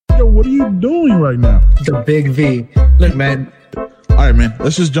Yo, what are you doing right now? The big V. Look, man. All right, man.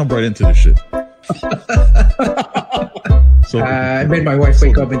 Let's just jump right into this shit. I made my wife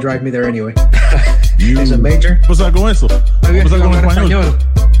wake up and drive me there anyway. ¿Es a major? ¿Qué pasa con eso? ¿Qué pasa con español?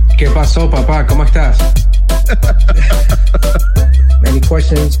 ¿Qué pasó, papá? ¿Cómo estás? Any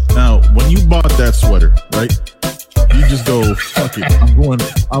questions? Now, when you bought that sweater, right? You just go, fuck it. I'm going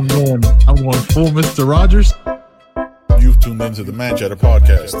full Mr. Rogers. You've tuned into the Man Chatter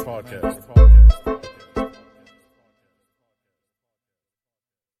podcast.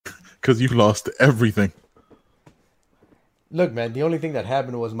 Because you lost everything. Look, man, the only thing that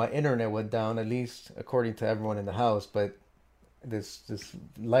happened was my internet went down, at least according to everyone in the house. But this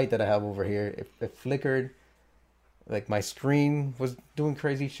light that I have over here, it flickered. Like my screen was doing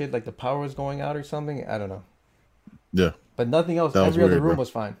crazy shit, like the power was going out or something. I don't know. Yeah. But nothing else. Every other room was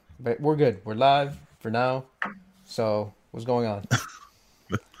fine. But we're good. We're live for now. So what's going on?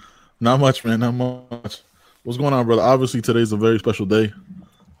 Not much, man. Not much. What's going on, brother? Obviously, today's a very special day.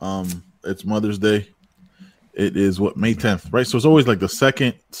 It's Mother's Day. It is May 10th, right? So it's always like the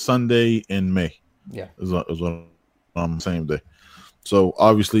second Sunday in May. Yeah. Is on the same day. So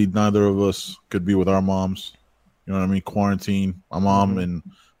obviously, neither of us could be with our moms. You know what I mean? Quarantine. My mom and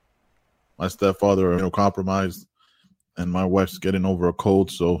my stepfather are compromised, and my wife's getting over a cold.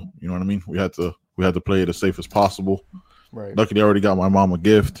 So you know what I mean? We had to play it as safe as possible. Right. Luckily, I already got my mom a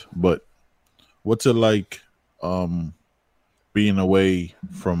gift. But what's it like? Being away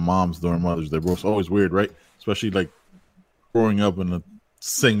from moms during Mother's Day, bro? It's always weird, right? Especially like growing up in a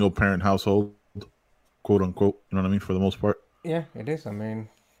single parent household, quote unquote. You know what I mean? For the most part. Yeah, it is. I mean,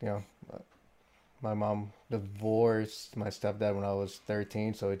 my mom divorced my stepdad when I was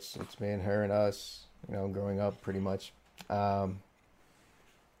 13, so it's been her and us, growing up pretty much. Yeah,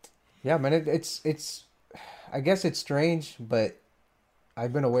 man, it's I guess it's strange, but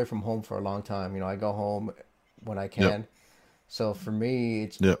I've been away from home for a long time. I go home when I can. Yep. So for me,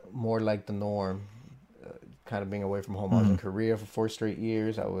 it's more like the norm, kind of being away from home. I was in Korea for 4 straight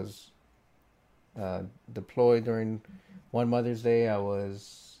years. I was deployed during one Mother's Day. I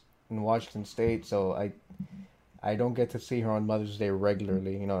was in Washington State, so I don't get to see her on Mother's Day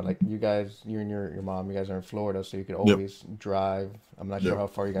regularly. Like you guys, you and your mom, you guys are in Florida, so you could always drive. I'm not sure how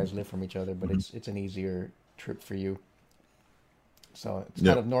far you guys live from each other, but it's an easier trip for you. So it's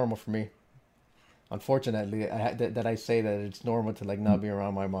kind of normal for me. Unfortunately, that I say that it's normal to not be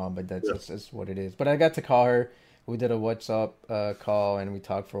around my mom, but that's just what it is. But I got to call her. We did a WhatsApp call and we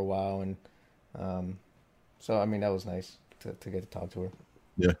talked for a while, and so I mean that was nice to get to talk to her.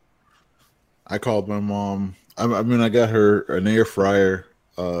 Yeah, I called my mom. I got her an air fryer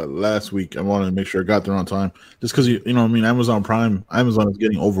last week. I wanted to make sure I got there on time, just because you know what I mean. Amazon is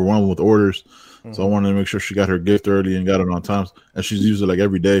getting overwhelmed with orders, so I wanted to make sure she got her gift early and got it on time. And she's used it like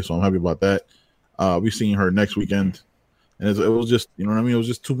every day, so I'm happy about that. We seeing her next weekend, and it was just, you know what I mean. It was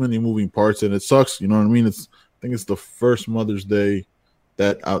just too many moving parts, and it sucks. You know what I mean. I think it's the first Mother's Day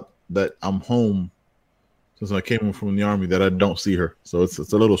that I'm home since I came home from the Army that I don't see her. So it's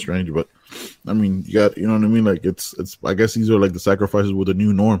a little strange, but I mean, you got, you know what I mean. Like it's. I guess these are like the sacrifices with the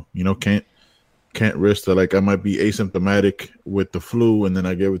new norm. Can't risk that. Like I might be asymptomatic with the flu, and then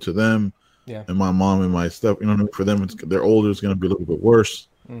I give it to them. Yeah. And my mom and my stuff. You know what I mean. For them, they're older. It's gonna be a little bit worse.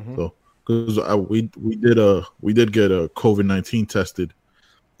 So. Because we did get a COVID-19 tested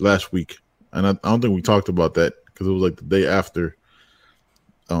last week, and I don't think we talked about that because it was like the day after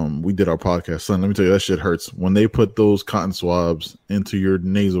we did our podcast. Son, let me tell you, that shit hurts when they put those cotton swabs into your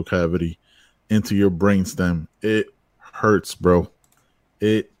nasal cavity, into your brainstem. It hurts, bro.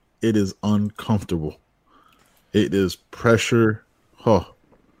 It is uncomfortable. It is pressure. I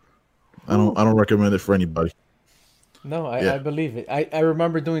don't recommend it for anybody. No, I believe it. I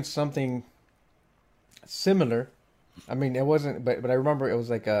remember doing something similar. I mean, it wasn't, but I remember it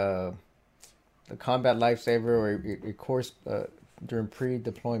was like a combat lifesaver or a course during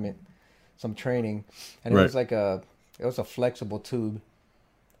pre-deployment, some training, and it was like it was a flexible tube,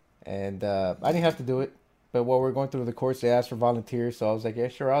 and I didn't have to do it. But while we were going through the course, they asked for volunteers, so I was like, yeah,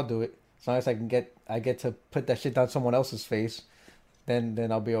 sure, I'll do it. As long as I get to put that shit down someone else's face, then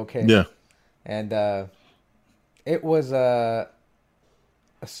I'll be okay. Yeah, and. It was a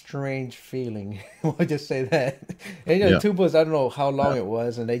strange feeling. I'll just say that. And the tube was, I don't know how long it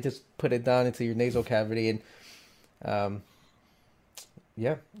was, and they just put it down into your nasal cavity, and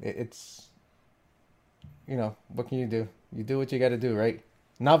it's what can you do? You do what you got to do, right?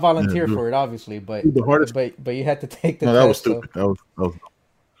 Not volunteer for it, obviously, but the hardest. But you had to take the test. That was stupid. So, that was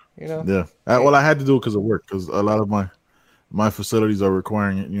Yeah. I had to do it because of work, because a lot of my facilities are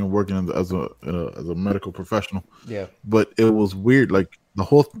requiring it, working as a medical professional. Yeah. But it was weird. Like the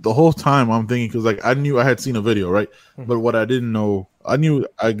whole time I'm thinking, because like I knew I had seen a video, right? But what I didn't know, I knew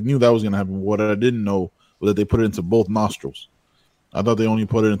that was gonna happen. What I didn't know was that they put it into both nostrils. I thought they only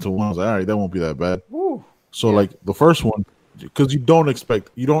put it into one. I was like, all right, that won't be that bad. Woo. So Yeah. like the first one, because you don't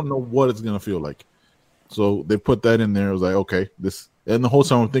know what it's gonna feel like. So they put that in there. I was like, okay, this, and the whole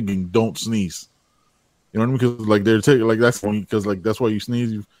time I'm thinking, don't sneeze. You know what I mean? Because like they're taking like because like that's why you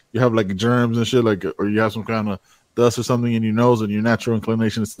sneeze. You have like germs and shit, like, or you have some kind of dust or something in your nose, and your natural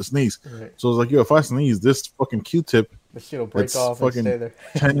inclination is to sneeze. Right. So it's like, yo, if I sneeze, this fucking Q-tip, The shit will break it's off and stay fucking there.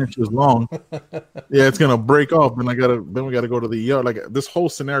 10 inches long. Yeah, it's gonna break off, and then we gotta go to the ER. Like this whole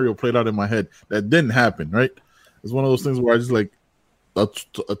scenario played out in my head. That didn't happen, right? It's one of those things where I just like a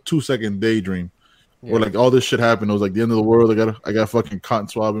 2-second daydream, where like all this shit happened. It was like the end of the world. I got fucking cotton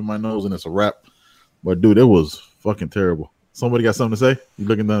swab in my nose, and it's a wrap. But dude, it was fucking terrible. Somebody got something to say? You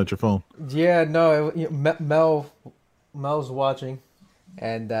looking down at your phone? Yeah, no, Mel's watching,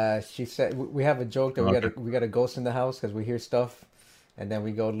 and she said we have a joke that we got a ghost in the house because we hear stuff, and then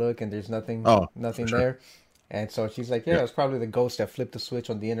we go look and there's nothing there, and so she's like, yeah, it's probably the ghost that flipped the switch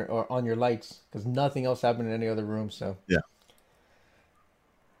on the or on your lights because nothing else happened in any other room. So yeah,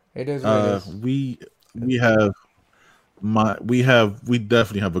 it is what it is. We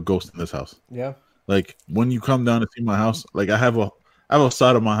definitely have a ghost in this house. Yeah. Like when you come down to see my house, like I have a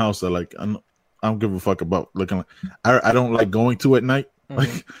side of my house that like I don't give a fuck about looking. Like, I don't like going to at night,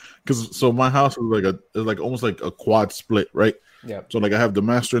 like because so my house is like almost like a quad split, right? Yeah. So like I have the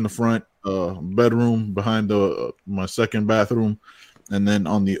master in the front, bedroom behind the my second bathroom, and then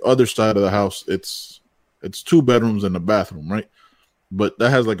on the other side of the house, it's 2 bedrooms and a bathroom, right? But that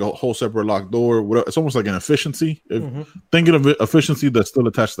has like a whole separate locked door. It's almost like an efficiency. Thinking of it, efficiency that's still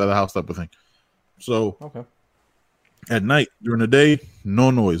attached to the house type of thing. So at night, during the day, no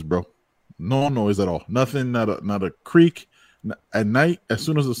noise, bro. No noise at all. Nothing, not a creak. At night, as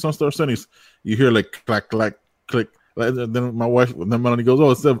soon as the sun starts setting, you hear like clack, clack, click. Then my wife, then Melanie goes, "Oh,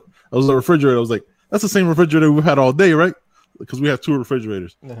 it was a refrigerator." I was like, "That's the same refrigerator we've had all day, right?" Because we have 2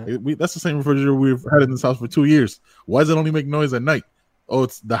 refrigerators. That's the same refrigerator we've had in this house for 2 years. Why does it only make noise at night? Oh,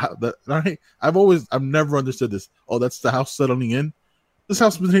 it's I've never understood this. Oh, that's the house settling in. This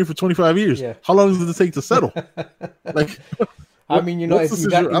house has been here for 25 years. Yeah. How long does it take to settle? Like, I mean, if you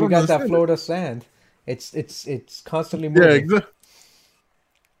got that Florida sand, it's constantly moving. Yeah, exactly.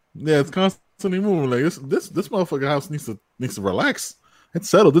 Yeah, it's constantly moving. Like this motherfucking house needs to relax. It's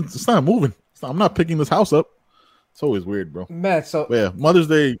settled. It's not moving. I'm not picking this house up. It's always weird, bro. Matt, so but yeah, Mother's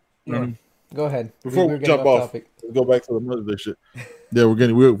Day. Go ahead. Before we jump off, we'll go back to the Mother's Day shit. Yeah,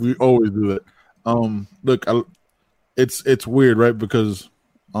 we always do that. Look, it's weird, right? Because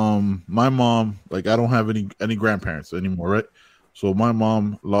my mom, like, I don't have any grandparents anymore, right? So my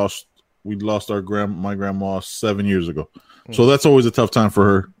mom we lost my grandma 7 years ago. So that's always a tough time for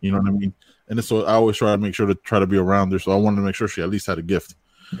her, you know what I mean? And so I always try to be around her. So I wanted to make sure she at least had a gift.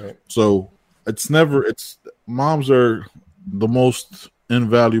 Right. So moms are the most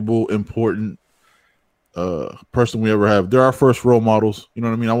invaluable, important person we ever have. They're our first role models. You know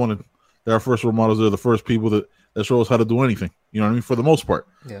what I mean? They're our first role models. They're the first people that show us how to do anything. You know what I mean? For the most part.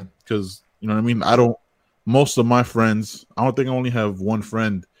 Yeah. Because, you know what I mean? Most of my friends, I don't think I only have one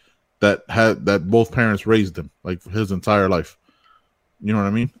friend that both parents raised him, like, for his entire life. You know what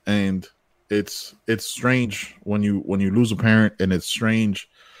I mean? And it's strange when you lose a parent, and it's strange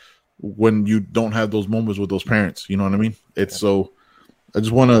when you don't have those moments with those parents. You know what I mean? So I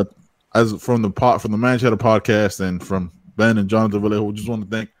just want to, from the Man Chatter podcast and from Ben and Jonathan Vallejo, just want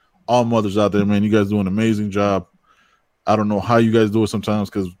to thank all mothers out there, man. You guys do an amazing job. I don't know how you guys do it sometimes,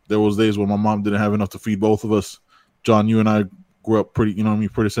 because there was days when my mom didn't have enough to feed both of us. John, you and I grew up pretty, you know what I mean,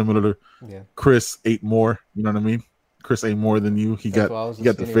 pretty similar. Yeah. Chris ate more, you know what I mean? Chris ate more than you. He got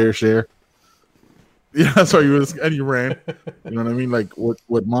the fair share. Yeah, that's why you ran. You know what I mean? Like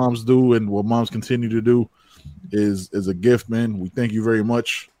what moms do and what moms continue to do is a gift, man. We thank you very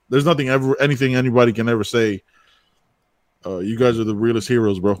much. There's anything anybody can ever say. You guys are the realest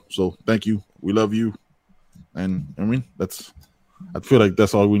heroes, bro. So thank you. We love you. And I mean, I feel like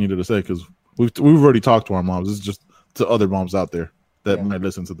that's all we needed to say, because we've already talked to our moms. It's just to other moms out there that might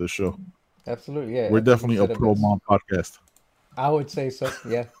listen to this show. Absolutely, yeah. We're definitely a pro mom podcast. I would say so,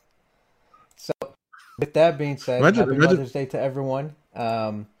 yeah. So with that being said, happy Mother's Day to everyone.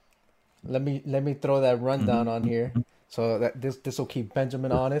 Let me throw that rundown on here, so that this will keep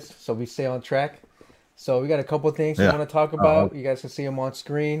Benjamin honest, so we stay on track. So we got a couple things we want to talk about. You guys can see them on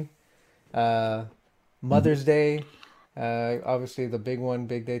screen. Mother's Day, obviously the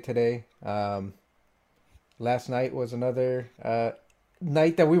big day today. Last night was another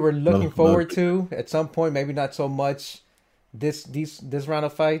night that we were looking forward to at some point, maybe not so much this round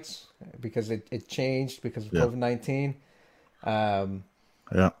of fights, because it changed because of COVID-19.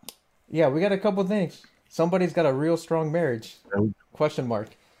 Yeah, we got a couple things. Somebody's got a real strong marriage? Question mark.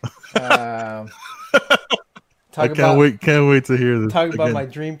 I can't wait to hear this. Talk about my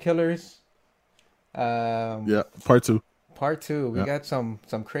dream killers. Part 2. Part 2. We got some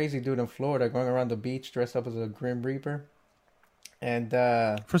crazy dude in Florida going around the beach dressed up as a Grim Reaper. And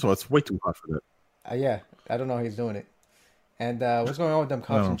first of all, it's way too hot for that. Yeah, I don't know how he's doing it. And what's going on with them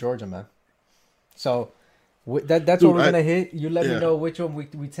cops in Georgia, man? So that's what we're gonna hit. You let me know which one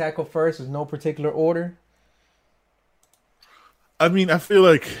we tackle first. There's no particular order. I mean, I feel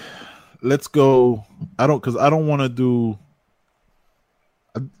like let's go. I don't want to do.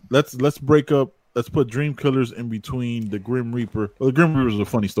 Let's break up. Let's put Dream Killers in between the Grim Reaper. Well, the Grim Reaper is a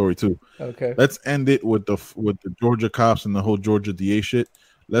funny story too. Okay. Let's end it with the Georgia cops and the whole Georgia DA shit.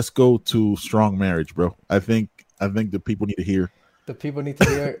 Let's go to Strong Marriage, bro. I think the people need to hear. The people need to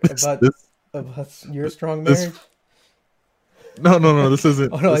hear about your strong marriage. No. This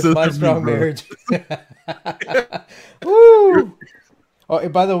isn't. Oh no, it's my strong marriage. Woo! Oh,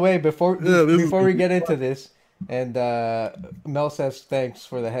 and by the way, before we get into this, and Mel says thanks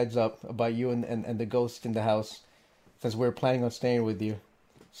for the heads up about you and the ghost in the house, since we're planning on staying with you,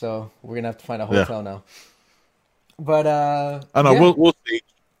 so we're gonna have to find a hotel now. But I know we'll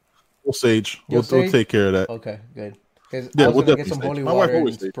sage. We'll take care of that. Okay, good. Because I was gonna get some holy water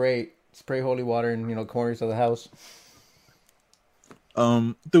and spray holy water in corners of the house.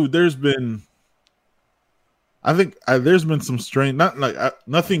 Dude, there's been some strange,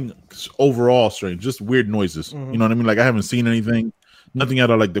 nothing overall strange, just weird noises. Mm-hmm. You know what I mean? Like I haven't seen anything, nothing out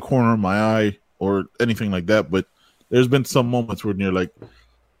of like the corner of my eye or anything like that. But there's been some moments where near like,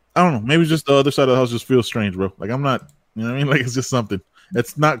 I don't know, maybe just the other side of the house just feels strange, bro. Like I'm not, you know what I mean? Like it's just something.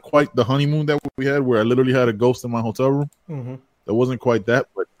 It's not quite the honeymoon that we had where I literally had a ghost in my hotel room. Mm-hmm. That wasn't quite that,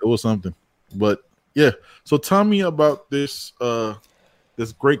 but it was something. But yeah, so tell me about this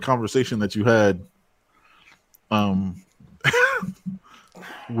this great conversation that you had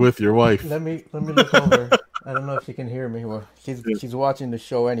with your wife. Let me look over. I don't know if she can hear me. Well, she's watching the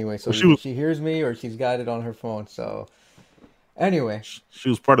show anyway, so she hears me or she's got it on her phone. So anyway, she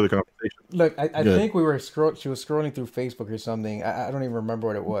was part of the conversation. Look, I think we were she was scrolling through Facebook or something. I don't even remember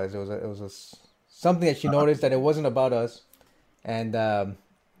what it was. It was something that she noticed that it wasn't about us, and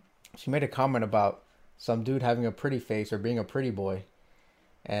she made a comment about some dude having a pretty face or being a pretty boy.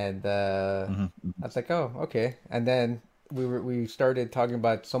 And I was like, oh, okay. And then we started talking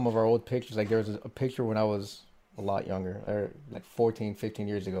about some of our old pictures. Like there was a picture when I was a lot younger, or like 14, 15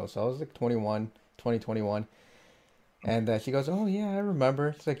 years ago. So I was like 21. And she goes, oh yeah, I remember.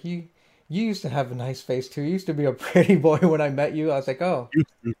 It's like you used to have a nice face too. You used to be a pretty boy when I met you. I was like, oh,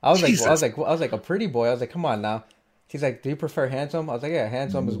 I was like a pretty boy. I was like, come on now. She's like, do you prefer handsome? I was like, yeah,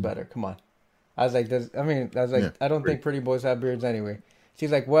 handsome is better. Come on. I was like, I don't think pretty boys have beards anyway.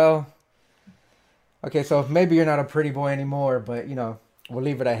 She's like, well, okay, so maybe you're not a pretty boy anymore, but, we'll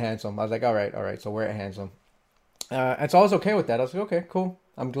leave it at handsome. I was like, all right, so we're at handsome. And so I was okay with that. I was like, okay, cool.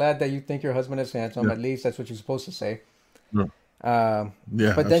 I'm glad that you think your husband is handsome. Yeah. At least that's what you're supposed to say. Yeah,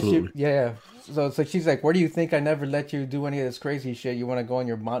 but then absolutely. So she's like, where do you think I never let you do any of this crazy shit? You want to go on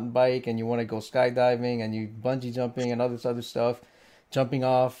your mountain bike and you want to go skydiving and you bungee jumping and all this other stuff, jumping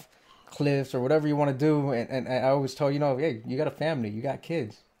off cliffs or whatever you want to do, and I always tell hey, you got a family, you got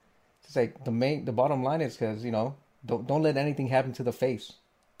kids. It's like the bottom line is because don't let anything happen to the face.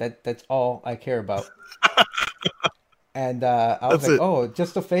 That's all I care about. And I was like, oh,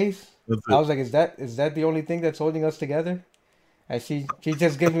 just the face. I was like, is that the only thing that's holding us together? And she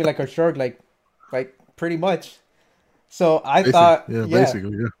just gives me like a shrug, like pretty much. So I thought,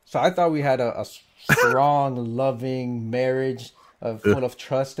 basically. So I thought we had a strong, loving marriage. Full of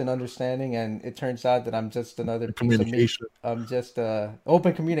trust and understanding, and it turns out that I'm just another piece of meat. I'm just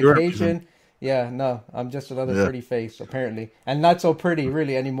open communication. Yeah, no, I'm just another pretty face apparently, and not so pretty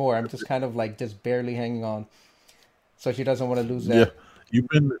really anymore. I'm just kind of like just barely hanging on. So she doesn't want to lose that. Yeah,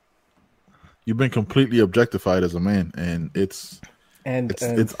 you've been completely objectified as a man, and it's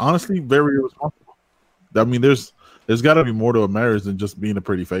honestly very irresponsible. I mean, there's got to be more to a marriage than just being a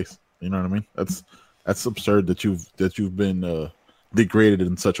pretty face. You know what I mean? That's absurd that you've been degraded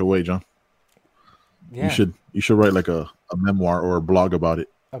in such a way, John. Yeah. You should write like a memoir or a blog about it.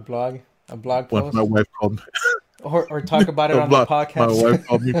 A blog post. When my wife called me, or talk about it on the podcast. My wife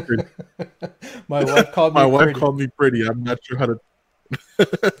called me pretty. My wife called me pretty. I'm not sure how to.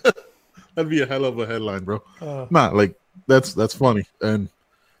 That'd be a hell of a headline, bro. Like that's funny. And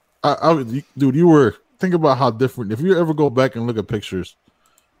dude, you were think about how different. If you ever go back and look at pictures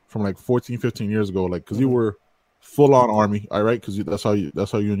from like 14, 15 years ago, like because you were full on army. All right, because that's how you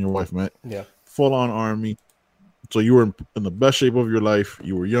and your wife met. Yeah. Full on army. So you were in the best shape of your life.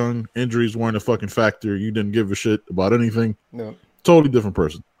 You were young. Injuries weren't a fucking factor. You didn't give a shit about anything. No. Totally different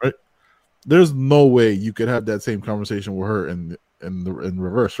person, right? There's no way you could have that same conversation with her in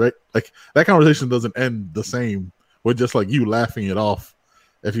reverse, right? Like that conversation doesn't end the same with just like you laughing it off.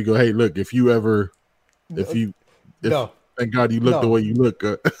 If you go, hey, look, if no. Thank God you look the way you look.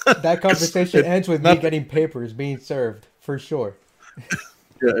 That conversation ends with me getting papers being served for sure.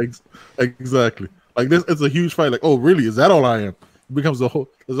 Yeah, exactly. Like this, it's a huge fight. Like, oh, really? Is that all I am? It becomes there's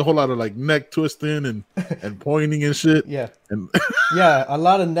a whole lot of like neck twisting and pointing and shit. Yeah, and yeah, a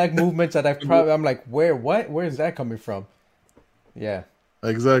lot of neck movements that I'm like, where is that coming from? Yeah,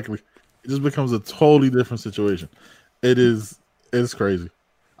 exactly. It just becomes a totally different situation. It's crazy.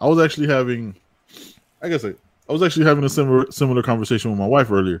 I was actually having a similar conversation with my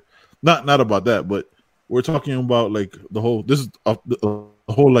wife earlier. Not about that, but we're talking about like the whole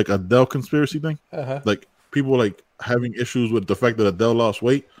like Adele conspiracy thing. Like people like having issues with the fact that Adele lost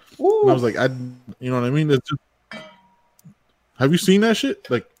weight. Ooh. And I was like, you know what I mean? It's just, have you seen that shit?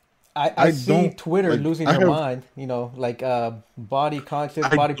 Like, I see Twitter like, losing their mind. You know, like body conscious,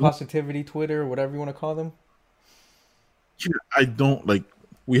 body positivity Twitter, whatever you want to call them. Yeah, I don't like.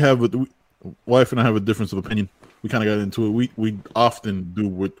 Wife and I have a difference of opinion. We kind of got into it. We often do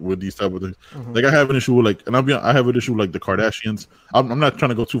with these type of things. Mm-hmm. Like I have an issue with like, and I have an issue with like the Kardashians. I'm not trying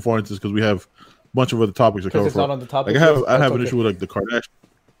to go too far into this because we have a bunch of other topics to cover. It's not on the topic. Like I have an issue with like the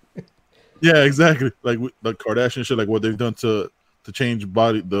Kardashians. Yeah, exactly. Like the Kardashian shit, like what they've done to change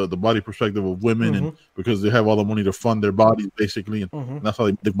the body perspective of women, mm-hmm. and because they have all the money to fund their bodies basically, and mm-hmm. that's how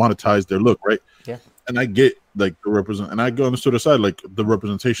they monetize their look, right? Yeah. And I get like and I go on the other side, like the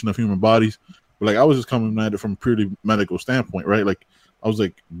representation of human bodies. But like I was just coming at it from a purely medical standpoint, right? Like I was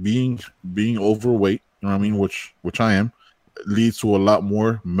like being overweight, you know what I mean, which I am, leads to a lot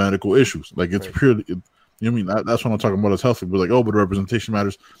more medical issues. Like it's purely, you know what I mean? That's what I'm talking about as healthy. But like, oh, but representation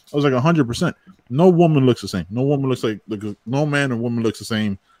matters. I was like 100%. No woman looks the same. No woman looks like no man or woman looks the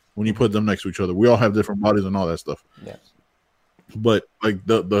same when you put them next to each other. We all have different bodies and all that stuff. Yeah. But like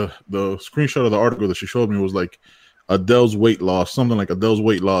the screenshot of the article that she showed me was like Adele's weight loss, something like Adele's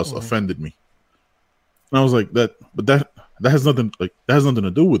weight loss mm-hmm. offended me. And I was like, that has nothing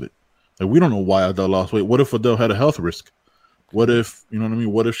to do with it. Like we don't know why Adele lost weight. What if Adele had a health risk? What if, you know what I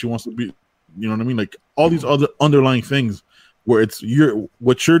mean? What if she wants to be, you know what I mean? Like all these other underlying things where it's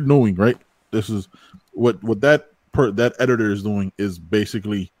what you're doing, right? This is what that editor is doing is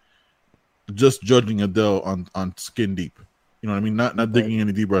basically just judging Adele on skin deep. You know what I mean? Not digging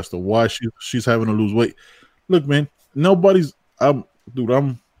any deeper as to why she's having to lose weight. Look, man,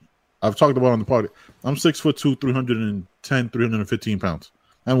 I've talked about it on the party. I'm 6'2", 310, 315 pounds.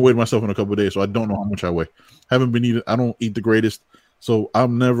 I haven't weighed myself in a couple of days, so I don't know how much I weigh. I don't eat the greatest, so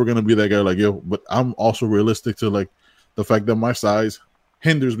I'm never gonna be that guy like yo. But I'm also realistic to like the fact that my size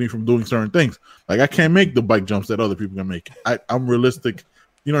hinders me from doing certain things. Like I can't make the bike jumps that other people can make. I'm realistic.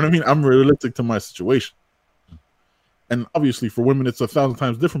 You know what I mean? I'm realistic to my situation. And obviously for women, it's 1,000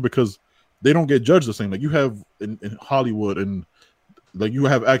 times different because they don't get judged the same. Like you have in Hollywood and like you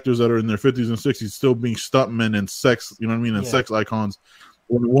have actors that are in their 50s and 60s still being stuntmen and sex, you know what I mean, and sex icons.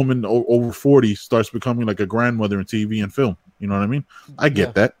 When a woman over 40 starts becoming like a grandmother in TV and film, you know what I mean? I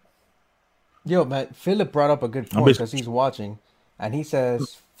get that. Yo, man, Philip brought up a good point because he's watching, and he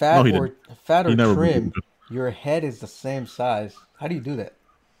says, fat or trim, your head is the same size. How do you do that?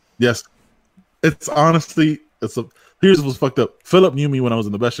 Yes, it's honestly, here's what's fucked up. Philip knew me when I was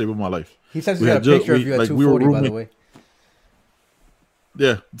in the best shape of my life. He says he got a picture of you at 240, by the way.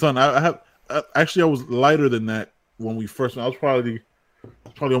 Yeah, son. I was lighter than that when we first met. I was probably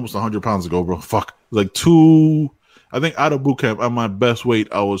almost 100 pounds ago, bro. Fuck, like I think out of boot camp at my best weight,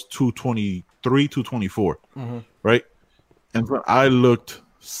 I was 223, 224, mm-hmm. right? And I looked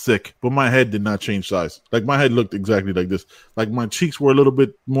sick, but my head did not change size. Like my head looked exactly like this. Like my cheeks were a little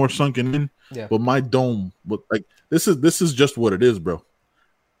bit more sunken in, but my dome, but like this is just what it is, bro.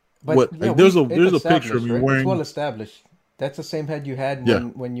 But there's a picture of me wearing. It's well established. That's the same head you had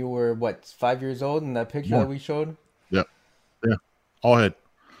when you were 5 years old in that picture that we showed. Yeah, all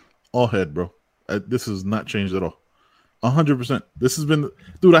head, bro. This has not changed at all. 100%. This has been,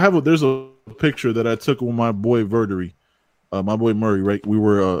 dude. There's a picture that I took with my boy Verdery, my boy Murray. Right, we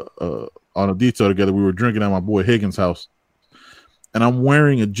were on a detail together. We were drinking at my boy Higgins' house, and I'm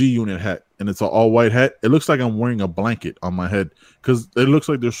wearing a G-Unit hat, and it's an all-white hat. It looks like I'm wearing a blanket on my head because it looks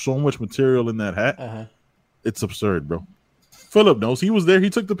like there's so much material in that hat. Uh-huh. It's absurd, bro. Philip knows. He was there. He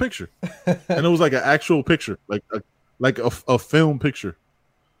took the picture, and it was like an actual picture, like a film picture.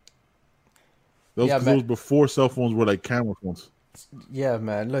 That was Yeah, because it was man. before cell phones were like camera phones. Yeah,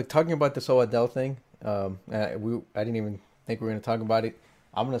 man. Look, talking about this whole Adele thing, I didn't even think we were gonna talk about it.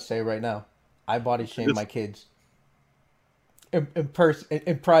 I'm gonna say right now, I body shame my It's, kids in person,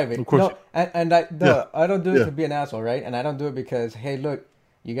 in private. of course, yeah, I don't do it yeah, to be an asshole, right? And I don't do it because, hey, look,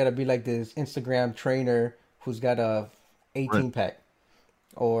 you gotta be like this Instagram trainer who's got a right. 18 pack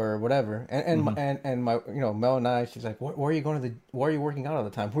or whatever. Hmm. And my, Mel and I, she's like, why are you going to the, why are you working out all the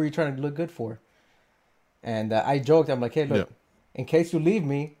time? Who are you trying to look good for? And I joked, I'm like, hey, Yeah, look, in case you leave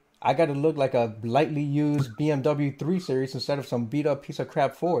me, I got to look like a lightly used BMW 3 Series instead of some beat up piece of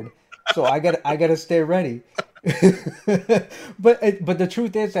crap Ford. So I got to stay ready. But the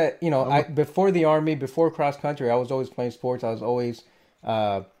truth is that I'm I a, before the army, before cross country, I was always playing sports. I was always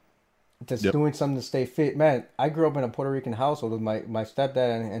uh, just yep, doing something to stay fit. Man, I grew up in a Puerto Rican household with my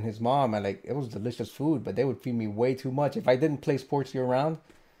stepdad and his mom, and like it was delicious food, but they would feed me way too much. If I didn't play sports year round,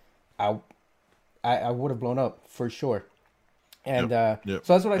 I I would have blown up for sure. yep, And yep.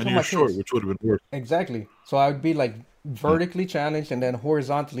 so that's what I And told you're my short, kids. which would have been worse. Exactly. So I would be like Yeah, vertically challenged and then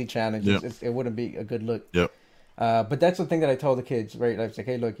horizontally challenged. yeah, It wouldn't be a good look. yep. But that's the thing that I told the kids, right? I was like,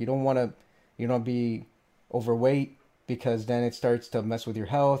 hey, look, you don't be overweight because then it starts to mess with your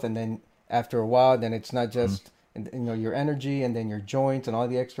health, and then after a while, then it's not Mm-hmm. just your energy, and then your joints and all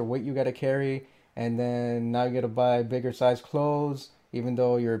the extra weight you got to carry, and then now you got to buy bigger size clothes, even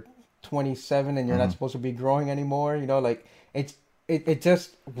though you're 27 and you're not Mm-hmm. supposed to be growing anymore. Like it's it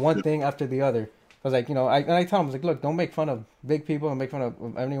just one Yep, thing after the other. I was like, I tell them, I was like, look, don't make fun of big people and make fun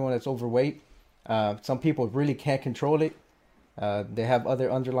of anyone that's overweight. Some people really can't control it. They have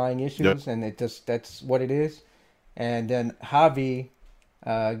other underlying yep. issues, and that's what it is. And then Javi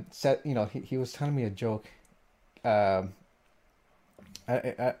said, he was telling me a joke. Um,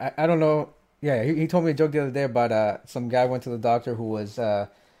 I don't know. Yeah, he told me a joke the other day about some guy went to the doctor who was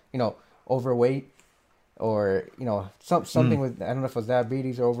you know overweight, or something Mm. with, I don't know if it was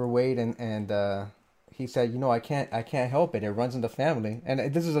diabetes or overweight, and he said, I can't help it. It runs in the family.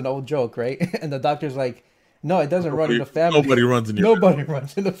 And this is an old joke, right? And the doctor's like, no, it doesn't run in Nobody, the family. nobody runs in your Nobody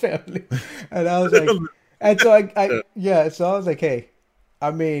runs in the family. And I was like, and so family. yeah, so I was like, hey,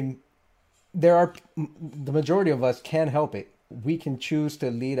 I mean, there are the majority of us can help it. We can choose to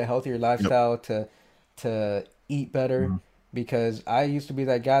lead a healthier Yep. lifestyle, to eat better. Mm-hmm. Because I used to be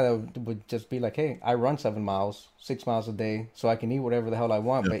that guy that would just be like, hey, I run 7 miles, 6 miles a day, so I can eat whatever the hell I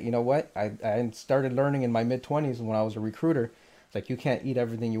want. Yep. But you know what? I started learning in my mid 20s when I was a recruiter. It's like you can't eat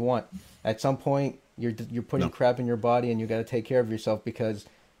everything you want. At some point, you're putting No. crap in your body, and you got to take care of yourself, because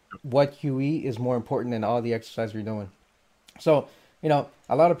what you eat is more important than all the exercise you're doing. So,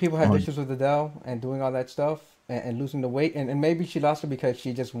 a lot of people have Um, issues with Adele and doing all that stuff, and losing the weight. And maybe she lost it because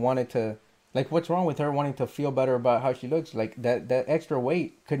she just wanted to, like, what's wrong with her wanting to feel better about how she looks? Like, that extra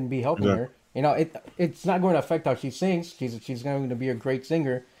weight couldn't be helping her. exactly. It's not going to affect how she sings. She's going to be a great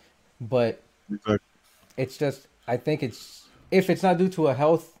singer, but Exactly. it's just, I think if it's not due to a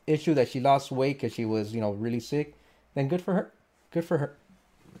health issue that she lost weight because she was, really sick, then good for her. Good for her.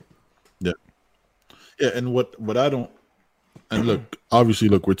 Yeah. Yeah. And what I don't, and look, obviously,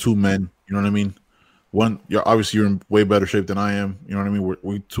 look, we're two men. You know what I mean? You're in way better shape than I am. You know what I mean?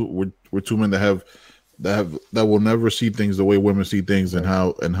 We're two men that will never see things the way women see things, and Right.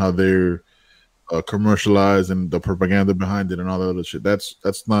 how they're commercialized, and the propaganda behind it, and all that other shit. That's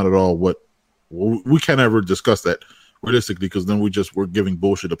not at all what we can't ever discuss that realistically, because then we're giving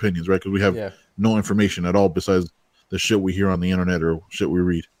bullshit opinions, right? Because we have Yeah. no information at all besides the shit we hear on the internet or shit we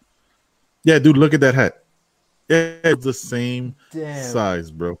read. Yeah, dude, look at that hat. Yeah, it's the same Damn.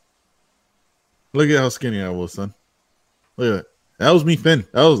 size, bro. Look at how skinny I was, son. Look at that. That was me thin.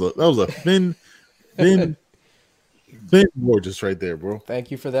 That was a thin, thin gorgeous right there, bro.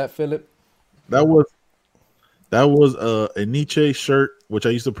 Thank you for that, Philip. That was that was a Nietzsche shirt, which I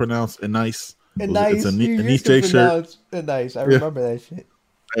used to pronounce a nice. And It's nice. You a used to Nietzsche shirt. pronounce it nice. I Yeah, remember that shit.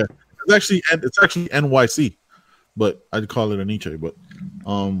 yeah. It's actually NYC, but I'd call it a Nietzsche. But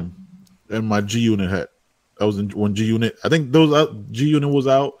um, and my G Unit hat. I was in when G Unit. I think G Unit was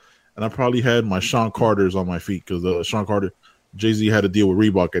out, and I probably had my Sean Carter's on my feet, because Sean Carter, Jay-Z had a deal with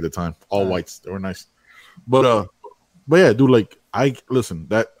Reebok at the time, all whites. They were nice. But yeah, dude, like, I listen,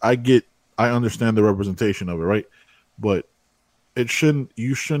 that I understand the representation of it, right? But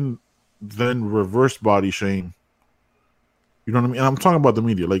you shouldn't then reverse body shame. You know what I mean? And I'm talking about the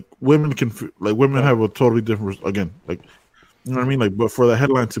media. Like, women Right. have a totally different, again, like, you know what I mean? Like, but for the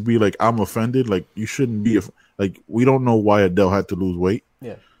headline to be like, I'm offended, like, you shouldn't be. Like, we don't know why Adele had to lose weight.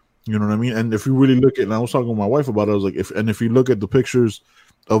 Yeah. You know what I mean? And if you really look at, and I was talking with my wife about it, I was like, if you look at the pictures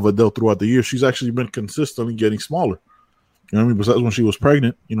of Adele throughout the year, she's actually been consistently getting smaller. You know what I mean? Besides when she was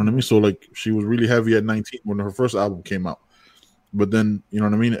pregnant, you know what I mean? So like she was really heavy at 19 when her first album came out. But then, you know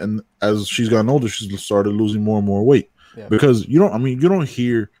what I mean? And as she's gotten older, she's started losing more and more weight. Yeah. Because you don't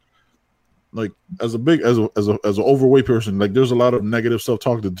hear like as an overweight person, like there's a lot of negative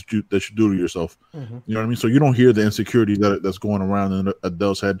self-talk that you do to yourself. Mm-hmm. You know what I mean? So you don't hear the insecurity that's going around in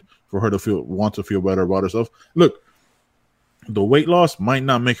Adele's head for her to want to feel better about herself. Look, the weight loss might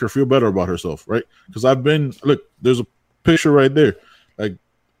not make her feel better about herself, right? Because there's a picture right there. Like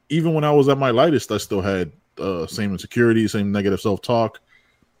even when I was at my lightest, I still had same insecurity, same negative self-talk.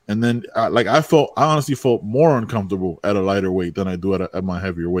 And then I honestly felt more uncomfortable at a lighter weight than I do at my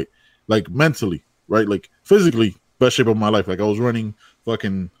heavier weight. Like mentally, right? Like physically, best shape of my life. Like I was running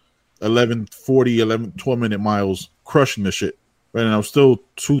fucking 12 minute miles, crushing the shit. Right. And I was still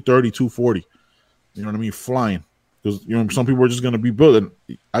 230, 240. You know what I mean? Flying. Because, you know, some people are just going to be built. And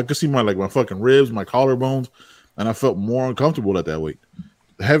I could see my fucking ribs, my collarbones. And I felt more uncomfortable at that weight.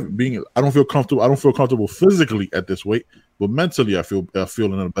 I don't feel comfortable physically at this weight, but mentally I feel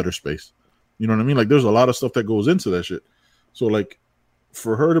in a better space. You know what I mean? Like there's a lot of stuff that goes into that shit. So like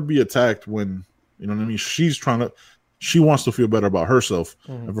for her to be attacked when, you know what I mean, she wants to feel better about herself,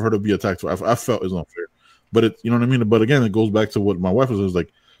 and for her to be attacked, I felt is unfair. But you know what I mean? But again, it goes back to what my wife was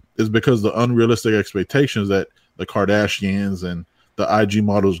like, it's because the unrealistic expectations that the Kardashians and the IG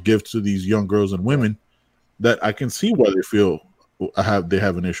models give to these young girls and women, that I can see why they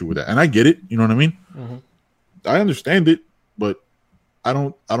have an issue with that. And I get it, you know what I mean? Mm-hmm. I understand it, but I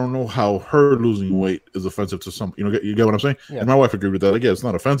don't know how her losing weight is offensive to some. You get what I'm saying? Yeah. And my wife agreed with that. Again, it's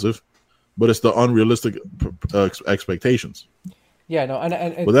not offensive, but it's the unrealistic expectations. Yeah, no,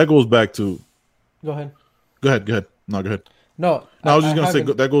 and but that goes back to. Go ahead. No, go ahead. No, I was just gonna say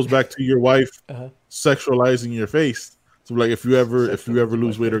that goes back to your wife sexualizing your face. So like if you ever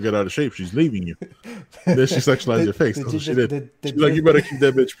lose weight or get out of shape, she's leaving you. Then she sexualized your face. That's what she did. She's like, you better keep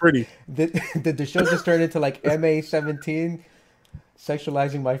that bitch pretty. Did the show just turn into like MA-17?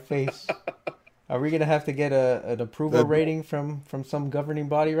 Sexualizing my face. Are we gonna have to get an approval rating from some governing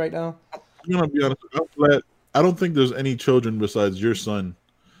body right now? I'm gonna be honest. I'm glad. I don't think there's any children besides your son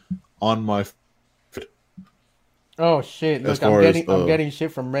on my. Oh shit! Look, I'm getting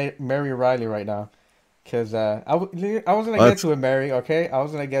shit from Mary Riley right now, because I was gonna get to it, Mary. Okay, I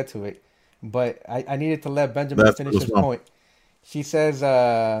was gonna get to it, but I needed to let Benjamin finish his point. She says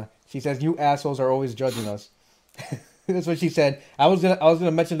you assholes are always judging us. That's what she said. I was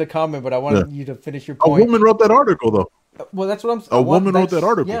gonna mention the comment, but I wanted you to finish your point. A woman wrote that article, though. Well, that's what I'm. A woman wrote that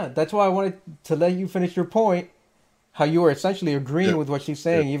article. Yeah, that's why I wanted to let you finish your point. How you were essentially agreeing with what she's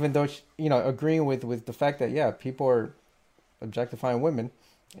saying, even though agreeing with the fact that people are objectifying women,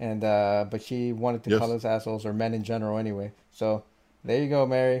 and but she wanted to call us assholes or men in general anyway. So there you go,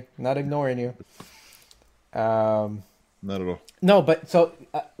 Mary. Not ignoring you. Not at all. No, but so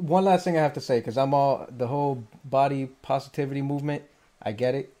one last thing I have to say, because I'm all the whole body positivity movement. I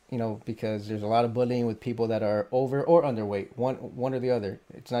get it, because there's a lot of bullying with people that are over or underweight, one or the other.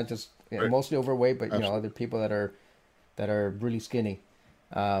 It's not just mostly overweight, but other people that are really skinny.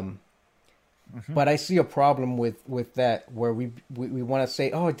 But I see a problem with that, where we want to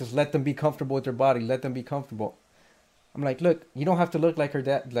say, oh, just let them be comfortable with their body, let them be comfortable. I'm like, look, you don't have to look like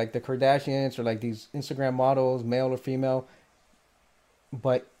like the Kardashians or like these Instagram models, male or female,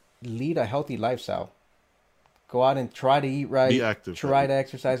 but lead a healthy lifestyle. Go out and try to eat right. Be active. Try to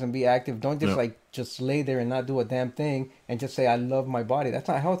exercise and be active. Don't just just lay there and not do a damn thing and just say, I love my body. That's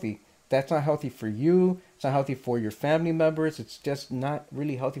not healthy. That's not healthy for you. It's not healthy for your family members. It's just not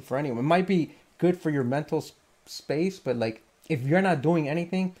really healthy for anyone. It might be good for your mental space, but like if you're not doing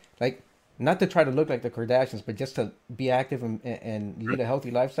anything, like not to try to look like the Kardashians, but just to be active and lead a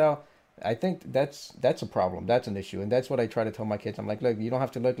healthy lifestyle, I think that's a problem. That's an issue, and that's what I try to tell my kids. I'm like, look, you don't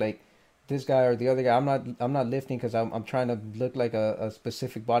have to look like this guy or the other guy. I'm not lifting because I'm trying to look like a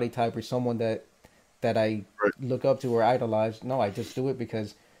specific body type or someone that I look up to or idolize. No, I just do it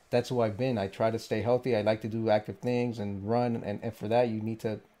because that's who I've been. I try to stay healthy. I like to do active things and run, and for that you need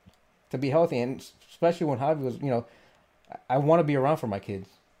to be healthy. And especially when Javi was, I want to be around for my kids.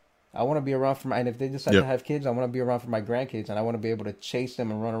 I want to be around and if they decide to have kids, I want to be around for my grandkids, and I want to be able to chase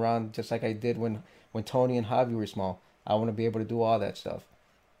them and run around just like I did when Tony and Javi were small. I want to be able to do all that stuff.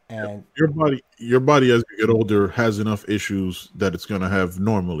 And your body as you get older has enough issues that it's going to have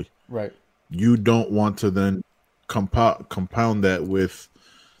normally. Right. You don't want to then compound that with,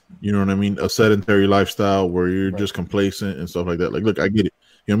 you know what I mean, a sedentary lifestyle where you're just complacent and stuff like that. Like, look, I get it.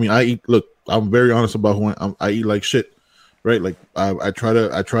 You know what I mean? I'm very honest about who I eat like shit. Right, like I try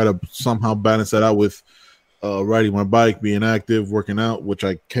to somehow balance that out with riding my bike, being active, working out, which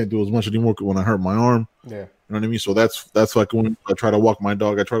I can't do as much anymore when I hurt my arm. Yeah. You know what I mean? So that's like when I try to walk my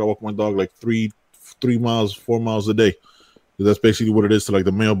dog. I try to walk my dog like 3 miles, 4 miles a day. That's basically what it is to like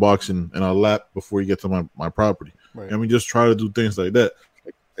the mailbox and a lap before you get to my property. Right. I mean, just try to do things like that.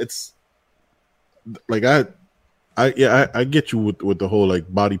 It's like I get you with the whole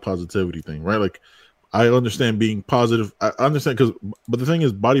like body positivity thing, right? Like I understand being positive. I understand but the thing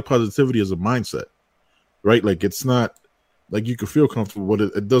is, body positivity is a mindset, right? Like it's not like you can feel comfortable,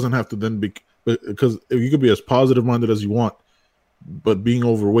 but it doesn't have to then be because you could be as positive minded as you want, but being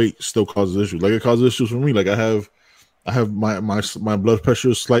overweight still causes issues. Like it causes issues for me. Like I have my blood pressure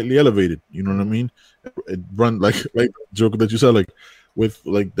is slightly elevated. You know what I mean? It run like joke that you said, like with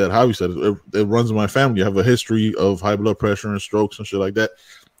like that how you said it runs in my family. I have a history of high blood pressure and strokes and shit like that.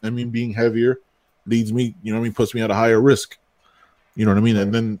 I mean, being heavier leads me, you know what I mean, puts me at a higher risk. You know what I mean?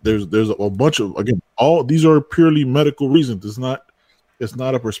 And then there's a bunch of, again, all these are purely medical reasons. It's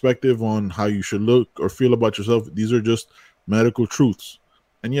not a perspective on how you should look or feel about yourself. These are just medical truths.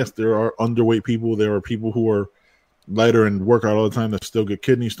 And yes, there are underweight people. There are people who are lighter and work out all the time that still get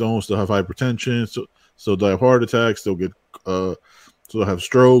kidney stones, still have hypertension, still die of heart attacks, still get still have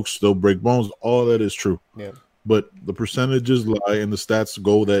strokes, still break bones. All that is true. Yeah. But the percentages lie and the stats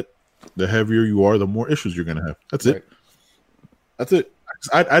go that the heavier you are, the more issues you're gonna have. That's it. That's it.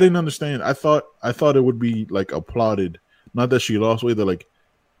 I didn't understand. I thought it would be like applauded. Not that she lost weight, that like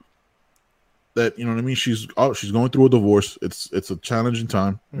that, you know what I mean? She's going through a divorce. It's a challenging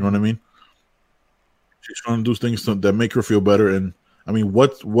time. You know what I mean? She's trying to do things that make her feel better. And I mean,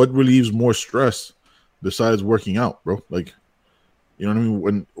 what relieves more stress besides working out, bro? Like, you know what I mean?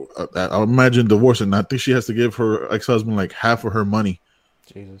 When I imagine divorce, and I think she has to give her ex-husband like half of her money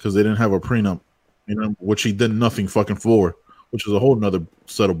because they didn't have a prenup, you know, which he did nothing fucking for, which is a whole nother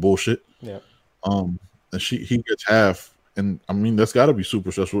set of bullshit. Yeah. And he gets half, and I mean that's got to be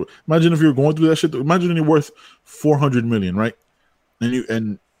super stressful. Imagine if you're going through that shit. Imagine you're worth $400 million, right?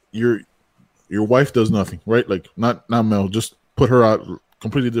 And your wife does nothing, right? Like not Mel, just put her out,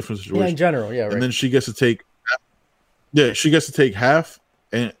 completely different situation. Yeah, in general, yeah, right. And then she gets to take, half,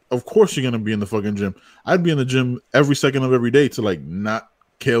 and of course you're gonna be in the fucking gym. I'd be in the gym every second of every day to like not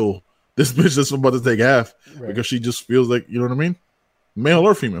kill this bitch that's about to take half because she just feels like, you know what I mean, male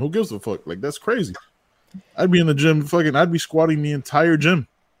or female, who gives a fuck? Like that's crazy. I'd be in the gym, I'd be squatting the entire gym,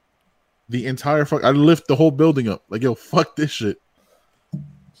 I'd lift the whole building up. Like yo, fuck this shit.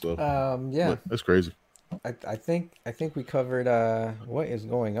 So yeah, that's crazy. I think we covered what is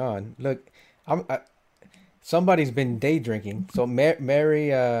going on. Look, somebody's been day drinking. So Mary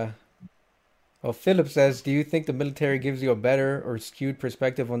Philip says, do you think the military gives you a better or skewed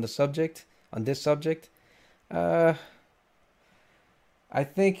perspective on this subject? I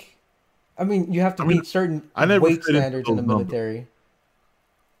mean, you have to meet certain weight standards in the military.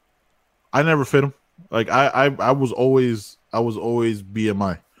 I never fit them. Like I was always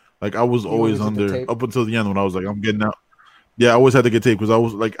BMI. Like I was always under up until the end when I was like, I'm getting out. Yeah, I always had to get taped because I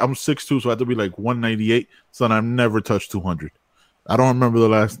was like, I'm 6'2", so I had to be like 198. So I've never touched 200. I don't remember the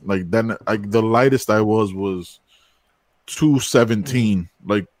last the lightest I was 217,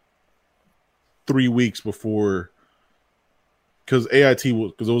 like 3 weeks before. Because AIT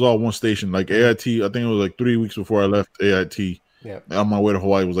it was all one station. Like AIT, I think it was like 3 weeks before I left AIT. Yeah, on my way to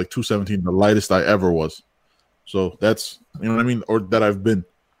Hawaii, it was like 217, the lightest I ever was. So that's, you know what I mean, or that I've been.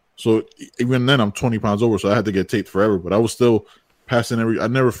 So even then, I'm 20 pounds over, so I had to get taped forever. But I was still passing I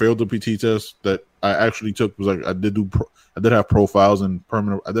never failed the PT test that I actually took. Was like I did have profiles and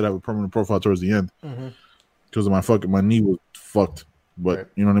permanent. I did have a permanent profile towards the end because of my knee was fucked. But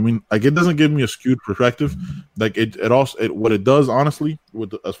you know what I mean. Like it doesn't give me a skewed perspective. Like it also what it does honestly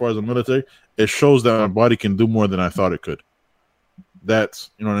as far as the military, it shows that my body can do more than I thought it could. That's,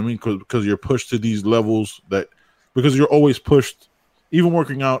 you know what I mean, because you're pushed to these levels because you're always pushed. Even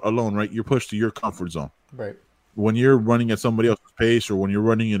working out alone, right? You're pushed to your comfort zone. Right. When you're running at somebody else's pace or when you're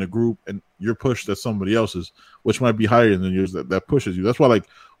running in a group and you're pushed at somebody else's, which might be higher than yours, that pushes you. That's why like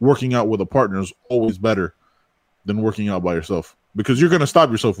working out with a partner is always better than working out by yourself because you're going to stop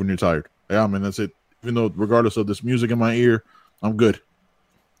yourself when you're tired. Yeah, man, that's it. Even though regardless of this music in my ear, I'm good.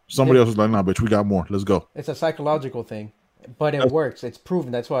 Somebody else is like, nah, bitch, we got more. Let's go. It's a psychological thing. But it works. It's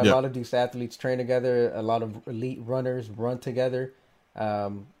proven. That's why a lot of these athletes train together. A lot of elite runners run together.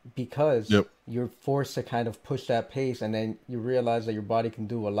 Because you're forced to kind of push that pace, and then you realize that your body can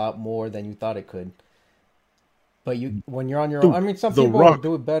do a lot more than you thought it could. But when you're on your own, I mean, some people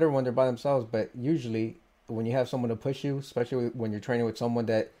do it better when they're by themselves, but usually when you have someone to push you, especially when you're training with someone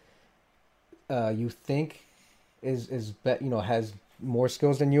that you think is has more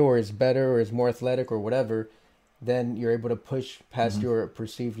skills than you, or is better, or is more athletic, or whatever, then you're able to push past your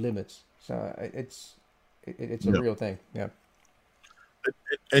perceived limits. So it's a Yeah. real thing. Yeah.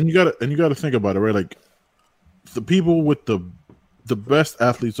 And you gotta think about it, right? Like the people with the best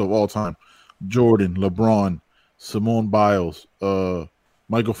athletes of all time, Jordan, LeBron, Simone Biles,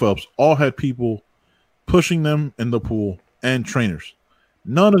 Michael Phelps, all had people pushing them in the pool and trainers.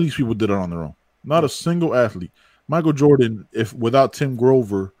 None of these people did it on their own. Not Yeah. a single athlete. Michael Jordan, if without Tim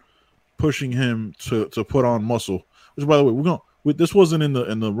Grover pushing him to put on muscle, which by the way, this wasn't in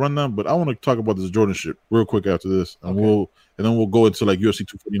the rundown, but I want to talk about this Jordan shit real quick after this, and Okay. then we'll go into like UFC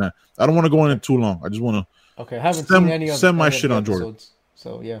 249. I don't want to go in it too long. I just want Okay. I haven't seen to send my any of shit the on Jordan. episodes.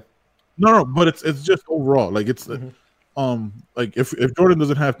 So yeah. No, but it's just overall like it's like if Jordan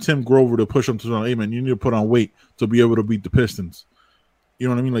doesn't have Tim Grover to push him to, hey man, you need to put on weight to be able to beat the Pistons. You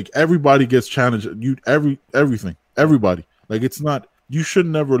know what I mean? Like everybody gets challenged. Everything. Everybody. Like it's not. You should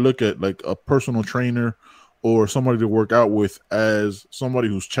never look at like a personal trainer or somebody to work out with as somebody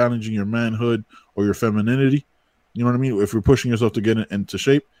who's challenging your manhood or your femininity. You know what I mean? If you're pushing yourself to get into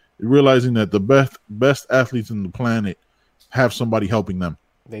shape, realizing that the best athletes in the planet have somebody helping them.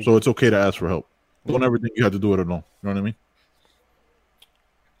 So it's okay to ask for help. Don't ever think you have to do it alone. You know what I mean?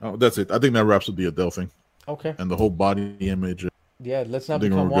 Oh, that's it. I think that wraps up the Adele thing. Okay. And the whole body image. Yeah. Let's not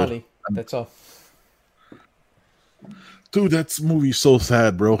become Wally. That's all. Dude, that movie's so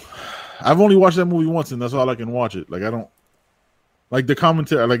sad, bro. I've only watched that movie once, and that's all I can watch it. Like I don't like the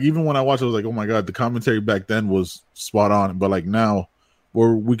commentary. Like even when I watched it, I was like, "Oh my god!" The commentary back then was spot on. But like now,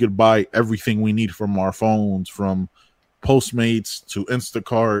 where we could buy everything we need from our phones, from Postmates to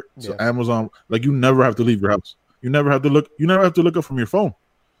Instacart to Amazon. Like you never have to leave your house. You never have to look. You never have to look up from your phone.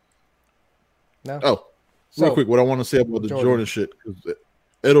 No. Oh, real quick, what I want to say about the Jordan shit, because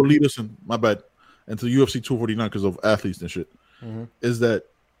it'll lead us in my bad into UFC 249 because of athletes and shit. Is that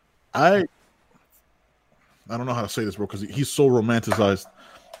I don't know how to say this, bro, because he's so romanticized,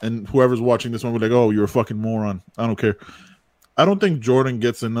 and whoever's watching this one will be like, "Oh, you're a fucking moron." I don't care. I don't think Jordan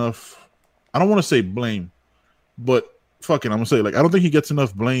gets enough. I don't want to say blame, but fucking, I'm gonna say like I don't think he gets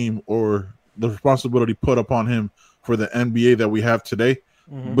enough blame or the responsibility put upon him for the NBA that we have today,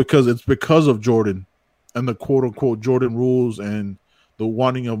 because it's because of Jordan and the quote unquote Jordan rules and the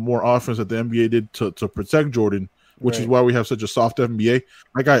wanting of more offense that the NBA did to protect Jordan, which is why we have such a soft NBA.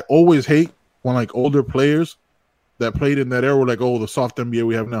 Like I always hate when like older players that played in that era were like, "Oh, the soft NBA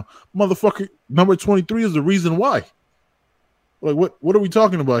we have now." Motherfucker, number 23 is the reason why. Like what are we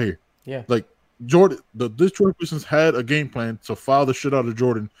talking about here? Yeah. Like Jordan, the Detroit Pistons had a game plan to foul the shit out of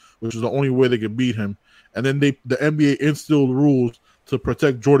Jordan, which is the only way they could beat him. And then the NBA instilled rules to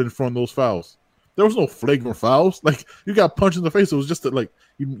protect Jordan from those fouls. There was no flagrant fouls. Like you got punched in the face. It was just that, like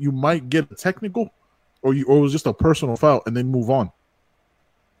you might get a technical, or it was just a personal foul, and then move on.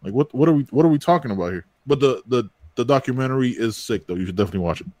 Like what are we talking about here? But the documentary is sick though. You should definitely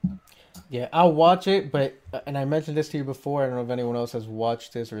watch it. Yeah, I'll watch it, but and I mentioned this to you before. I don't know if anyone else has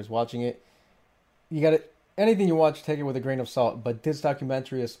watched this or is watching it. You got to anything you watch, take it with a grain of salt. But this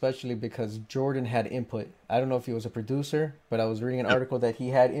documentary, especially because Jordan had input. I don't know if he was a producer, but I was reading an article that he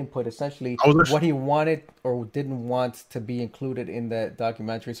had input, essentially what he wanted or didn't want to be included in that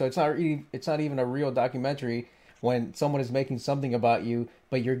documentary. So it's not even a real documentary when someone is making something about you,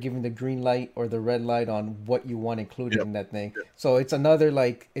 but you're giving the green light or the red light on what you want included in that thing. So it's another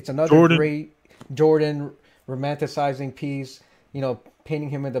great Jordan romanticizing piece. You know, painting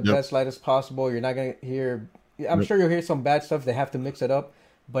him in the best light as possible. You're not gonna hear. I'm sure you'll hear some bad stuff. They have to mix it up,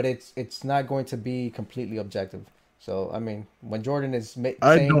 but it's not going to be completely objective. So I mean, when Jordan is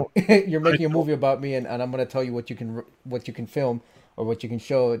saying you're making a movie about me, and I'm going to tell you what you can film or what you can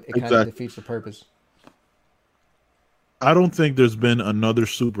show, it kind of defeats the purpose. I don't think there's been another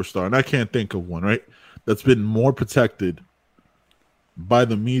superstar, and I can't think of one, right, that's been more protected by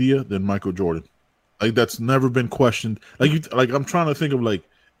the media than Michael Jordan. Like that's never been questioned. Like I'm trying to think of like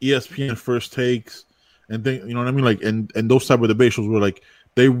ESPN First Takes and think, you know what I mean? Like and those type of debate shows where like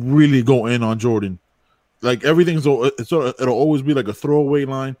they really go in on Jordan. Like it'll always be like a throwaway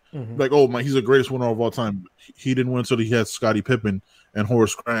line, like, "Oh my, he's the greatest winner of all time." He didn't win until he had Scottie Pippen and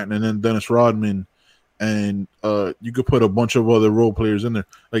Horace Grant and then Dennis Rodman, and you could put a bunch of other role players in there.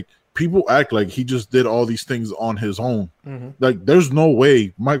 Like people act like he just did all these things on his own. Like there's no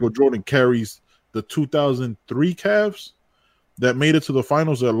way Michael Jordan carries the 2003 Cavs that made it to the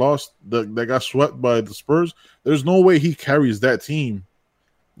finals that got swept by the Spurs. There's no way he carries that team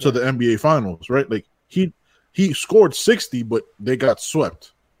to the NBA finals, right? Like he scored 60, but they got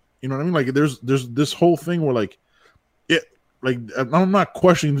swept. You know what I mean? Like there's this whole thing where like I'm not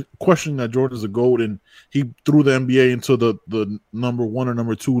questioning that Jordan's a GOAT and he threw the NBA into the number 1 or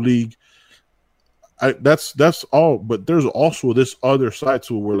number 2 league. that's all. But there's also this other side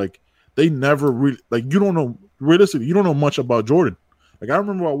to it where like they never really like you don't know realistically you don't know much about Jordan. Like I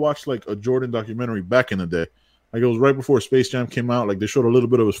remember I watched like a Jordan documentary back in the day. Like it was right before Space Jam came out. Like they showed a little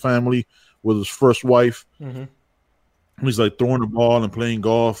bit of his family with his first wife. Mm-hmm. He's like throwing the ball and playing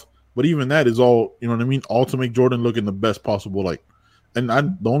golf. But even that is all, you know what I mean? All to make Jordan look in the best possible light. And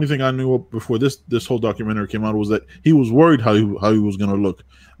the only thing I knew before this whole documentary came out was that he was worried how he was going to look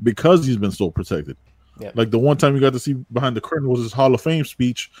because he's been so protected. Yeah. Like the one time you got to see behind the curtain was his Hall of Fame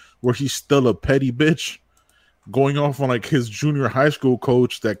speech where he's still a petty bitch going off on like his junior high school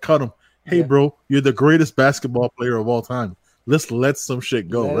coach that cut him. Hey, bro, you're the greatest basketball player of all time. Let's let some shit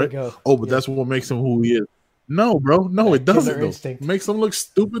go, right? Go. Oh, but that's what makes him who he is. No, bro. No, it doesn't. It makes him look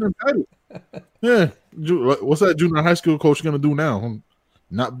stupid and petty. Yeah. What's that junior high school coach going to do now?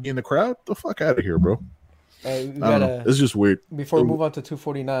 Not be in the crowd? The fuck out of here, bro. Hey, I don't know. It's just weird. Before we move on to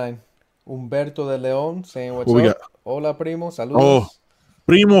 249, Humberto de León saying what's what up. Hola, primo. Saludos. Oh,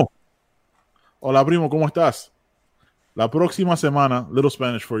 primo. Hola, primo. ¿Cómo estás? La próxima semana, little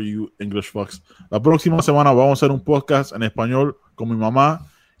Spanish for you English fucks. La próxima semana vamos a hacer un podcast en español con mi mamá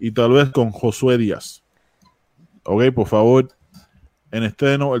y tal vez con Josué Díaz. Ok, por favor, en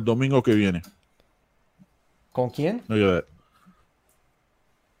estreno el domingo que viene. ¿Con quién? Look at that.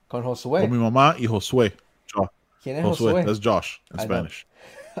 Con Josué. Con mi mamá y Josué. ¿Quién es Josué? That's Josh in Spanish.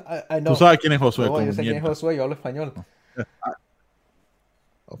 I know. ¿Tú sabes quién es Josué? No, yo sé quién es Josué, yo hablo español.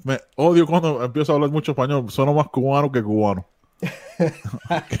 Me odio cuando empiezo a hablar mucho español. Sono más cubano que cubano.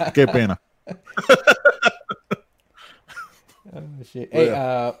 Qué pena. Oh, shit.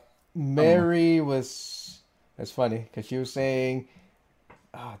 Hey, Mary was... It's funny because she was saying...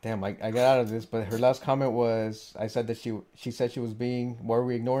 Oh, damn, I got out of this, but her last comment was... I said that she said she was being... Why were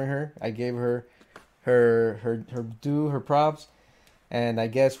we ignoring her? I gave her due, her props. And I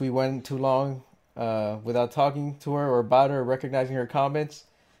guess we went too long without talking to her or about her, recognizing her comments.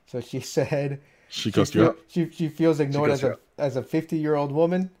 So she said she feels ignored as a 50-year-old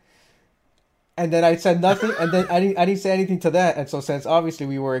woman. And then I said nothing, and then I didn't say anything to that. And so since obviously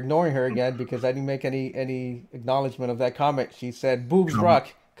we were ignoring her again because I didn't make any acknowledgement of that comment, she said boobs rock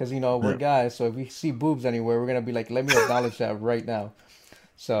because we're guys. So if we see boobs anywhere, we're gonna be like, let me acknowledge that right now.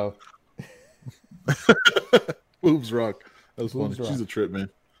 So boobs rock. That's funny. She's a trip, man.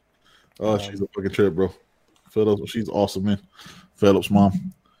 Oh, she's a fucking trip, bro. Phillips, she's awesome, man. Phillips'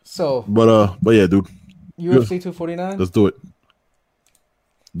 mom. So, but yeah, dude. UFC 249. Let's do it.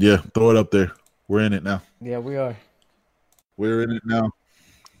 Yeah, throw it up there. We're in it now. Yeah, we are. We're in it now.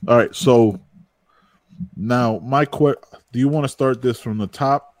 All right. So now, do you want to start this from the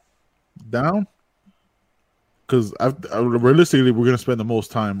top down? Because realistically, we're gonna spend the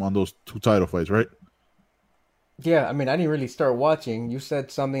most time on those two title fights, right? Yeah, I mean, I didn't really start watching. You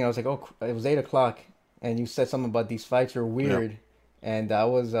said something. I was like, oh, it was 8:00, and you said something about these fights are weird. Yeah. And I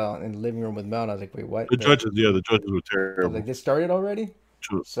was in the living room with Mel, and I was like, wait, what? The judges were terrible. I was like, this started already?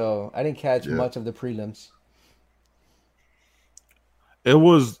 True. So I didn't catch much of the prelims. It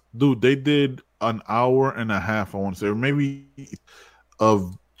was, dude, they did an hour and a half, I want to say, or maybe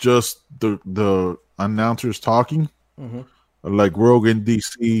of just the announcers talking, like Rogan,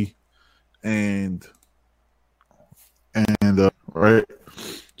 DC, and right.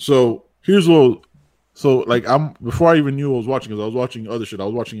 So here's what. So like before I even knew I was watching, because I was watching other shit. I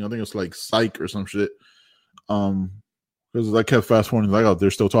was watching, I think it's like Psych or some shit. Because I kept fast forwarding, like, oh,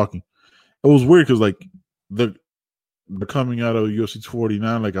 they're still talking. It was weird because like the coming out of UFC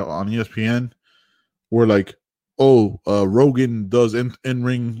 249, like on ESPN, were like, oh, Rogan does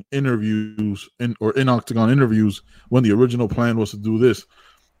in-ring interviews or in octagon interviews when the original plan was to do this.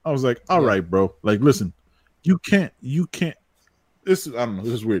 I was like, all right, bro. Like, listen, you can't. This is, I don't know.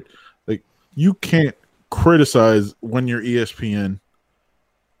 This is weird. Like, you can't criticize when you're ESPN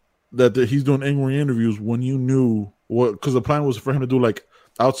that he's doing in-ring interviews when you knew what, because the plan was for him to do like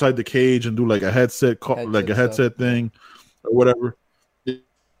outside the cage and do like a headset thing or whatever.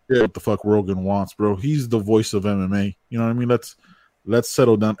 Yeah, what the fuck Rogan wants, bro. He's the voice of MMA. You know what I mean? Let's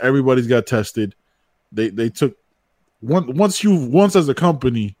settle down. Everybody's got tested. They took once as a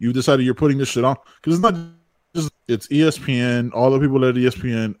company you decided you're putting this shit on, because it's not just, it's ESPN, all the people at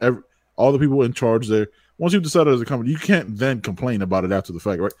ESPN, all the people in charge there. Once you've decided as a company, you can't then complain about it after the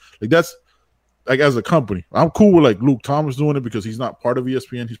fact, right? Like, that's like, as a company, I'm cool with like Luke Thomas doing it because he's not part of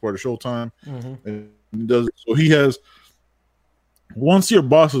ESPN, he's part of Showtime, and he does it. So he has. Once your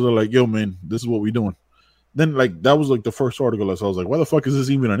bosses are like, "Yo, man, this is what we're doing," then like that was like the first article. So I was like, "Why the fuck is this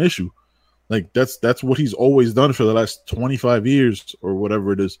even an issue?" Like that's what he's always done for the last 25 years or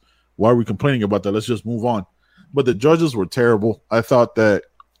whatever it is. Why are we complaining about that? Let's just move on. But the judges were terrible. I thought that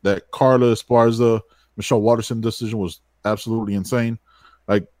that Carla Esparza, Michelle Waterson decision was absolutely insane.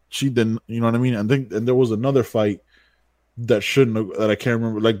 Like she didn't, you know what I mean? And there was another fight that shouldn't have, that I can't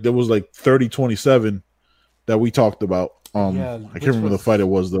remember. Like there was like 30-27 that we talked about. Yeah, I can't remember the fight it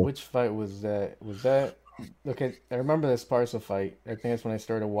was though. which fight was that? Was that okay? I remember the Sparsa fight. I think that's when I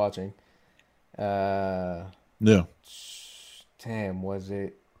started watching. Uh, Yeah, damn, it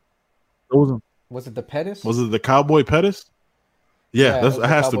wasn't. was it the Pettis? Was it the Cowboy Pettis? Yeah, Yeah, it that's was it the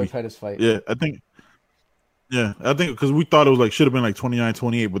has to Cowboy be. Pettis fight. Yeah, I think. Yeah, I think because we thought it was like should have been like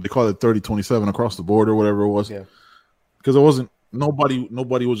 29-28, but they called it 30-27 across the board or whatever it was. Yeah, Because it wasn't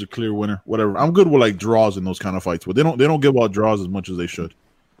nobody was a clear winner. Whatever. I'm good with like draws in those kind of fights, but they don't give out draws as much as they should.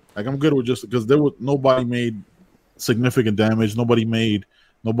 Like I'm good with just because there was nobody made significant damage. Nobody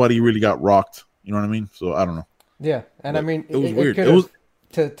really got rocked. You know what I mean? So I don't know. yeah, and I Like, mean it was it weird. could It was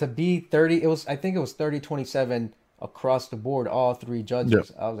to be 30. It was I think it was 30-27 across the board. All three yeah,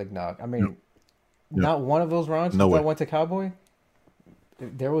 judges. I was like, no. I yeah, mean, yeah. not one of those rounds No that way. went to Cowboy.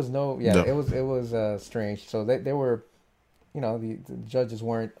 There was no. Yeah, No. it was strange. So they were, the judges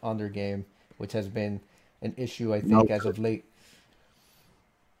weren't on their game, which has been an issue I No. think as of late.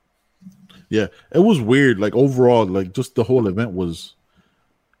 Yeah. It was weird. Like overall, like just the whole event was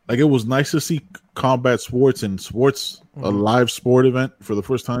like it was nice to see combat sports and sports a Hmm. live sport event for the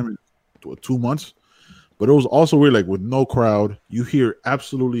first time in 2 months. But it was also weird, like with no crowd, you hear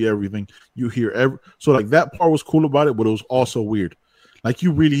absolutely everything. You hear so like that part was cool about it, but it was also weird. Like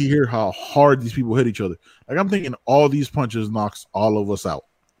you really hear how hard these people hit each other. Like I'm thinking all these punches knocks all of us out.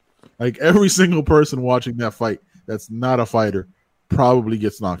 Like every single person watching that fight that's not a fighter probably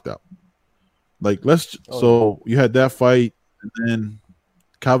gets knocked out. Like Oh yeah. so you had that fight, and then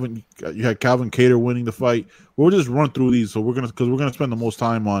you had Calvin Cater winning the fight. We'll just run through these. So because we're gonna spend the most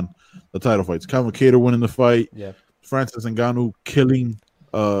time on the title fights. Calvin Cater winning the fight. Yeah. Francis Ngannou killing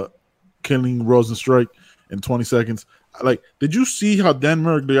Rosenstrike in 20 seconds. Like, did you see how Dan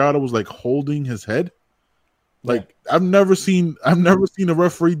Miragliotta was like holding his head? Yeah. Like, I've never seen a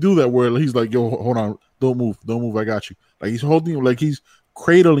referee do that where he's like, "Yo, hold on, don't move, I got you." Like he's holding him, like he's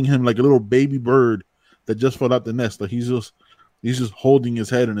cradling him like a little baby bird that just fell out the nest. Like he's just holding his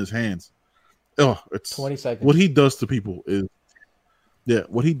head in his hands. Oh, it's 20 what seconds. he does to people is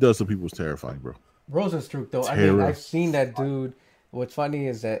what he does to people is terrifying, bro. Rosenstruck, though, I mean, Terror. I've seen that dude. What's funny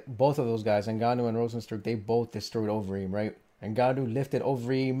is that both of those guys, Ngannou and Rosenstruck, they both destroyed Overeem, right? Ngannou lifted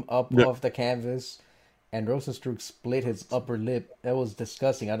Overeem up Yeah, off the canvas, and Rosenstruck split his upper lip. That was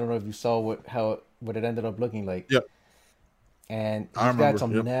disgusting. I don't know if you saw what it ended up looking like. yeah, And I he's got remember.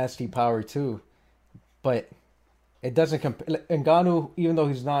 some Yep. nasty power too, but it doesn't compare. Ngannou, even though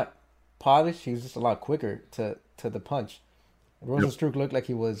he's not polished, he's just a lot quicker to the punch. Yep. Rosenstruck looked like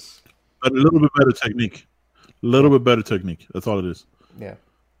he was, But a little bit better technique. A little yeah, bit better technique. That's all it is. yeah.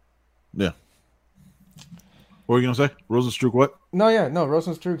 Yeah. What were you gonna say? Rosenstruck what? No, yeah, no.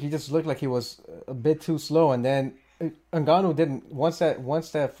 Rosenstruck, he just looked like he was a bit too slow, and then Ngannou didn't. Once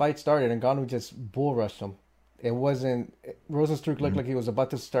that fight started, Ngannou just bull rushed him. It wasn't Rosenstruck looked Mhm. like he was about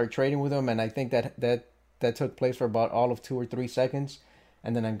to start trading with him, and I think that took place for about all of 2 or 3 seconds,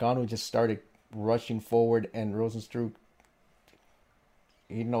 and then Ngannou just started rushing forward, and Rosenstruck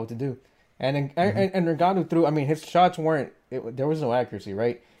he didn't know what to do, Mhm. and Ngannou threw. I mean, his shots weren't. There was no accuracy,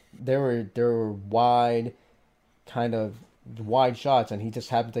 right? There were wide, kind of wide shots, and he just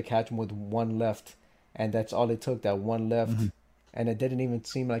happened to catch him with one left, and that's all it took. That one left, Mhm. and it didn't even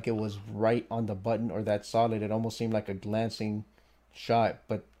seem like it was right on the button or that solid. It almost seemed like a glancing shot,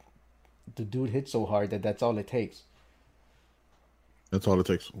 but the dude hit so hard that that's all it takes. That's all it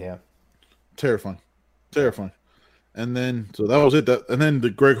takes. Yeah, Terrifying. Terrifying. And then so that was it. And then the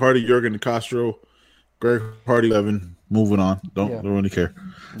Greg Hardy, Jurgen Castro, Greg Hardy 11, moving on. yeah, Don't really care.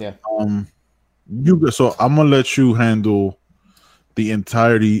 yeah. Um so I'm gonna let you handle the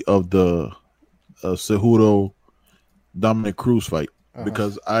entirety of the Cejudo Dominic Cruz fight Uh huh.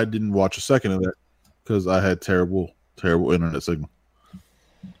 because I didn't watch a second of that because I had terrible internet signal.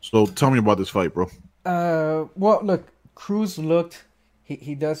 So tell me about this fight, bro. Well, look, Cruz looked.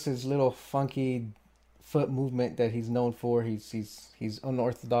 He does his little funky foot movement that he's known for. He's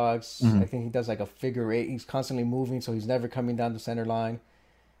unorthodox. Hmm. I think he does like a figure eight. He's constantly moving, so he's never coming down the center line.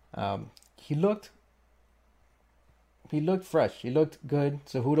 He looked fresh. He looked good.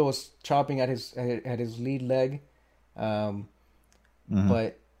 Cejudo was chopping at his lead leg, um, Hmm.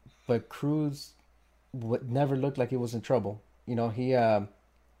 but Cruz never looked like he was in trouble.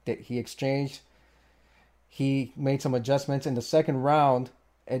 That he exchanged. He made some adjustments in the second round,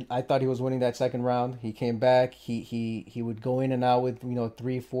 and I thought he was winning that second round. He came back. He would go in and out with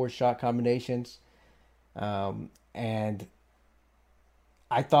 3, 4 shot combinations, and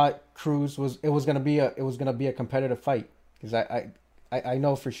I thought Cruz was gonna be a competitive fight because I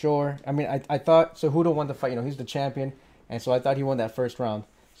know for sure. I mean, I thought Cejudo won the fight. You know, he's the champion, and so I thought he won that first round.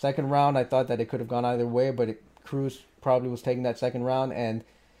 Second round, I thought that it could have gone either way, but Cruz probably was taking that second round. And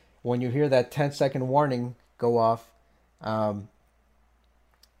when you hear that 10-second warning go off,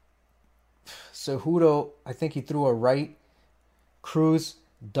 Cejudo, I think he threw a right. Cruz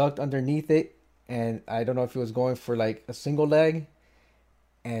ducked underneath it, and I don't know if he was going for like a single leg.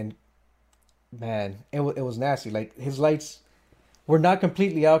 And man, it was nasty. Like his lights were not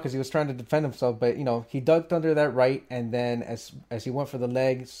completely out because he was trying to defend himself, but you know he ducked under that right, and then as he went for the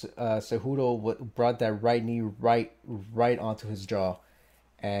legs, Cejudo brought that right knee right onto his jaw,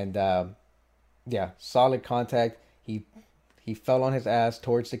 and yeah, solid contact. He fell on his ass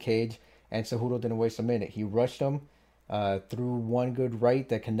towards the cage, and Cejudo didn't waste a minute. He rushed him, threw one good right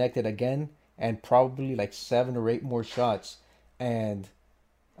that connected again, and probably like 7 or 8 more shots, and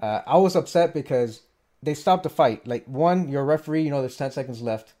I was upset because they stopped the fight. Like, one, you're a referee, you know there's 10 seconds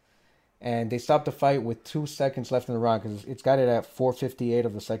left. And they stopped the fight with 2 seconds left in the round because it's got it at 4:58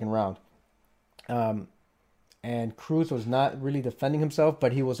 of the second round. And Cruz was not really defending himself,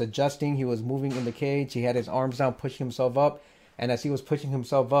 but he was adjusting. He was moving in the cage. He had his arms down, pushing himself up. And as he was pushing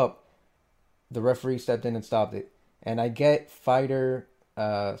himself up, the referee stepped in and stopped it. And I get fighter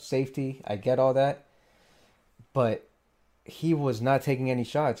safety. I get all that. But he was not taking any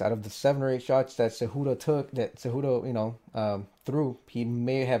shots. Out of the 7 or 8 shots that Cejudo threw, he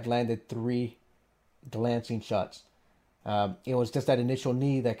may have landed 3 glancing shots. It was just that initial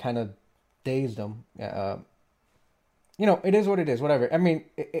knee that kind of dazed him. It is what it is. Whatever. I mean,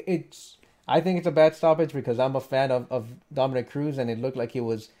 I think it's a bad stoppage because I'm a fan of Dominic Cruz, and it looked like he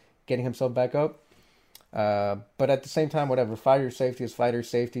was getting himself back up. But at the same time, whatever. Fighter safety is fighter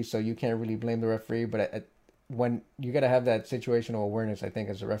safety, so you can't really blame the referee. But when you got to have that situational awareness, I think,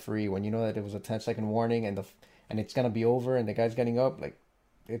 as a referee, when you know that it was a 10-second warning and it's gonna be over and the guy's getting up, like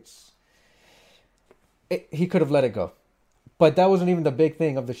he could have let it go. But that wasn't even the big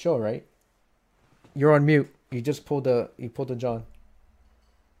thing of the show, right? You're on mute. You pulled the John.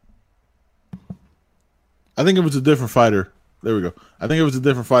 I think if it's a different fighter, there we go. I think if it's a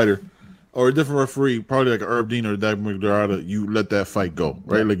different fighter or a different referee, probably like Herb Dean or Dak McDermott, you let that fight go,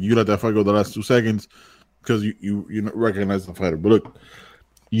 right? Yeah. Like you let that fight go the last 2 seconds. Because you recognize the fighter, but look,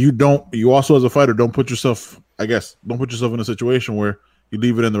 you also as a fighter don't put yourself in a situation where you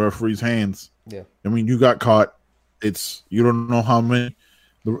leave it in the referee's hands. Yeah, I mean you got caught. You don't know how many.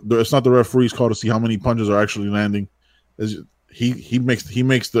 It's not the referee's call to see how many punches are actually landing. He makes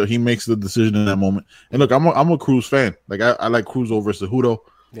the decision in that moment. And look, I'm a Cruz fan. Like I like Cruz over Cejudo,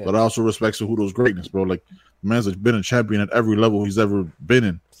 but I also respect Cejudo's greatness, bro. Like the man's been a champion at every level he's ever been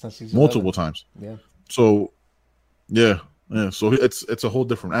in, multiple times. Yeah. So, yeah. So it's a whole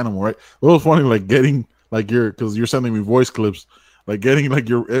different animal, right? It was funny, like getting because you're sending me voice clips, like getting like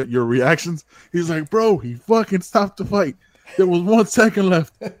your reactions. He's like, bro, he fucking stopped the fight. There was 1 second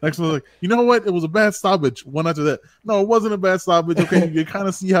left. Next one was like, you know what? It was a bad stoppage. One after that, no, it wasn't a bad stoppage. Okay, you can kind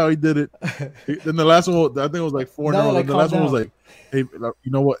of see how he did it. Then the last one, I think it was like 4. No, like, the last one was like, hey, you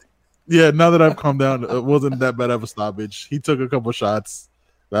know what? Yeah, now that I've calmed down, it wasn't that bad of a stoppage. He took a couple shots.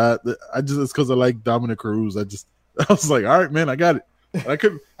 It's because I like Dominic Cruz. I was like, all right, man, I got it. I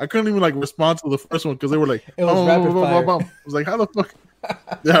couldn't even like respond to the first one because they were like, it was rapid fire. I was like, how the fuck?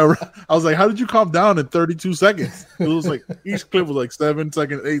 Yeah, I was like, how did you calm down in 32 seconds? It was like each clip was like 7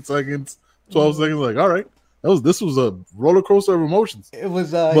 seconds, 8 seconds, 12 seconds. Like, all right, this was a roller coaster of emotions. It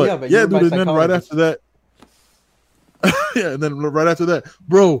was, but dude. And then right after that, and then right after that,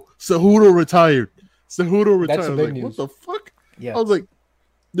 bro, Cejudo retired. That's the big news. What the fuck? Yeah, I was like.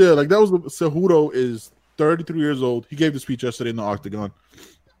 Yeah, like that was Cejudo is 33 years old. He gave the speech yesterday in the Octagon.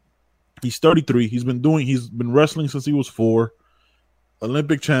 He's 33. He's been wrestling since he was 4.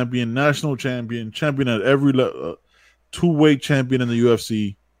 Olympic champion, national champion at every level, 2-weight champion in the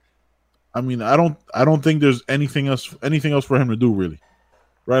UFC. I mean, I don't think there's anything else for him to do really,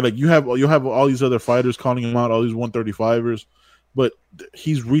 right? Like you'll have all these other fighters calling him out, all these 135ers, but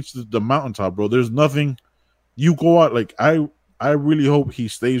he's reached the mountaintop, bro. There's nothing. You go out like I really hope he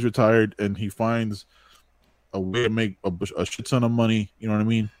stays retired and he finds a way to make a shit ton of money, you know what I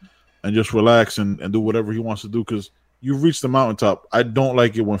mean? And just relax and do whatever he wants to do because you've reached the mountaintop. I don't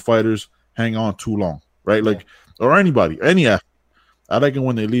like it when fighters hang on too long, right? Like, or anybody, any athlete. I like it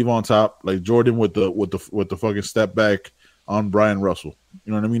when they leave on top, like Jordan with the fucking step back on Brian Russell.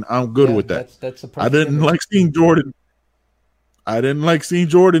 You know what I mean? I'm good with that. That's I didn't like seeing Jordan. I didn't like seeing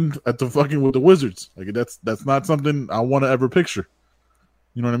Jordan at the fucking with the Wizards. Like that's not something I want to ever picture.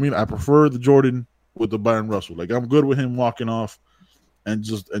 You know what I mean? I prefer the Jordan with the Byron Russell. Like I'm good with him walking off and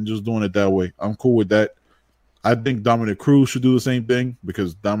just doing it that way. I'm cool with that. I think Dominic Cruz should do the same thing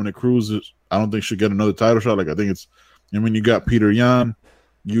because Dominic Cruz I don't think should get another title shot. Like I think you got Peter Yan,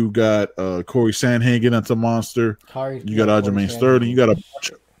 you got Corey Sandhagen, that's a monster. You got Aljamain Sterling. You got a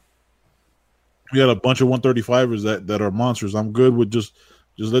bunch of 135ers that are monsters. I'm good with just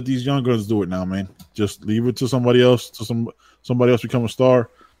let these young guns do it now, man. Just leave it to somebody else, somebody else become a star.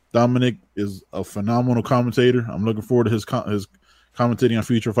 Dominic is a phenomenal commentator. I'm looking forward to his commentating on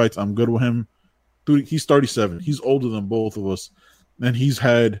future fights. I'm good with him. Dude, he's 37. He's older than both of us, and he's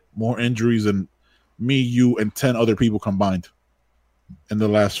had more injuries than me, you, and 10 other people combined in the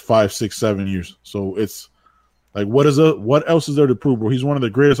last 5, 6, 7 years. So it's like, what else is there to prove, bro? He's one of the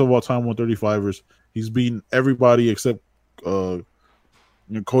greatest of all time 135ers. He's beaten everybody except Cody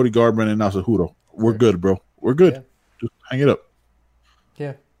Garbrandt and Nasuhudo. We're good, bro. We're good. Yeah. Just hang it up.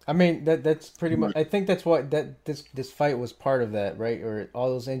 Yeah. I mean that's pretty much. I think that's what this fight was part of that, right? Or all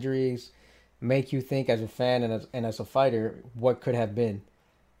those injuries make you think as a fan and as a fighter what could have been.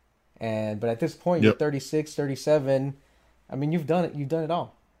 But at this point, you're 36, 37. I mean, you've done it. You've done it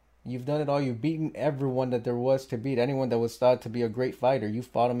all. You've done it all. You've beaten everyone that there was to beat. Anyone that was thought to be a great fighter, you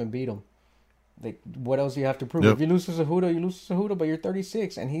fought him and beat him. Like, what else do you have to prove? If you lose to Cejudo, you lose to Cejudo, but you're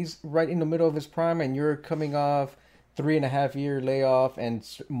 36, and he's right in the middle of his prime, and you're coming off 3.5-year layoff and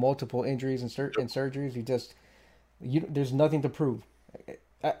multiple injuries and surgeries. There's nothing to prove.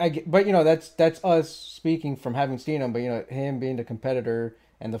 But that's us speaking from having seen him. But him being the competitor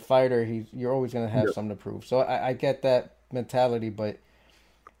and the fighter, you're always gonna have something to prove. So I get that mentality, but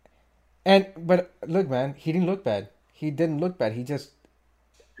look, man, he didn't look bad. He didn't look bad.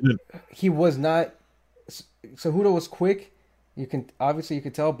 He was not. Cejudo was quick. You can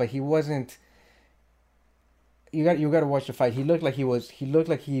tell, but he wasn't. You got to watch the fight. He looked like he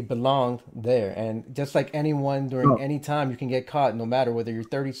belonged there, and just like anyone during any time, you can get caught, no matter whether you're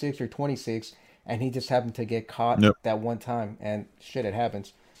 36 or 26, and he just happened to get caught that one time, and shit, it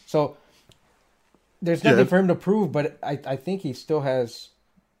happens. So there's nothing for him to prove, but I think he still has.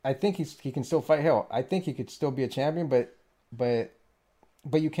 I think he can still fight. Hell, I think he could still be a champion, but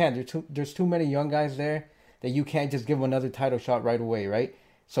you can't. There's too many young guys there that you can't just give him another title shot right away, right?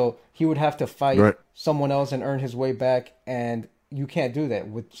 So he would have to fight someone else and earn his way back, and you can't do that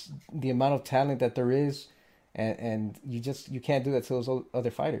with the amount of talent that there is, and you can't do that to those other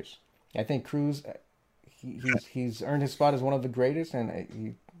fighters. I think Cruz, he's earned his spot as one of the greatest,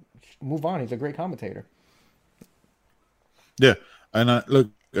 and move on. He's a great commentator. Yeah, and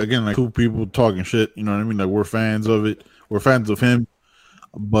look again, like two people talking shit. You know what I mean? Like, we're fans of it. We're fans of him,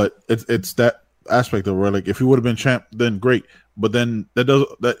 but it's that aspect of where, like, if he would have been champ, then great. But then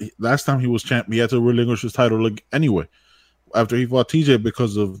that last time he was champ, he had to relinquish his title anyway after he fought TJ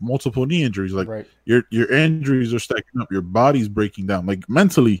because of multiple knee injuries. Like, your injuries are stacking up, your body's breaking down. Like,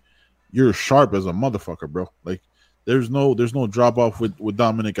 mentally, you're sharp as a motherfucker, bro. Like, there's no drop off with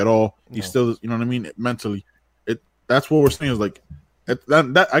Dominic at all. He's still, you know what I mean, mentally. That's what we're saying is, like,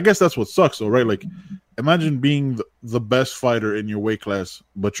 that I guess that's what sucks though, right? Like, imagine being the best fighter in your weight class,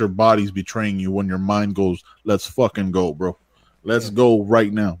 but your body's betraying you when your mind goes, let's fucking go, bro. Let's go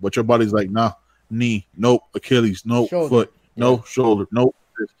right now. But your body's like, nah, knee, nope, Achilles, nope, foot, no shoulder, nope,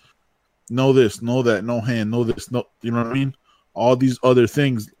 no this, no that, no hand, no this, no, you know what I mean? All these other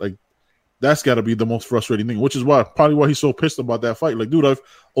things, like, that's got to be the most frustrating thing, which is probably why he's so pissed about that fight. Like, dude, I've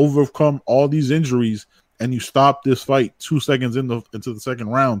overcome all these injuries, and you stop this fight 2 seconds into the second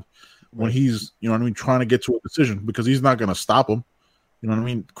round when he's, you know what I mean, trying to get to a decision, because he's not going to stop him. You know what I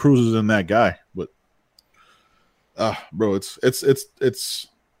mean? Cruz is in that guy, but bro, it sucks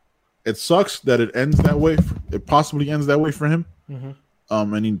that it ends that way. It possibly ends that way for him. Mm-hmm.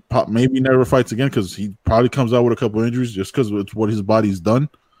 And he maybe never fights again because he probably comes out with a couple of injuries just because it's what his body's done.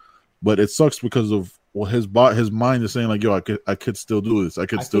 But it sucks because of his mind is saying, like, yo, I could still do this. I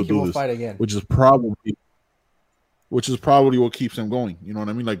could still do this. Fight again. Which is probably what keeps him going. You know what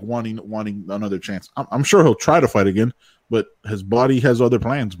I mean? Like, wanting another chance. I'm sure he'll try to fight again, but his body has other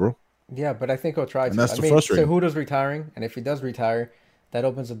plans, bro. Yeah, but I think he'll try to. And that's the frustrating. Cejudo's retiring, and if he does retire, that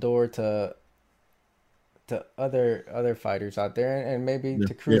opens the door to other fighters out there, and maybe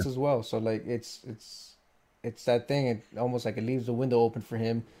to Cruz as well. So, like, it's that thing. It almost like it leaves the window open for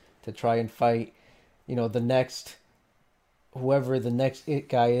him to try and fight, the next, whoever the next it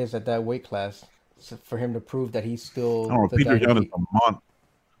guy is at that weight class, for him to prove that he's still. Oh, Peter Yan is a monster.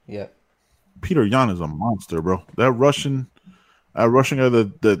 Yeah, Peter Yan is a monster, bro. That Russian guy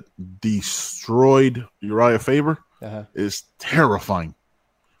that destroyed Uriah Faber is terrifying.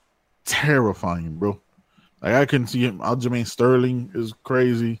 Terrifying, bro. Like, I can see him. Aljamain Sterling is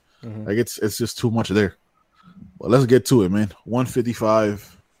crazy. Mm-hmm. Like, it's just too much there. Well, let's get to it, man.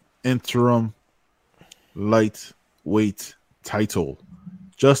 155 interim lightweight title.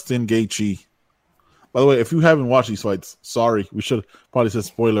 Justin Gaethje. By the way, if you haven't watched these fights, sorry, we should probably said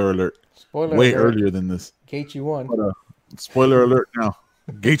spoiler alert Spoiler way alert. earlier than this. Gaethje won. But, spoiler alert now.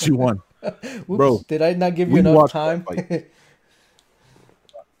 Gaethje won. Oops, Bro, did I not give you enough time?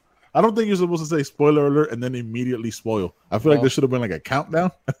 I don't think you're supposed to say spoiler alert and then immediately spoil. I feel like there should have been like a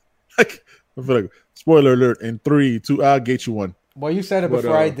countdown. Like, I feel like spoiler alert in 3, 2, I'll get you one. Well, you said it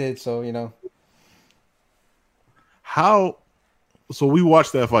before I did, so you know. So we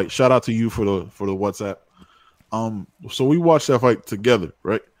watched that fight. Shout out to you for the WhatsApp. So we watched that fight together,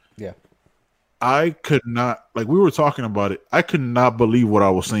 right? Yeah. I could not, like, we were talking about it. I could not believe what I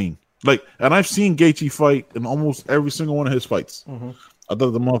was seeing. Like, and I've seen Gaethje fight in almost every single one of his fights. Mm-hmm. I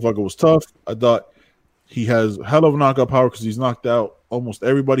thought the motherfucker was tough. I thought he has hell of knockout power because he's knocked out almost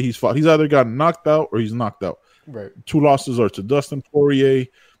everybody he's fought. He's either gotten knocked out or he's knocked out. Right. 2 losses are to Dustin Poirier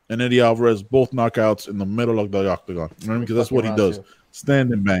and Eddie Alvarez, both knockouts in the middle of the octagon. You know what I mean? Because that's what he does.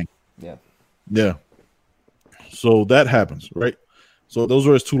 Stand and bang. Yeah. Yeah. So that happens, right? So those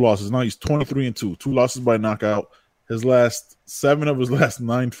are his 2 losses. Now he's 23-2. 2 losses by knockout. His last 7 of his last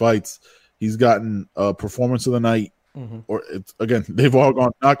 9 fights, he's gotten performance of the night. Mm-hmm. Or it's, again, they've all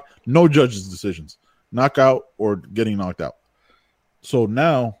gone no judges' decisions, knockout or getting knocked out. So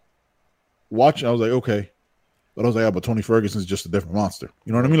now, watching, I was like, okay, but I was like, yeah, but Tony Ferguson's just a different monster.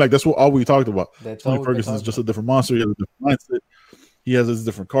 You know what I mean? Like that's what all we talked about. Tony Ferguson's just a different monster. He has a different mindset. He has his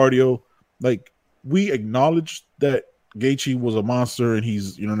different cardio. Like we acknowledged that Gaethje was a monster, and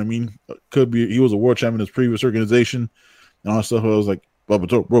he's, you know what I mean. Could be he was a world champion in his previous organization and all that stuff. I was like, but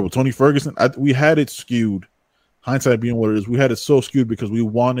Tony Ferguson, we had it skewed. Hindsight being what it is, we had it so skewed because we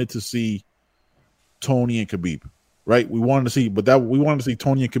wanted to see Tony and Khabib, right? We wanted to see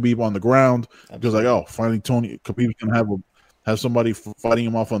Tony and Khabib on the ground. Because like, oh, finally Khabib's gonna have somebody fighting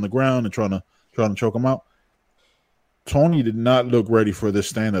him off on the ground and trying to choke him out. Tony did not look ready for this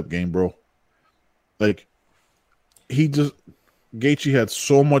stand-up game, bro. Like Gaethje had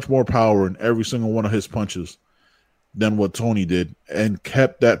so much more power in every single one of his punches than what Tony did, and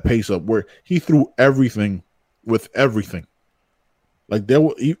kept that pace up where he threw everything with everything. Like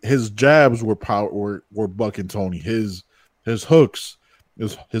his jabs were bucking Tony. His hooks,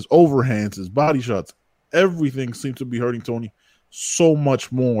 his overhands, his body shots, everything seemed to be hurting Tony so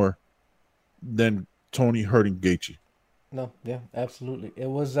much more than Tony hurting Gaethje. No, yeah, absolutely. It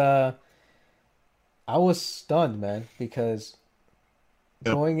was I was stunned, man, because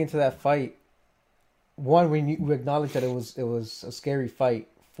going into that fight, one, we acknowledged that it was a scary fight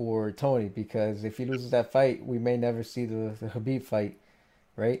for Tony, because if he loses that fight, we may never see the Khabib fight,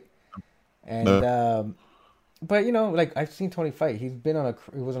 right? And but you know, like I've seen Tony fight. He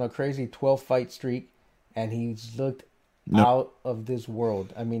was on a crazy 12-fight streak, and he's looked out of this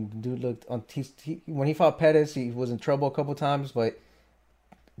world. I mean, the dude looked on. When he fought Pettis, he was in trouble a couple times, but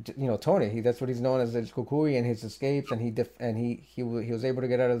you know, Tony, that's what he's known as, his kukui and his escapes, and he was able to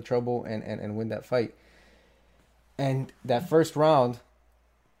get out of the trouble and win that fight. And that first round,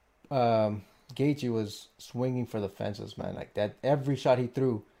 Gaethje was swinging for the fences, man. Like that, every shot he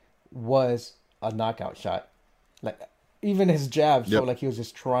threw was a knockout shot. Like even his jabs felt like he was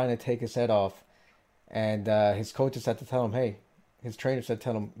just trying to take his head off. And his coaches had to tell him, hey, his trainers had to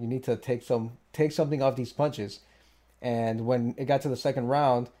tell him, you need to take something off these punches. And when it got to the second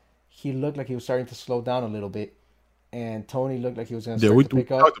round, he looked like he was starting to slow down a little bit, and Tony looked like he was going to start to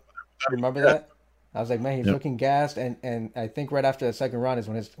pick up. Remember that? I was like, man, he's looking gassed, and I think right after the second round is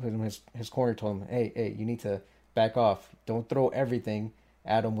when his corner told him, hey, you need to back off. Don't throw everything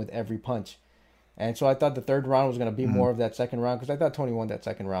at him with every punch. And so I thought the third round was going to be more of that second round, because I thought Tony won that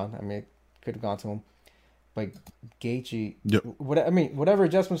second round. I mean, it could have gone to him. But Gaethje, whatever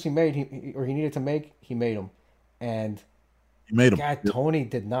adjustments he made, he needed to make, he made them. And he made them. God, Tony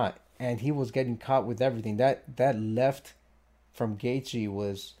did not. And he was getting caught with everything. That left from Gaethje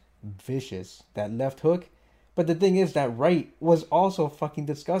was vicious. That left hook. But the thing is, that right was also fucking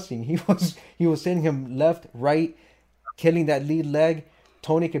disgusting. He was hitting him left, right, killing that lead leg.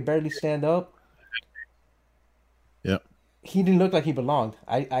 Tony could barely stand up. Yeah. He didn't look like he belonged.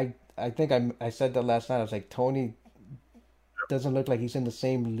 I think I said that last night. I was like, Tony doesn't look like he's in the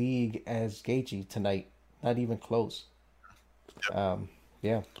same league as Gaethje tonight. Not even close.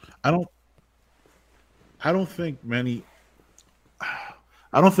 Yeah. I don't think many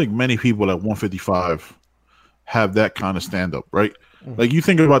people at 155 have that kind of stand up, right? Mm-hmm. Like you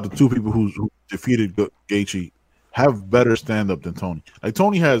think about the two people who defeated Gaethje have better stand up than Tony. Like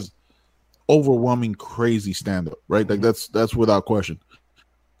Tony has overwhelming crazy stand up, right? Like that's without question.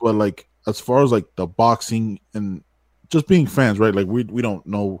 But like as far as like the boxing and just being fans, right? Like we don't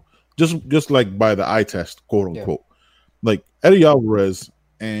know, just like by the eye test, quote Yeah. unquote. Like Eddie Alvarez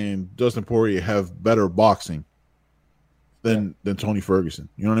and Dustin Poirier have better boxing than Tony Ferguson.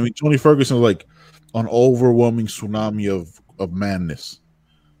 You know what I mean? Tony Ferguson is like an overwhelming tsunami of madness,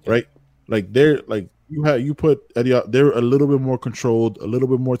 right? Like they're like you put Eddie out, they're a little bit more controlled, a little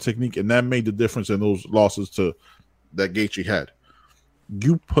bit more technique, and that made the difference in those losses to that Gaethje had.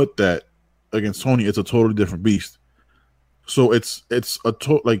 You put that against Tony, it's a totally different beast. So it's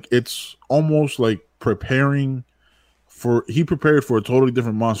like it's almost like he prepared for a totally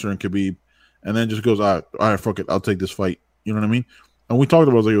different monster in Khabib, and then just goes, all right, fuck it, I'll take this fight. You know what I mean? And we talked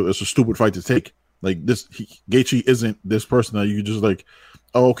about like it's a stupid fight to take. Like this, Gaethje isn't this person that you just like,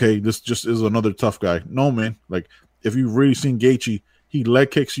 oh, okay, this just is another tough guy. No, man. Like if you've really seen Gaethje, he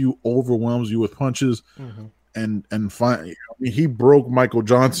leg kicks you, overwhelms you with punches, and find. I mean, he broke Michael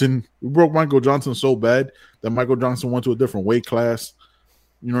Johnson. We broke Michael Johnson so bad that Michael Johnson went to a different weight class.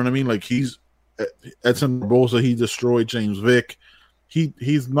 You know what I mean? Like he's Edson Barboza, he destroyed James Vick.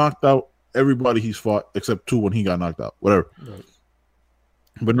 He's knocked out everybody he's fought except 2 when he got knocked out. Whatever. Right.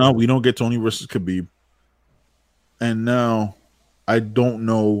 But now we don't get Tony versus Khabib. And now I don't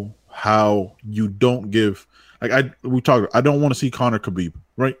know how you don't give I don't want to see Conor Khabib,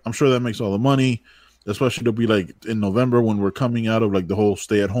 right? I'm sure that makes all the money, especially to be like in November when we're coming out of like the whole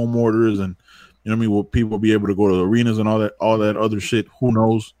stay at home orders, and you know what I mean, will people be able to go to the arenas and all that other shit? Who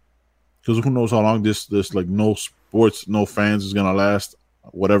knows? Because who knows how long this like no sports, no fans is gonna last,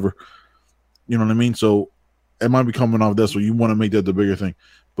 whatever. You know what I mean? So it might be coming off that, so you want to make that the bigger thing.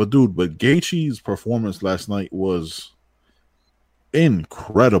 But Gaethje's performance last night was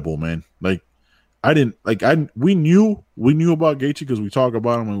incredible, man. Like we knew about Gaethje because we talk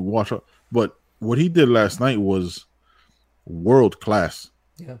about him and we watch it, but what he did last night was world class.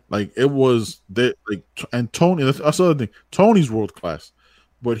 Yeah. Like it was that and Tony, that's the other thing. Tony's world class.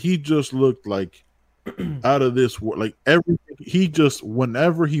 But he just looked like out of this world. Like everything, he just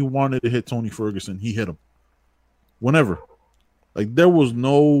whenever he wanted to hit Tony Ferguson, he hit him. Whenever, like there was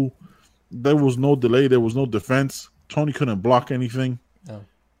no delay, there was no defense. Tony couldn't block anything. No.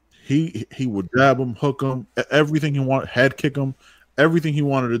 He would jab him, hook him, everything he wanted, head kick him, everything he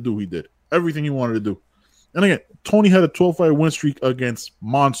wanted to do, he did. Everything he wanted to do. And again, Tony had a 12-fight win streak against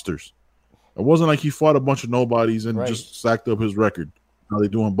monsters. It wasn't like he fought a bunch of nobodies and just stacked up his record. How they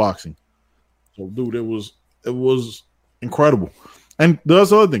do in boxing. So, dude, it was incredible. And that's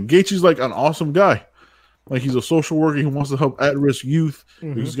the other thing. Gaethje's like an awesome guy. Like he's a social worker. He wants to help at-risk youth.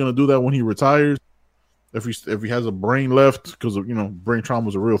 He's gonna do that when he retires. If he has a brain left, because brain trauma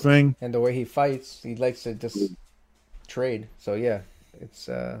is a real thing. And the way he fights, he likes to just trade. So yeah, it's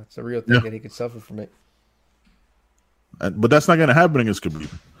a real thing that he could suffer from it. But that's not gonna happen against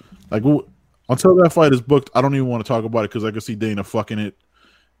Khabib. Like until that fight is booked, I don't even want to talk about it because I can see Dana fucking it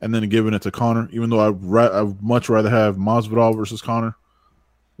and then giving it to Conor. Even though I'd much rather have Masvidal versus Conor.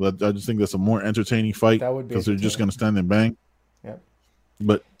 But I just think that's a more entertaining fight because they're just gonna stand and bang. Yeah.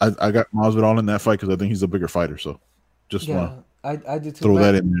 But I got Masvidal in that fight because I think he's a bigger fighter. So just want I did throw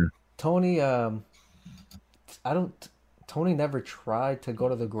that in there. Tony, Tony never tried to go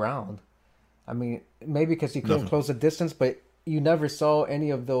to the ground. I mean, maybe because he couldn't close the distance, but you never saw any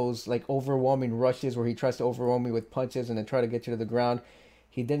of those like overwhelming rushes where he tries to overwhelm me with punches and then try to get you to the ground.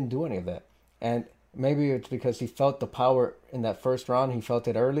 He didn't do any of that. And maybe it's because he felt the power in that first round. He felt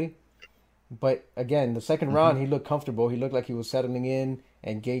it early. But again, the second round, he looked comfortable. He looked like he was settling in,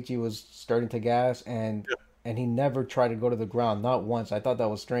 and Gaethje was starting to gas, and he never tried to go to the ground, not once. I thought that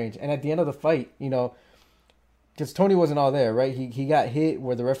was strange. And at the end of the fight, because Tony wasn't all there, right? He got hit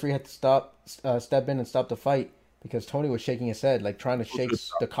where the referee had to step in and stop the fight because Tony was shaking his head, like trying to shake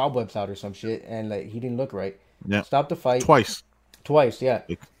the cobwebs out or some shit, and like he didn't look right. Yeah. Stopped the fight. Twice, yeah.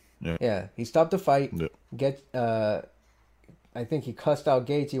 Yeah. He stopped the fight. Yeah. I think he cussed out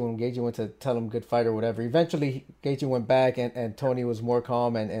Gaethje when Gaethje went to tell him good fight or whatever. Eventually, Gaethje went back and Tony was more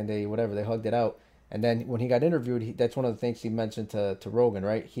calm and they hugged it out. And then when he got interviewed, that's one of the things he mentioned to Rogan,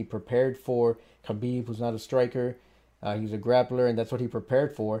 right? He prepared for Khabib, who's not a striker. He's a grappler, and that's what he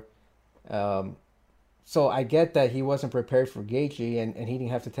prepared for. So I get that he wasn't prepared for Gaethje and he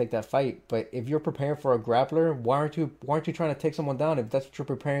didn't have to take that fight. But if you're preparing for a grappler, why aren't you trying to take someone down if that's what you're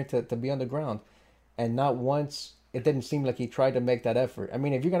preparing to be on the ground? And not once, it didn't seem like he tried to make that effort. I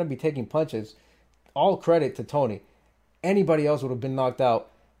mean, if you're going to be taking punches, all credit to Tony. Anybody else would have been knocked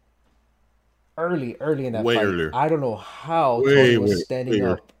out early in that fight. Earlier. I don't know how Tony was standing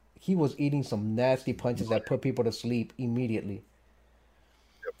up. He was eating some nasty punches that put people to sleep immediately.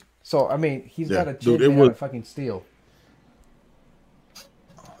 So, I mean, he's got a chin made out of fucking steel.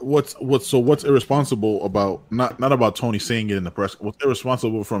 what's irresponsible about not about Tony saying it in the press. What's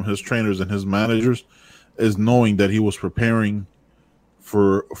irresponsible from his trainers and his managers is knowing that he was preparing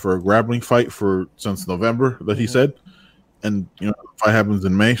for a grappling fight for since November that he said, and the fight happens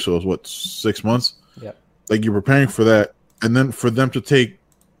in May, so it's what 6 months. Yep. Like you're preparing for that, and then for them to take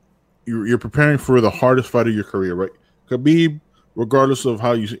you're preparing for the hardest fight of your career, right? Khabib, regardless of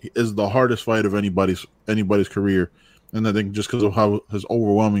how you is the hardest fight of anybody's career, and I think just because of how his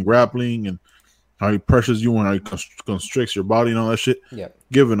overwhelming grappling and how he pressures you and how he constricts your body and all that shit,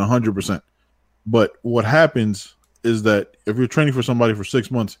 given 100%. But what happens is that if you're training for somebody for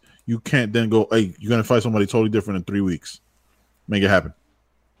 6 months, you can't then go, hey, you're gonna fight somebody totally different in 3 weeks. Make it happen.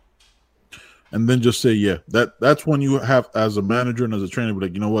 And then just say, yeah, that's when you have, as a manager and as a trainer, be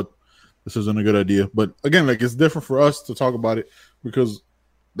like, you know what, this isn't a good idea. But again, like it's different for us to talk about it because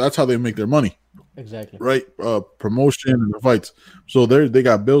that's how they make their money. Exactly. Right? Promotion and the fights. So they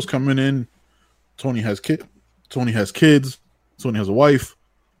got bills coming in. Tony has kids. Tony has a wife.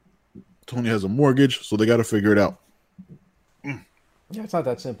 Tony has a mortgage. So they got to figure it out. Yeah, it's not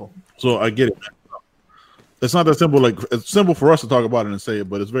that simple. So I get it. It's not that simple. Like it's simple for us to talk about it and say it,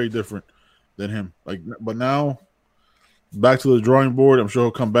 but it's very different than him. Like, but now back to the drawing board. I'm sure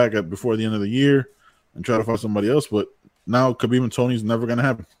he'll come back before the end of the year and try to find somebody else. But now Khabib and Tony's never going to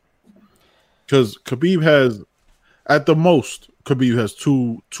happen because Khabib has, at the most,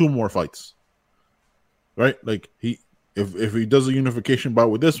 two more fights. Right? Like if he does a unification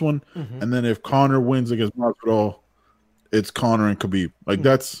bout with this one, and then if Conor wins against Masvidal, it's Conor and Khabib. Like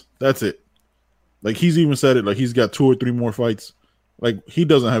that's it. Like he's even said it. Like he's got 2 or 3 more fights. Like he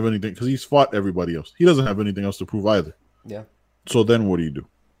doesn't have anything because he's fought everybody else. He doesn't have anything else to prove either. Yeah. So then what do you do?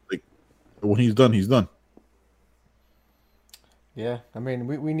 Like when he's done, he's done. Yeah, I mean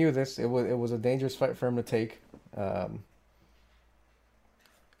we knew this. It was a dangerous fight for him to take.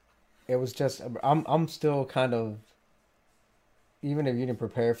 It was just I'm still kind of, even if you didn't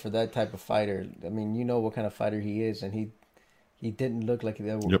prepare for that type of fighter, I mean you know what kind of fighter he is, and he didn't look like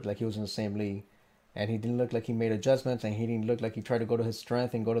like he was in the same league, and he didn't look like he made adjustments, and he didn't look like he tried to go to his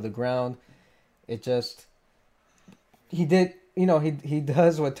strength and go to the ground. It just he did. He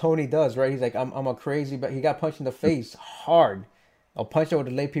does what Tony does, right? He's like, I'm a crazy, but he got punched in the face hard. A punch that would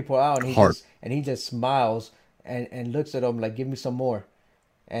lay people out, and he just smiles and looks at them like, give me some more.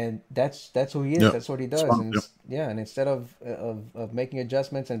 And that's who he is. Yep. That's what he does. And and instead of making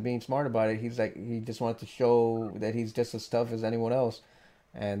adjustments and being smart about it, he's like, he just wanted to show that he's just as tough as anyone else.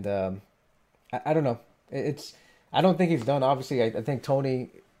 And I don't know. I don't think he's done. Obviously, I think Tony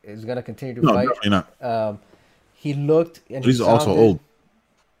is going to continue to fight. Definitely not. He looked, and he's also old.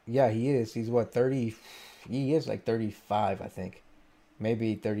 Yeah, he is. He's what, 30? He is like 35, I think.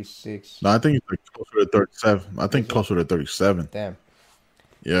 Maybe 36. No, I think he's like closer to 37. I think closer to 37. Damn.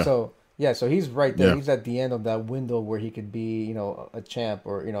 Yeah. So he's right there. Yeah. He's at the end of that window where he could be, a champ,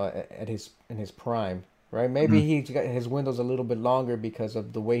 or in his prime, right? Maybe his window's a little bit longer because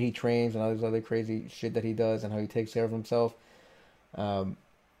of the way he trains and all this other crazy shit that he does and how he takes care of himself. But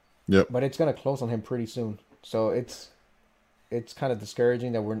it's gonna close on him pretty soon. So it's kind of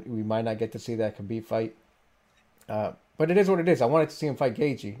discouraging that we might not get to see that Khabib fight. But it is what it is. I wanted to see him fight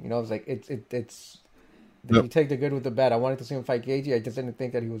Gaethje. It's like it's. You take the good with the bad. I wanted to see him fight Gaethje. I just didn't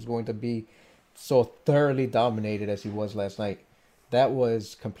think that he was going to be so thoroughly dominated as he was last night. That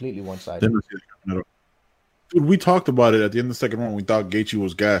was completely one-sided. Dude, we talked about it at the end of the second round. We thought Gaethje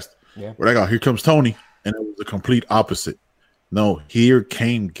was gassed. Yeah. We're like, oh, here comes Tony. And it was the complete opposite. No, here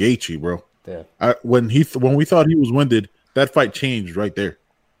came Gaethje, bro. Yeah. When we thought he was winded, that fight changed right there.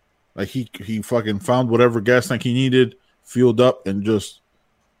 Like he fucking found whatever gas tank he needed, fueled up, and just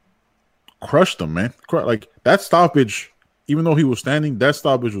crushed him, man. Like that stoppage, even though he was standing, that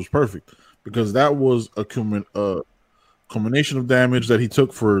stoppage was perfect because that was a combination of damage that he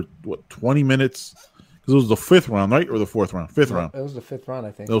took for 20 minutes. Because it was the 5th round, right, or the 4th round? 5th round. It was the 5th round,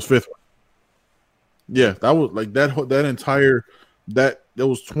 I think. It was 5th round. Yeah, that was like that entire there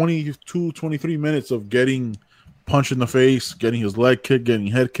was 22, 23 minutes of getting punched in the face, getting his leg kicked, getting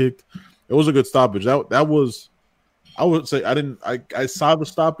head kicked. It was a good stoppage. That was. I would say I saw the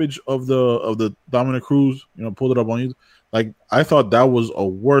stoppage of the Dominic Cruz, pulled it up on you. Like I thought that was a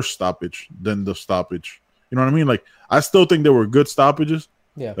worse stoppage than the stoppage. You know what I mean? Like I still think there were good stoppages.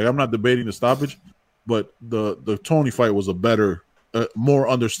 Yeah. Like I'm not debating the stoppage, but the Tony fight was a better, more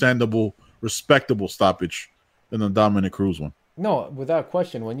understandable, respectable stoppage than the Dominic Cruz one. No, without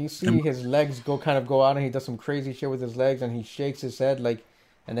question. When you see his legs go out and he does some crazy shit with his legs and he shakes his head like.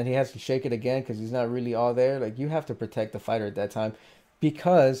 And then he has to shake it again because he's not really all there. Like, you have to protect the fighter at that time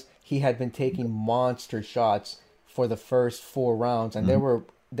because he had been taking monster shots for the first 4 rounds. And there were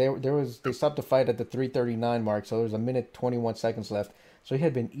they stopped the fight at the 3:39 mark, so there was a minute 21 seconds left. So he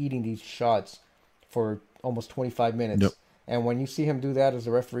had been eating these shots for almost 25 minutes. Yep. And when you see him do that as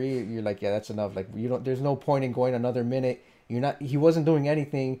a referee, you're like, yeah, that's enough. Like you don't. There's no point in going another minute. You're not. He wasn't doing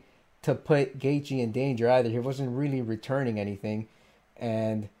anything to put Gaethje in danger either. He wasn't really returning anything,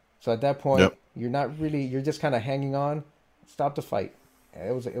 and so at that point, Yep. you're not really. You're just kind of hanging on. Stop the fight.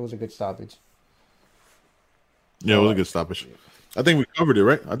 It was a good stoppage. Yeah, it was a good stoppage. I think we covered it,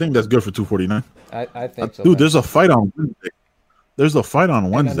 right? I think that's good for 249. I think so. Dude, man. there's a fight on Wednesday. There's a fight on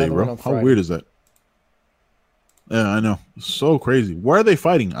Wednesday, another one bro. on How Friday. weird is that? Yeah, I know. So crazy. Where are they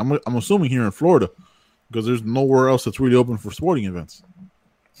fighting? I'm assuming here in Florida, because there's nowhere else that's really open for sporting events.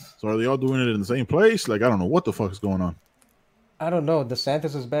 So are they all doing it in the same place? Like, I don't know what the fuck is going on. I don't know.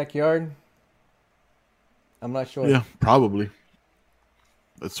 DeSantis' backyard. I'm not sure. Yeah, probably.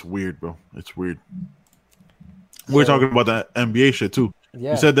 That's weird, bro. It's weird. We're talking about that NBA shit too.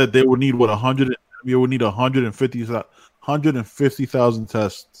 Yeah. You said that they would need what 100. You would need 150,000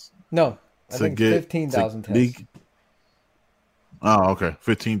 tests. No, I to think get 15,000 to tests. be- Oh, okay,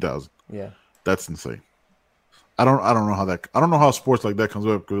 15,000. Yeah. That's insane. I don't know how sports like that comes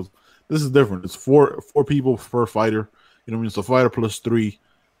up, because this is different. It's four people per fighter. You know what I mean? It's a fighter plus 3.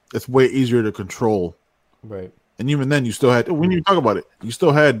 It's way easier to control. Right. And even then, you still had, when you talk about it, you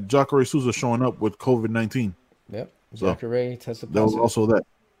still had Jacare Souza showing up with COVID-19. Yep. So, Jacare tested There was positive. also that.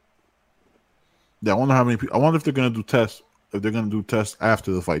 Yeah, I wonder how many people. I wonder if they're gonna do tests. If they're gonna do tests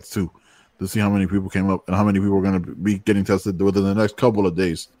after the fights too, to see how many people came up and how many people are gonna be getting tested within the next couple of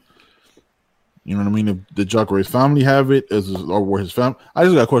days. You know what I mean? If did Jacare's family have it, or were his family? I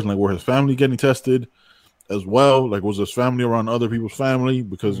just got a question: like, were his family getting tested as well? Like, was his family around other people's family?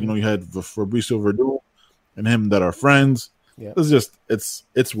 Because you know you had Fabricio Verdun and him that are friends. Yeah. It's just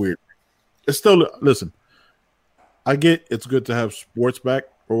it's weird. It's still, listen. I get it's good to have sports back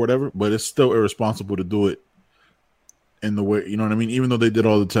or whatever, but it's still irresponsible to do it in the way, you know what I mean? Even though they did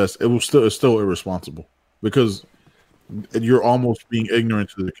all the tests, it's still irresponsible, because you're almost being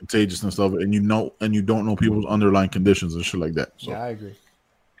ignorant to the contagiousness of it, and you don't know people's underlying conditions and shit like that. So Yeah, I agree.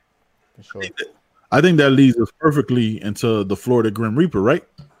 For sure. I think that leads us perfectly into the Florida Grim Reaper, right?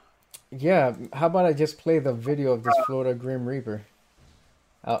 Yeah. How about I just play the video of this Florida Grim Reaper?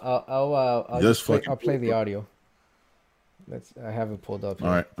 I'll Just just play, fucking I'll play the audio. I have it pulled up here.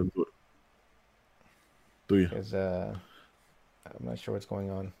 All right, let's do it. Do you? Because I'm not sure what's going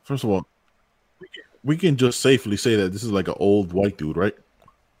on. First of all, we can just safely say that this is like an old white dude, right?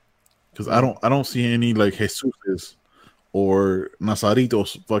 Because I don't see any like Jesuses or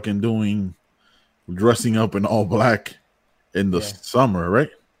Nazaritos fucking dressing up in all black in the summer, right?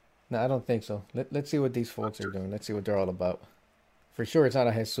 No, I don't think so. Let's see what these folks are doing. Let's see what they're all about. For sure, it's not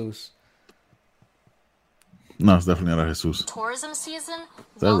a Jesus. No, it's definitely not a Jesus. Tourism season,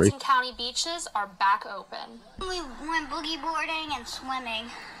 that Wilton right? County beaches are back open. We went boogie boarding and swimming.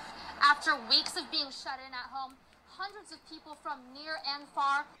 After weeks of being shut in at home, hundreds of people from near and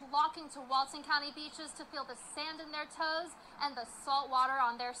far flocking to Walton County beaches to feel the sand in their toes and the salt water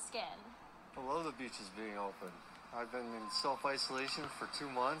on their skin. I love the beaches being open. I've been in self-isolation for 2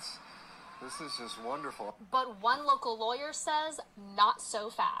 months. This is just wonderful. But one local lawyer says not so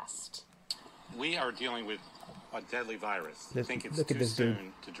fast. We are dealing with a deadly virus. I think it's look at too this dude.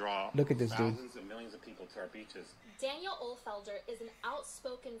 soon to draw Look at this dude. thousands and millions of people to our beaches. Daniel Olfelder is an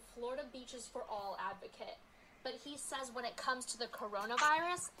outspoken Florida Beaches for All advocate. But he says when it comes to the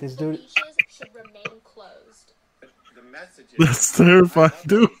coronavirus, This the dude- beaches should remain closed. The message is That's terrifying,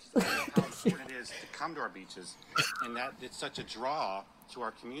 dude. how important it is to come to our beaches, and that it's such a draw to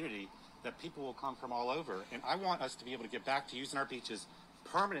our community that people will come from all over. And I want us to be able to get back to using our beaches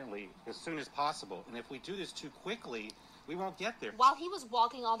permanently as soon as possible. And if we do this too quickly, we won't get there. While he was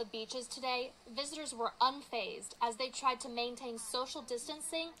walking on the beaches today, visitors were unfazed as they tried to maintain social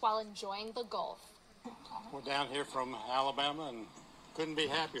distancing while enjoying the Gulf. We're down here from Alabama and couldn't be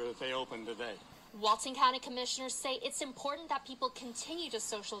happier that they opened today. Walton County commissioners say it's important that people continue to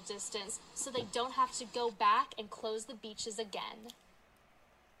social distance so they don't have to go back and close the beaches again.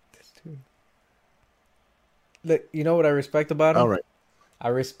 Look, you know what I respect about him? All right. I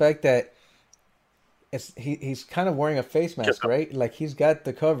respect that he's kind of wearing a face mask, right? Like he's got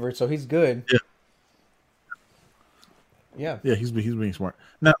the cover, so he's good. Yeah. Yeah. Yeah, he's being smart.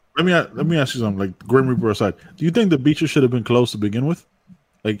 Now, let me ask you something. Like, Grim Reaper aside, do you think the beaches should have been closed to begin with?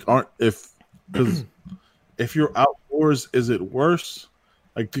 Like, because if you're outdoors, is it worse?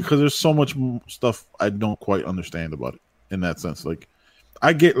 Like, because there's so much stuff I don't quite understand about it in that sense. Like,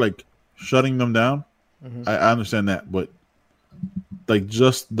 I get like shutting them down. I understand that, but like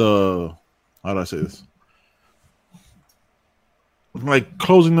just how do I say this? like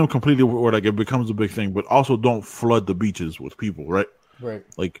closing them completely, or like it becomes a big thing. But also, don't flood the beaches with people, right? Right.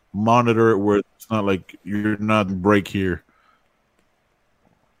 Like monitor it where it's not like you're not in break here.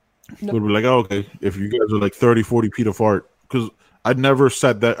 No. We'd be like, oh, okay, if you guys are like 30, 40 feet apart, because I'd never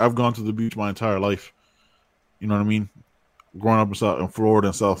said that. I've gone to the beach my entire life. You know what I mean? Growing up in Florida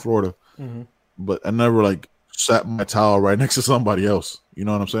and South Florida, but I never like sat my towel right next to somebody else. You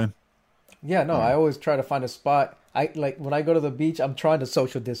know what I'm saying? Yeah, no, I always try to find a spot. I like when I go to the beach, I'm trying to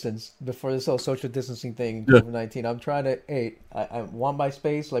social distance before this whole social distancing thing, Yeah. COVID-19. I'm trying to, hey, I want my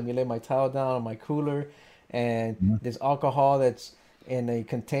space. Let me lay my towel down on my cooler, and there's alcohol that's in a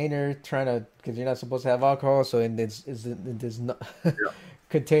container. Trying to, because you're not supposed to have alcohol, so in this not,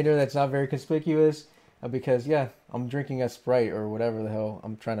 container that's not very conspicuous. Because yeah, I'm drinking a Sprite or whatever the hell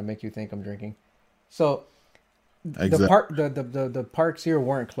I'm trying to make you think I'm drinking. So Exactly. the parks here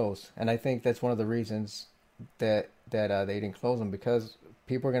weren't closed, and I think that's one of the reasons that they didn't close them, because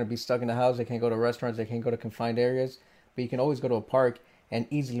people are going to be stuck in the house. They can't go to restaurants, they can't go to confined areas, but you can always go to a park and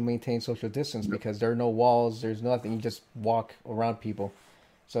easily maintain social distance because there are no walls, there's nothing. You just walk around people.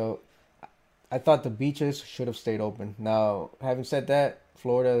 So I thought the beaches should have stayed open. Now, having said that,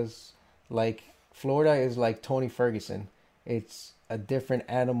 Florida is like Tony Ferguson. It's a different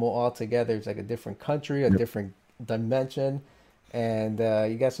animal altogether. It's like a different country, a different dimension, and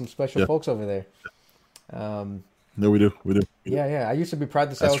you got some special folks over there. No, we do. We do. Yeah. I used to be proud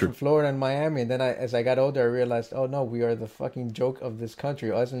to say That's I was true. from Florida and Miami, and then as I got older, I realized, oh no, we are the fucking joke of this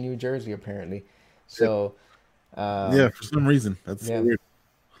country. Us in New Jersey, apparently. So, Yeah, for some reason. That's so yeah, weird.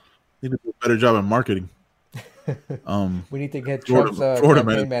 Need to do a better job at marketing. we need to get Florida, Trump's Florida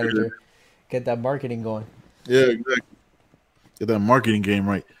campaign man. manager, get that marketing going. Yeah, exactly. Get that marketing game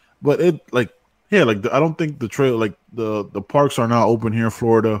right. But it like I don't think the trail like the parks are now open here in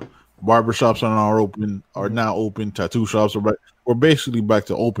Florida. Barbershops are now open. Tattoo shops are back. We're basically back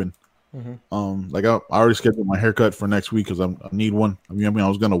to open. Like I already scheduled my haircut for next week because I need one. I mean, I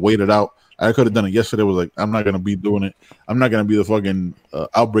was gonna wait it out. I could have done it yesterday. I was like, I'm not gonna be doing it. I'm not gonna be the fucking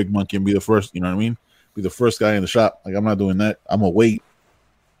outbreak monkey and be the first. You know what I mean? Be the first guy in the shop. Like I'm not doing that. I'm gonna wait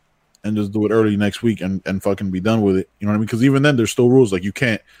and just do it early next week and fucking be done with it. You know what I mean? Because even then, there's still rules. Like you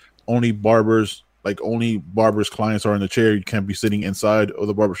can't only barbers clients are in the chair. You can't be sitting inside of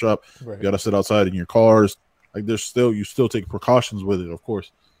the barbershop. Right. You got to sit outside in your cars. Like you still take precautions with it, of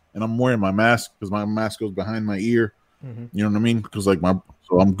course. And I'm wearing my mask because my mask goes behind my ear. You know what I mean? Because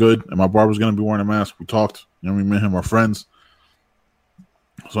so I'm good, and my barber's gonna be wearing a mask. We talked. You know what I mean? Me and him are friends,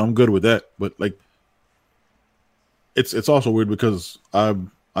 so I'm good with that. But like, it's also weird because I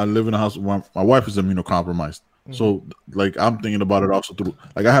live in a house where my wife is immunocompromised. So like I'm thinking about it also through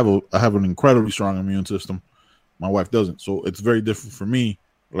like I have an incredibly strong immune system. My wife doesn't. So it's very different for me,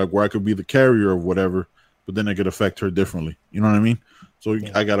 like where I could be the carrier of whatever, but then it could affect her differently. You know what I mean? So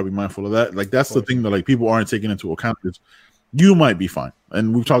I gotta be mindful of that. Like that's the thing that like people aren't taking into account is you might be fine.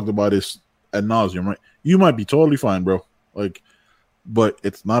 And we've talked about this ad nauseum, right? You might be totally fine, bro. Like, but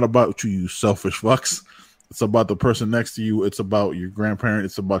it's not about you selfish fucks. It's about the person next to you. It's about your grandparent.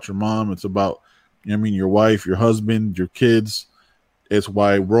 It's about your mom. It's about, you know what I mean, your wife, your husband, your kids. It's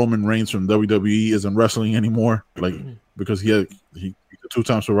why Roman Reigns from WWE isn't wrestling anymore, like because he's a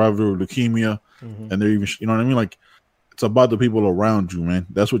 2-time survivor of leukemia, and they're even, you know what I mean, like it's about the people around you, man.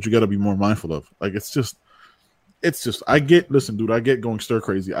 That's what you got to be more mindful of. Like it's just listen, dude, I get going stir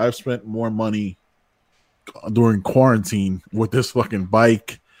crazy. I've spent more money during quarantine with this fucking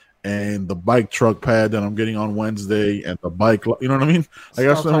bike and the bike truck pad that I'm getting on Wednesday and the bike, you know what I mean? Like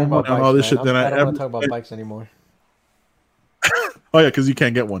I spent more money on all this shit than I don't want to talk about bikes anymore. Oh yeah, because you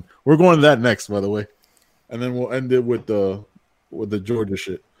can't get one. We're going to that next, by the way, and then we'll end it with the Georgia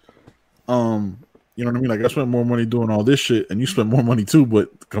shit. You know what I mean? Like I spent more money doing all this shit, and you spent more money too,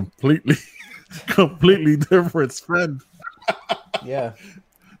 but completely different spend. Yeah,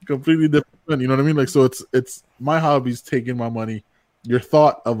 completely different spend. You know what I mean? Like so, it's my hobby's taking my money. Your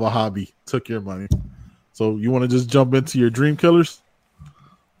thought of a hobby took your money. So you want to just jump into your dream killers?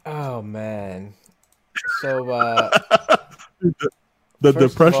 Oh man. So the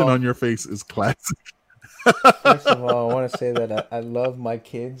depression on your face is classic. First of all, I want to say that I love my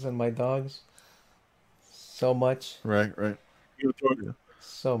kids and my dogs so much. Right.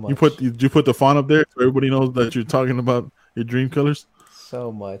 So much. You put the font up there so everybody knows that you're talking about your dream killers?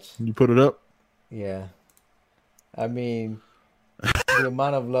 So much. You put it up? Yeah. I mean, the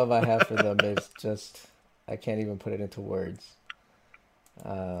amount of love I have for them is just, I can't even put it into words.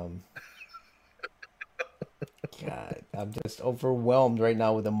 God, I'm just overwhelmed right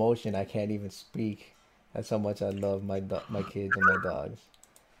now with emotion. I can't even speak. That's how much I love my kids and my dogs.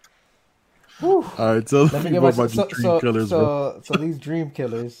 Whew. All right, tell the Let me get people my about your dream killers, bro. so these dream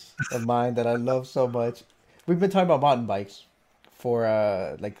killers of mine that I love so much. We've been talking about mountain bikes for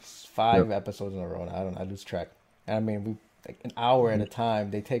like Yep. 5 episodes in a row. Now. I lose track. And I mean, we like an hour at a Mm-hmm.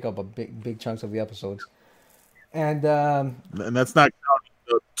 time. They take up a big chunks of the episodes. And And that's not counting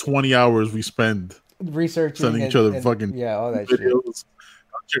the 20 hours we spend researching sending each other and fucking yeah, all that shit. videos.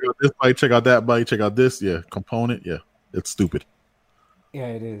 Check out this bike, check out that bike, check out this. Yeah, component. Yeah, it's stupid. Yeah,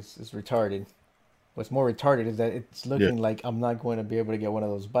 it is. It's retarded. What's more retarded is that it's Yeah. looking like I'm not going to be able to get one of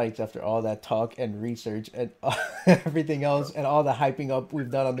those bikes after all that talk and research and everything else and all the hyping up we've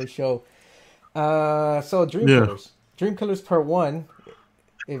done on this show. So Yeah. Dream Killers Part One.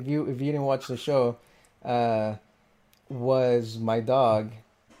 If you didn't watch the show, uh, was my dog,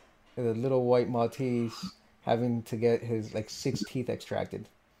 the little white Maltese, having to get his like 6 teeth extracted.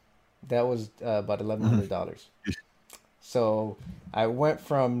 That was about $1,100. So I went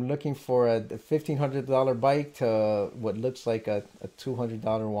from looking for a $1,500 bike to what looks like a $200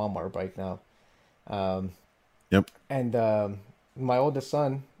 Walmart bike now. Yep. And my oldest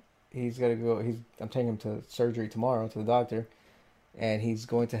son, he's gonna go. I'm taking him to surgery tomorrow to the doctor, and he's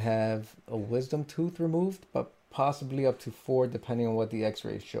going to have a wisdom tooth removed, but possibly up to 4, depending on what the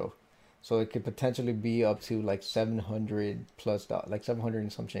X-rays show. So it could potentially be up to like $700 plus, like 700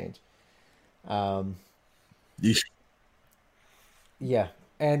 and some change. Yeesh. Yeah,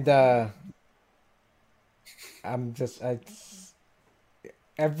 and I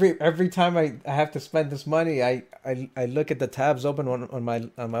every time I have to spend this money, I look at the tabs open on my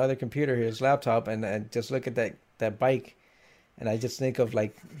other computer here, his laptop, and just look at that bike, and I just think of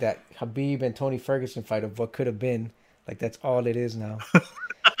like that Habib and Tony Ferguson fight of what could have been. Like that's all it is now.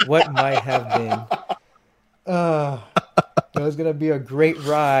 What might have been. It was gonna be a great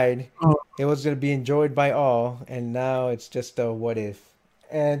ride. It was gonna be enjoyed by all, and now it's just a what if.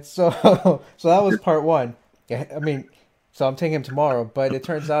 And so, so that was part one. Yeah, I mean, so I'm taking him tomorrow, but it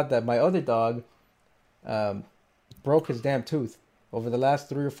turns out that my other dog, broke his damn tooth over the last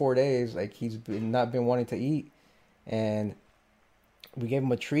 3 or 4 days. Like not been wanting to eat, and we gave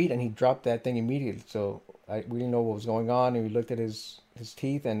him a treat, and he dropped that thing immediately. So we didn't know what was going on, and we looked at his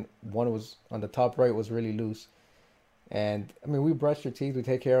teeth, and one was on the top right was really loose. And I mean, we brush their teeth, we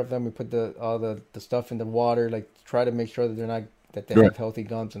take care of them, we put all the stuff in the water, like try to make sure that they have healthy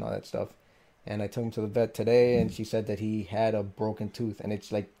gums and all that stuff. And I took him to the vet today, and she said that he had a broken tooth, and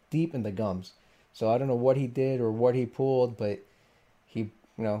it's like deep in the gums. So I don't know what he did or what he pulled, but he,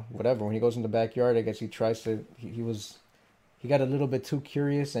 whatever. When he goes in the backyard, I guess he tries to. He got a little bit too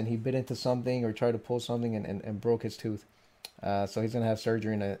curious, and he bit into something or tried to pull something and broke his tooth. So he's gonna have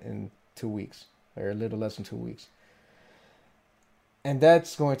surgery in 2 weeks, or a little less than 2 weeks. And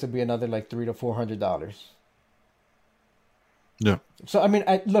that's going to be another like $300 to $400. Yeah. So I mean,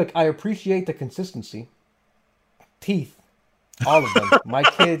 I appreciate the consistency. Teeth, all of them. My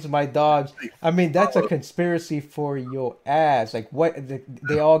kids, my dogs. I mean, that's a conspiracy for your ass. Like what?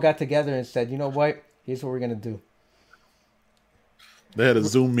 They all got together and said, you know what? Here's what we're gonna do. They had a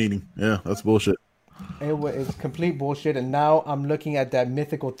Zoom meeting. Yeah, that's bullshit. It's complete bullshit. And now I'm looking at that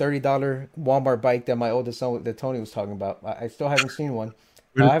mythical $30 Walmart bike that my oldest son, that Tony was talking about. I still haven't seen one.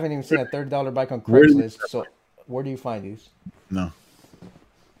 I haven't even seen a $30 bike on Craigslist. So where do you find these? No.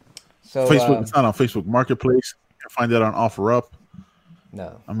 So Facebook. It's not on Facebook Marketplace. You can find that on OfferUp.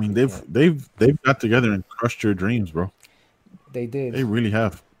 No. I mean, they've got together and crushed your dreams, bro. They did. They really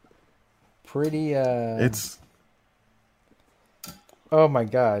have. Pretty. It's. Oh my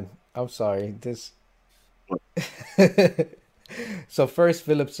God! I'm sorry. This. So first,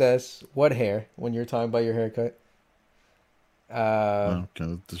 Philip says, "What hair?" When you're talking about your haircut. And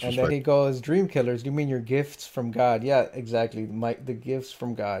then he goes, "Dream killers. Do you mean your gifts from God?" Yeah, exactly. The gifts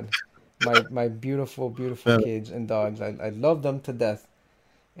from God. My beautiful kids and dogs. I love them to death,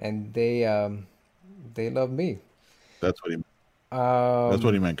 and they love me. That's what he meant. That's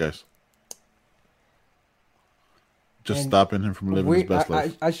what he meant, guys. Just stopping him from living his best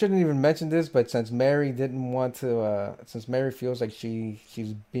life. I shouldn't even mention this, but since Mary didn't want to, since Mary feels like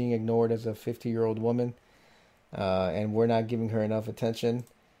she's being ignored as a 50-year-old woman, and we're not giving her enough attention,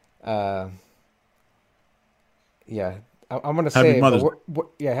 yeah, I'm gonna say it.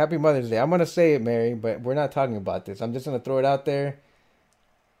 Happy Mother's Day. I'm gonna say it, Mary, but we're not talking about this. I'm just gonna throw it out there,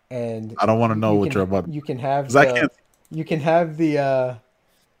 and I don't want to know what you're about. You can have you can have the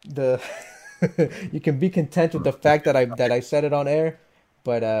you can be content with the fact that I said it on air,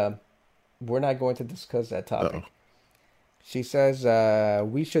 but we're not going to discuss that topic. Uh-oh. She says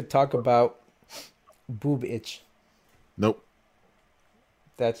we should talk about boob itch. Nope.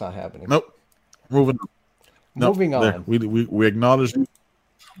 That's not happening. Nope. Moving on. Moving on. We acknowledge you.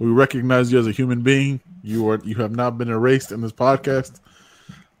 We recognize you as a human being. You have not been erased in this podcast.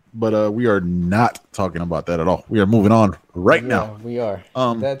 But we are not talking about that at all. We are moving on right now. We are.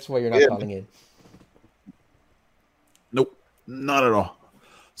 That's why you're not calling in. Nope, not at all.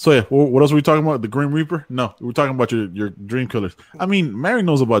 So yeah, what else were we talking about? The Grim Reaper? No, we were talking about your dream killers. I mean, Mary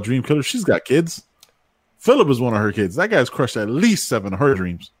knows about dream killers. She's got kids. Philip is one of her kids. That guy's crushed at least 7 of her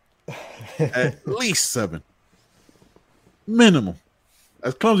dreams. At least 7. Minimum.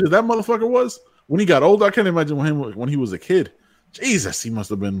 As clumsy as that motherfucker was, when he got older, I can't imagine when he was a kid. Jesus, he must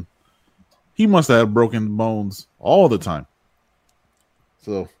have had broken bones all the time.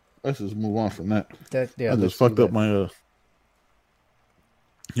 So let's just move on from that. I just fucked up my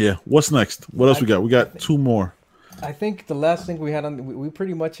Yeah, what's next? What else we got? We got 2 more. I think the last thing we had on, we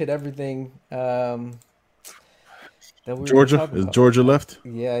pretty much hit everything. That we Georgia? Is Georgia left?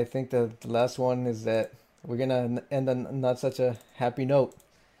 Yeah, I think the last one is that we're gonna end on not such a happy note.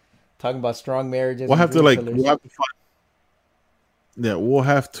 Talking about strong marriages. We'll have to find. Yeah, we'll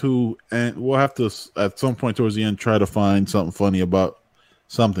have to at some point towards the end try to find something funny about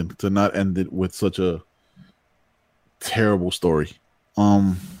something to not end it with such a terrible story.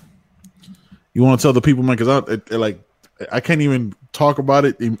 You want to tell the people, man, because I can't even talk about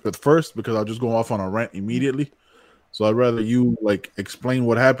it at first because I'll just go off on a rant immediately. So I'd rather you explain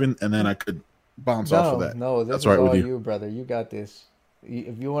what happened and then I could bounce off of that. No, that's right with you, brother. You got this.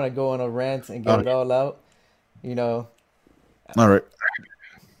 If you want to go on a rant and get it all out, All right.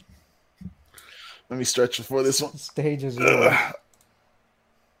 Let me stretch before this one. Stage is yours.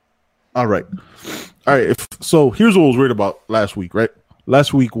 All right. So here's what was weird about last week, right?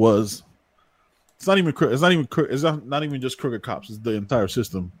 Last week was it's not even just crooked cops. It's the entire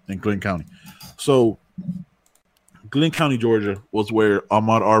system in Glenn County. So Glenn County, Georgia, was where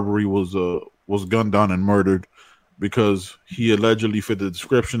Ahmaud Arbery was gunned down and murdered because he allegedly fit the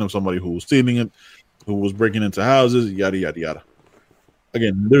description of somebody who was stealing it, who was breaking into houses, yada yada yada.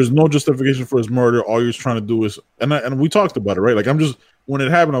 Again, there's no justification for his murder. All you're trying to do is, and we talked about it, right? Like when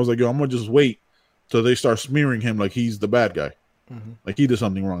it happened, I was like, yo, I'm gonna just wait till they start smearing him like he's the bad guy, like he did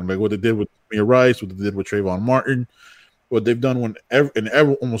something wrong, like what they did with Mia Rice, what they did with Trayvon Martin, what they've done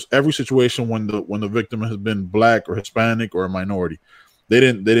almost every situation when the victim has been black or Hispanic or a minority. They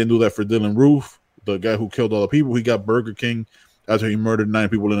didn't do that for Dylan Roof, the guy who killed all the people. He got Burger King after he murdered 9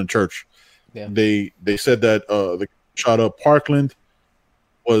 people in a church. Yeah. They said that the shot up Parkland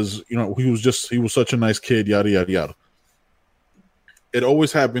was, he was such a nice kid, yada yada yada. It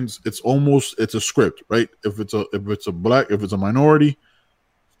always happens. It's a script, right? If it's a minority,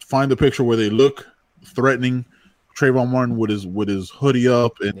 find the picture where they look threatening. Trayvon Martin with his hoodie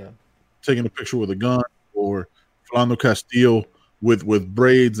up and taking a picture with a gun, or Philando Castile with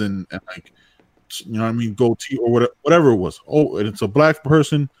braids and goatee or whatever it was. Oh, and it's a black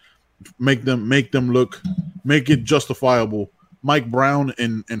person. Make it justifiable. Mike Brown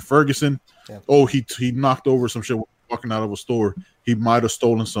in Ferguson. Yeah. Oh, he knocked over some shit walking out of a store. He might have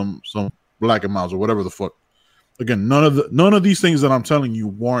stolen some Black and Miles or whatever the fuck. Again, none of these things that I'm telling you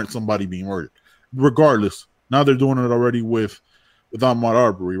warrant somebody being murdered. Regardless, now they're doing it already with Ahmaud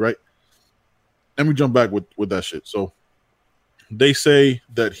Arbery, right? Let me jump back with that shit. So they say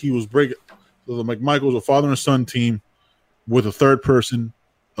that he was breaking. So the McMichaels, a father and son team, with a third person,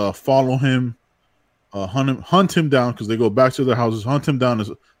 follow him. Hunt him down because they go back to their houses. Hunt him down.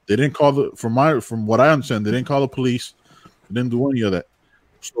 They didn't call from what I understand, they didn't call the police. They didn't do any of that.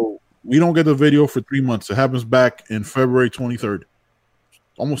 So we don't get the video for 3 months. It happens back in February 23rd.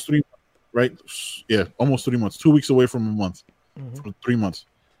 Almost 3 months, right? Yeah, almost 3 months. 2 weeks away from a month. For 3 months.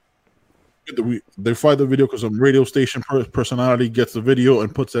 They find the video because some radio station personality gets the video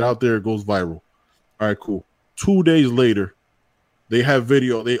and puts it out there. It goes viral. All right, cool. 2 days later, they have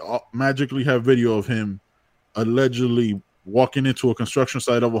video. They magically have video of him allegedly walking into a construction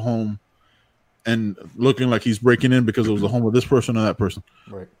site of a home and looking like he's breaking in because it was the home of this person or that person.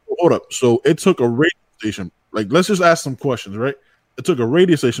 Right. Hold up. So it took a radio station. Let's just ask some questions, right? It took a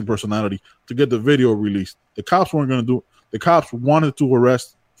radio station personality to get the video released. The cops weren't going to do it. The cops wanted to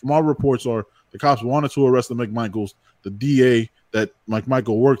arrest. From our reports the cops wanted to arrest the McMichaels. The DA that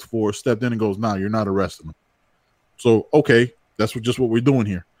McMichael worked for stepped in and goes, "Nah, you're not arresting him." So, okay. That's just what we're doing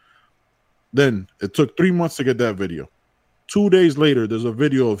here. Then it took 3 months to get that video. 2 days later, there's a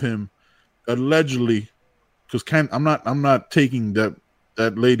video of him allegedly, because I'm not taking that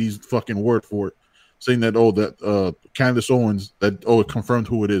lady's fucking word for it, saying that Candace Owens it confirmed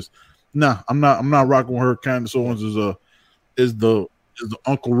who it is. Nah, I'm not rocking with her. Candace Owens is the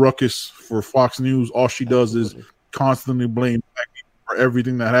Uncle Ruckus for Fox News. All she does is constantly blame black people for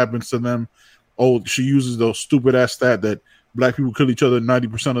everything that happens to them. Oh, she uses those stupid ass stat that black people kill each other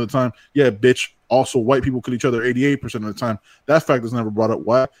 90% of the time. Yeah, bitch. Also, white people kill each other 88% of the time. That fact is never brought up.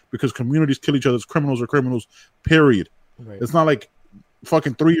 Why? Because communities kill each other's criminals are criminals, period. Right. It's not like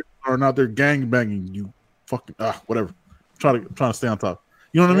fucking 3 years are out there gang banging. You fucking, whatever. I'm trying to stay on top.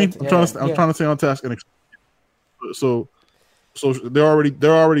 You know what I mean? I'm trying to stay on task. And so they're already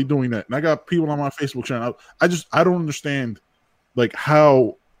doing that. And I got people on my Facebook channel. I don't understand like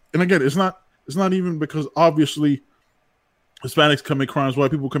how, and again, it's not even because obviously Hispanics commit crimes,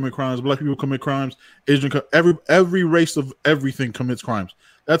 white people commit crimes, black people commit crimes, Asian, every race of everything commits crimes.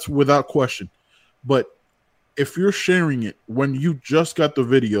 That's without question. But if you're sharing it when you just got the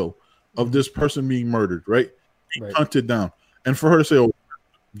video of this person being murdered, right? Being hunted down, and for her to say, "Oh,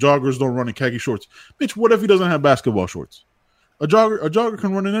 joggers don't run in khaki shorts," bitch. What if he doesn't have basketball shorts? A jogger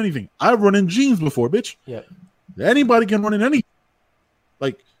can run in anything. I've run in jeans before, bitch. Yeah. Anybody can run in anything.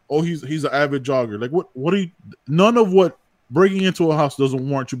 Like, oh, he's an avid jogger. Like, what are you? None of what breaking into a house doesn't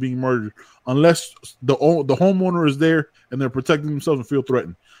warrant you being murdered unless the homeowner is there and they're protecting themselves and feel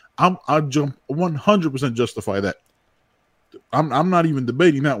threatened. I jump 100% justify that. I'm not even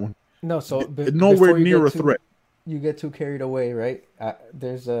debating that one. No, so nowhere near a threat. You get too carried away, right?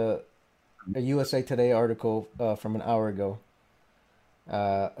 There's a USA Today article from an hour ago.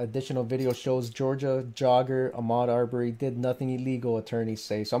 Additional video shows Georgia jogger Ahmaud Arbery did nothing illegal, attorneys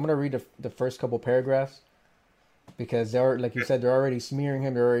say. So I'm going to read the first couple paragraphs because they're, like you said, they're already smearing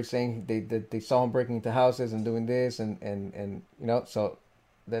him. They're already saying they saw him breaking into houses and doing this and you know. So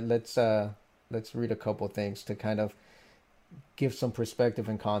let's read a couple things to kind of give some perspective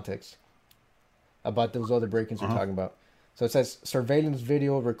and context about those other break-ins we're talking about. So it says, surveillance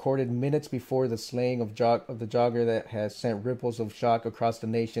video recorded minutes before the slaying of the jogger that has sent ripples of shock across the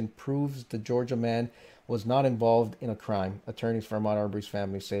nation proves the Georgia man was not involved in a crime, attorneys for Ahmaud Arbery's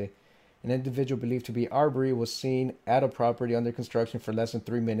family say. An individual believed to be Arbery was seen at a property under construction for less than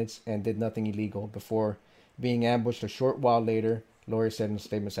 3 minutes and did nothing illegal before being ambushed a short while later, lawyers said in a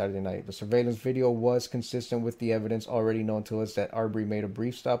statement Saturday night. The surveillance video was consistent with the evidence already known to us that Arbery made a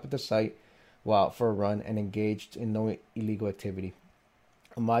brief stop at the site while out for a run and engaged in no illegal activity.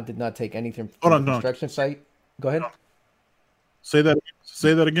 Ahmaud did not take anything from the construction site. Go ahead. Say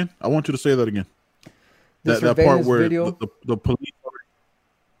that again. I want you to say that again. That part where the police.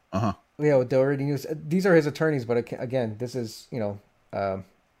 Yeah, they already used. These are his attorneys, but again, this is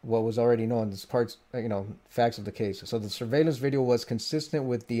what was already known. This parts facts of the case. So the surveillance video was consistent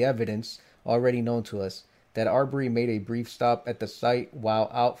with the evidence already known to us that Arbery made a brief stop at the site while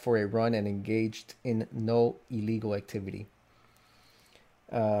out for a run and engaged in no illegal activity.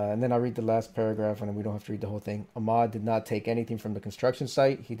 And then I'll read the last paragraph, and we don't have to read the whole thing. Ahmaud did not take anything from the construction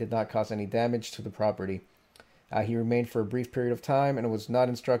site. He did not cause any damage to the property. He remained for a brief period of time and was not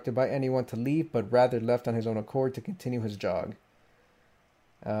instructed by anyone to leave, but rather left on his own accord to continue his jog.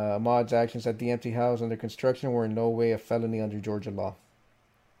 Ahmaud's actions at the empty house under construction were in no way a felony under Georgia law.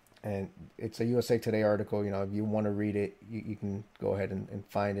 And it's a USA Today article. If you want to read it, you can go ahead and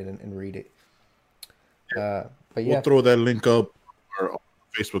find it and read it. But yeah, we'll throw that link up on our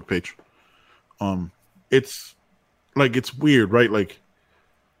Facebook page. It's like, it's weird, right? Like,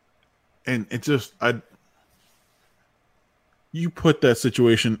 and it's just, you put that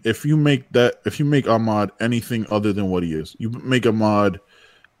situation, if you make Ahmaud anything other than what he is, you make Ahmaud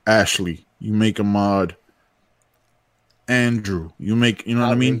Ashley, you make Ahmaud Andrew, you make, you know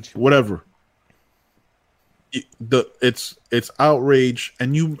what I mean? Whatever. It's outrage,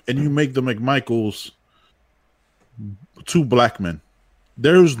 and you make the McMichaels two black men.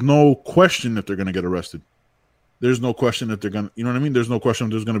 There's no question that they're gonna get arrested. There's no question that they're gonna, you know what I mean? There's no question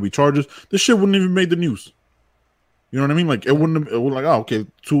there's gonna be charges. This shit wouldn't even made the news. You know what I mean? Like, it wouldn't have, it would like, oh, okay,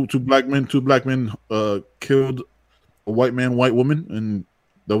 two black men killed a white man, white woman, and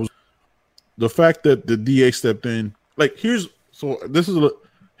that was the fact that the DA stepped in. Like, here's what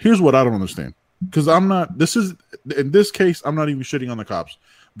I don't understand, because in this case, I'm not even shitting on the cops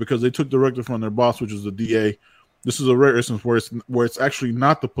because they took directive from their boss, which is the DA. This is a rare instance where it's actually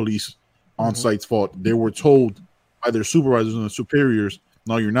not the police on site's fault. They were told by their supervisors and the superiors,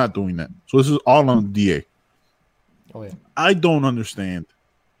 no, you're not doing that. So this is all on the DA. Oh yeah. I don't understand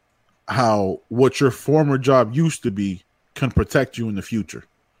how what your former job used to be can protect you in the future.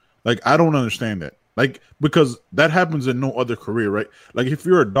 Like, I don't understand that. Like, because that happens in no other career, right? Like, if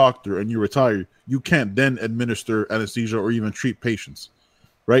you're a doctor and you retire, you can't then administer anesthesia or even treat patients,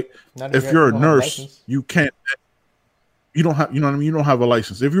 right? If you're a nurse, you can't. You don't have, you know what I mean? You don't have a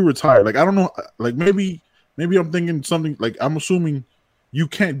license. If you retire, like, I don't know, like, maybe I'm thinking something, like, I'm assuming you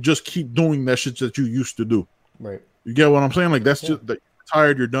can't just keep doing that shit that you used to do. Right. You get what I'm saying? Like, that's just that you're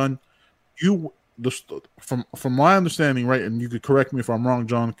retired, you're done. from my understanding, right, and you could correct me if I'm wrong,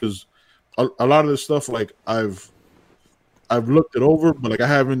 John, because a lot of this stuff, like I've looked it over, but like I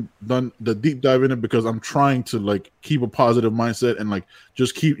haven't done the deep dive in it because I'm trying to like keep a positive mindset and like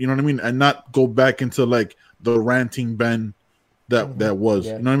just keep, you know what I mean, and not go back into like the ranting Ben that was.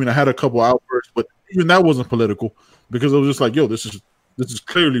 Yeah. You know what I mean? I had a couple outbursts, but even that wasn't political because it was just like, yo, this is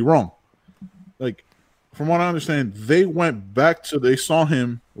clearly wrong. Like, from what I understand, they saw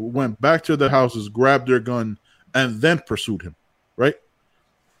him, went back to their houses, grabbed their gun, and then pursued him, right?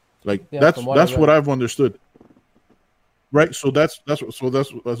 Like that's what I've understood. Right, so that's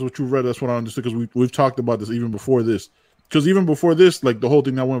what you read. That's what I understood because we've talked about this even before this. Because even before this, like the whole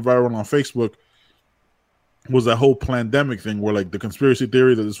thing that went viral on Facebook was that whole pandemic thing, where like the conspiracy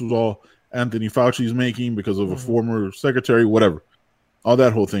theory that this was all Anthony Fauci's making because of a former secretary, whatever, all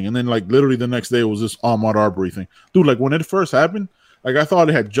that whole thing. And then like literally the next day it was this Ahmaud Arbery thing, dude. Like when it first happened, like I thought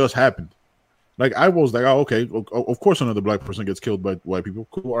it had just happened. Like I was like, oh okay, of course another black person gets killed by white people.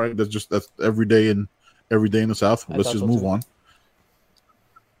 Cool, all right, that's every day in the South. Let's just move on.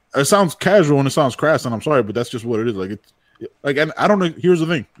 It sounds casual and it sounds crass, and I'm sorry, but that's just what it is. Like it's like, and I don't know. Here's the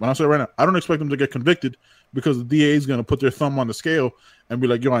thing: when I say right now, I don't expect them to get convicted because the DA is going to put their thumb on the scale and be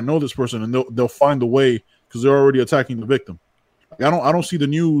like, "Yo, I know this person," and they'll find a way because they're already attacking the victim. Like, I don't see the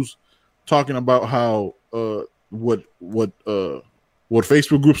news talking about how what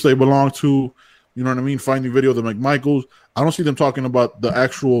Facebook groups they belong to. You know what I mean? Finding video of the McMichaels. I don't see them talking about the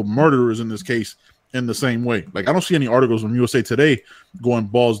actual murderers in this case in the same way. Like I don't see any articles from USA Today going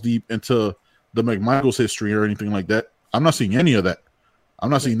balls deep into the McMichaels history or anything like that. I'm not seeing any of that. I'm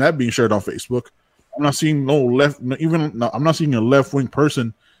not seeing that being shared on Facebook. I'm not seeing I'm not seeing a left-wing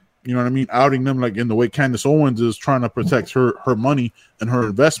person, you know what I mean, outing them like in the way Candace Owens is trying to protect her money and her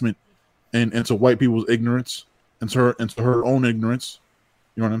investment and into white people's ignorance, into her own ignorance.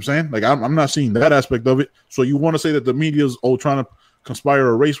 You know what I'm saying? Like I'm not seeing that aspect of it. So you want to say that the media's trying to conspire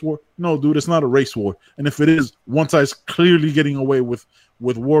a race war? No, dude, it's not a race war. And if it is, one side's clearly getting away with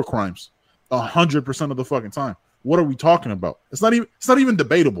war crimes 100% of the fucking time. What are we talking about? It's not even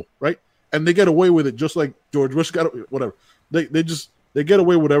debatable, right? And they get away with it just like George Bush got whatever. They get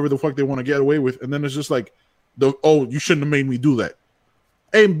away with whatever the fuck they want to get away with, and then it's just like you shouldn't have made me do that.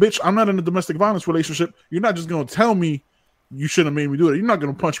 Hey, bitch, I'm not in a domestic violence relationship. You're not just gonna tell me you shouldn't have made me do it. You're not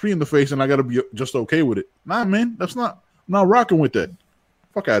gonna punch me in the face and I gotta be just okay with it. Nah, man, that's not. I'm not rocking with that.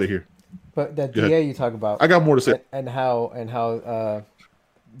 Fuck out of here. But that DA you talk about, I got more to say. And how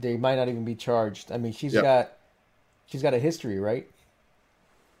they might not even be charged. I mean, she's got a history, right?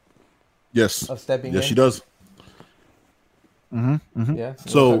 Yes. Of stepping in. Yes, she does. Mm-hmm. Yeah.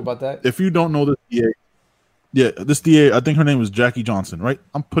 So talk about that. If you don't know this DA, I think her name is Jackie Johnson, right?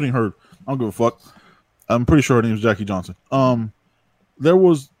 I'm putting her. I don't give a fuck. I'm pretty sure her name is Jackie Johnson. There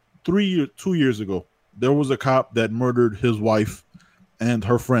was 2 years ago. There was a cop that murdered his wife and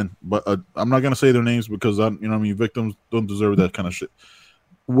her friend, but I'm not gonna say their names because victims don't deserve that kind of shit.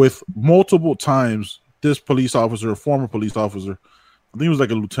 With multiple times, this police officer, a former police officer, I think he was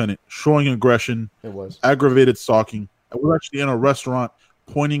like a lieutenant, showing aggression. It was aggravated stalking. I was actually in a restaurant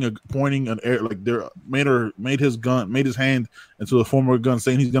pointing an air like there made his hand into the former gun,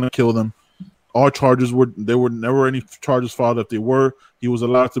 saying he's gonna kill them. All charges were never any charges filed. If they were, he was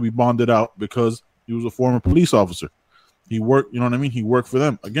allowed to be bonded out because he was a former police officer. He worked, you know what I mean? He worked for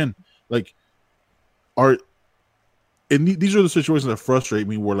them. Again, like, these are the situations that frustrate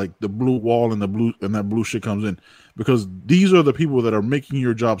me where, like, the blue wall and that blue shit comes in. Because these are the people that are making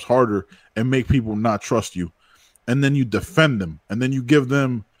your jobs harder and make people not trust you. And then you defend them. And then you give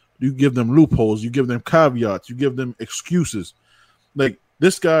them loopholes. You give them caveats. You give them excuses. Like,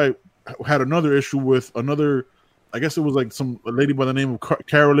 this guy had another issue with I guess it was like a lady by the name of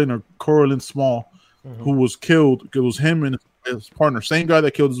Carolyn Small, who was killed. It was him and his partner, same guy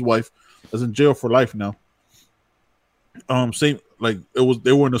that killed his wife, is in jail for life now. Same, like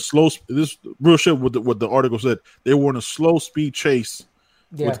they were in a slow. This real shit. What the article said, they were in a slow speed chase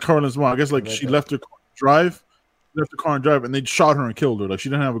with Carolyn Small. I guess like she left her car and drive, and they shot her and killed her. Like she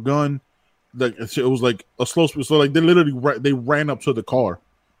didn't have a gun. Like it was like a slow speed. So like they ran up to the car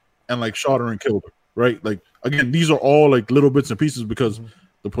and like shot her and killed her. Right? Like again, these are all like little bits and pieces because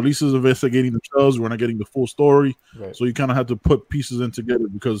the police is investigating themselves. We're not getting the full story, right. So you kind of have to put pieces in together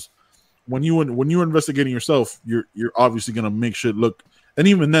because when you're investigating yourself, you're obviously gonna make shit look. And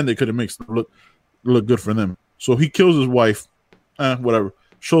even then, they could have made it look good for them. So he kills his wife, whatever.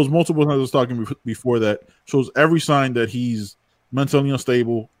 Shows multiple times of stalking before that. Shows every sign that he's mentally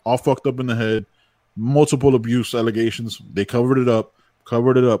unstable, all fucked up in the head. Multiple abuse allegations. They covered it up,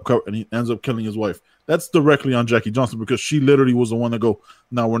 and he ends up killing his wife. that's directly on Jackie Johnson because she literally was the one to go,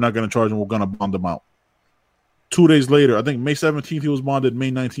 no, we're not going to charge him. We're going to bond him out. 2 days later, I think May 17th he was bonded.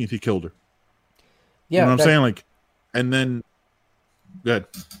 May 19th he killed her. You know what I'm saying? Like, and then, go ahead.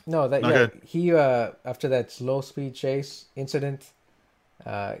 No, that No, yeah. go ahead. He after that slow speed chase incident,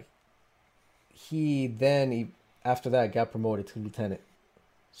 after that got promoted to lieutenant.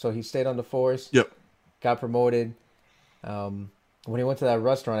 So he stayed on the force. Yep. Got promoted. When he went to that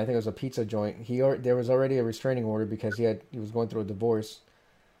restaurant, I think it was a pizza joint. There was already a restraining order because he was going through a divorce.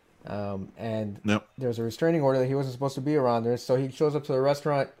 And Yep. there was a restraining order that he wasn't supposed to be around there. So he shows up to the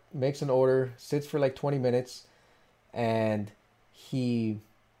restaurant, makes an order, sits for like 20 minutes, and he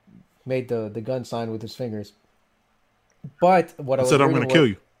made the gun sign with his fingers. But what I said, I'm going to kill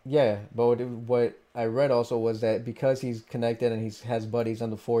you. Yeah, but what I read also was that because he's connected and he has buddies on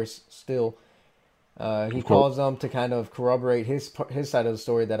the force still, he calls them to kind of corroborate his side of the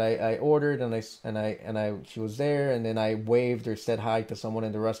story that I ordered and she was there and then I waved or said hi to someone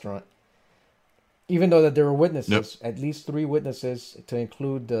in the restaurant. Even though that there were witnesses, at least 3 witnesses to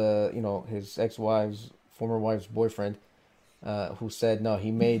include his former wife's boyfriend, who said no,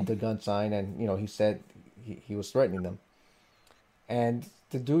 he made the gun sign and he said he was threatening them. And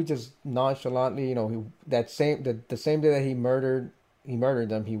the dude just nonchalantly, the same day that he murdered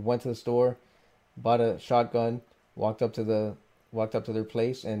them, he went to the store, bought a shotgun, walked up to their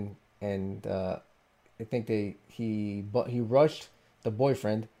place, and I think he rushed the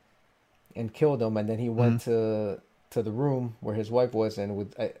boyfriend and killed him, and then he went to the room where his wife was,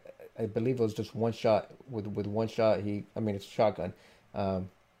 and I believe it was just one shot. With one shot, it's a shotgun.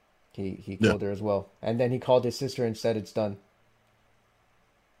 He killed her as well, and then he called his sister and said it's done.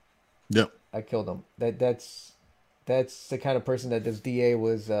 Yep. I killed him. That's the kind of person that this DA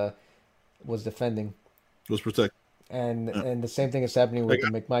was defending. Was protected. And the same thing is happening with the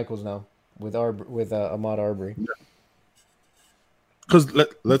McMichaels now with Ahmaud Arbery. Because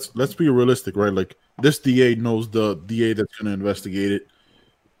let's be realistic, right? Like this DA knows the DA that's going to investigate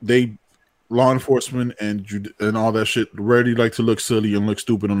it. Law enforcement and all that shit rarely like to look silly and look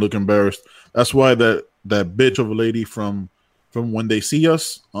stupid and look embarrassed. That's why that bitch of a lady from When They See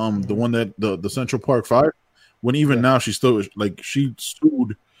Us, the one that the Central Park Five, when even now she still like she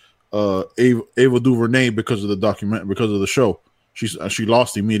sued Ava DuVernay because of the document, because of the show. She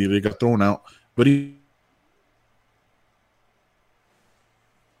lost immediately, got thrown out. But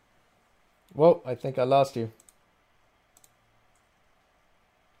Well, I think I lost you.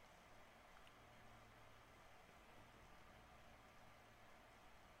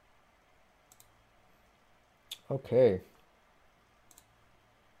 Okay.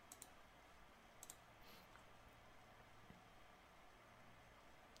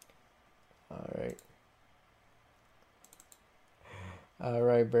 All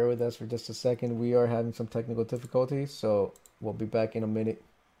right, bear with us for just a second. We are having some technical difficulties, so we'll be back in a minute.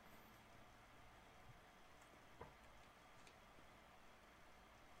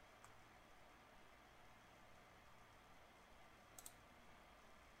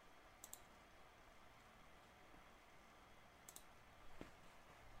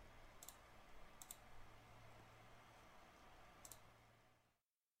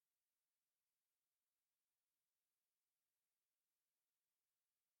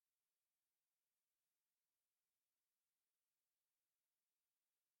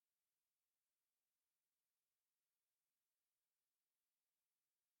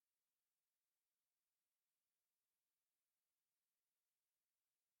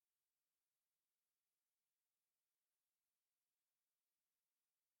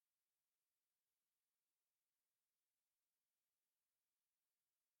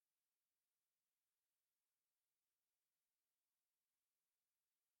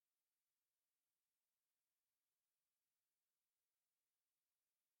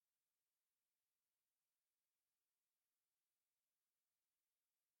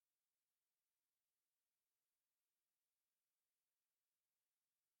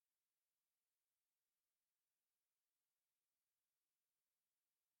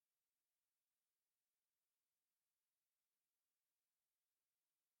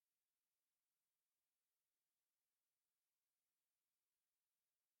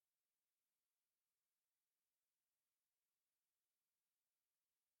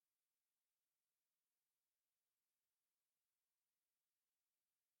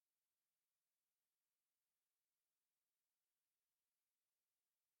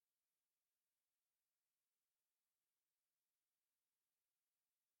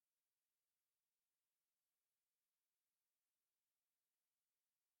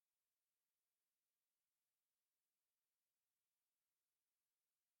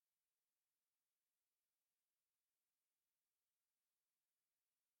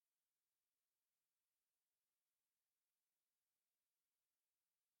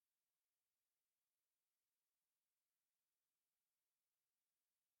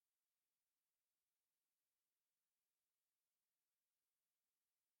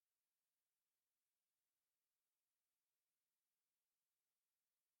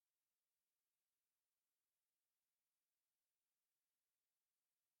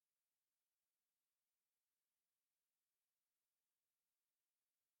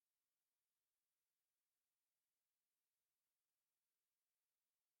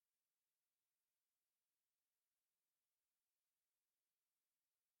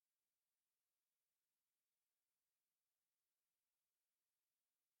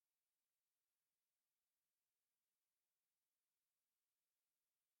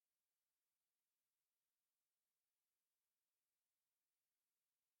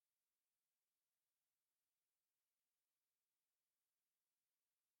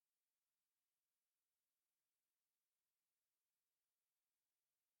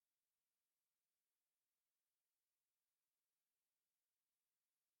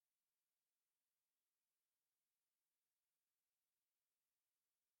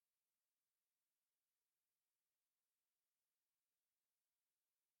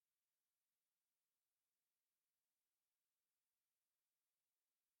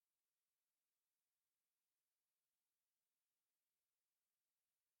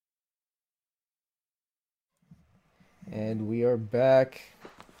 And we are back,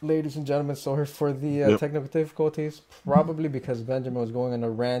 ladies and gentlemen. Sorry for the technical difficulties. Probably because Benjamin was going on a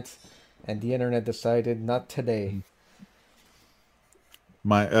rant, and the internet decided not today.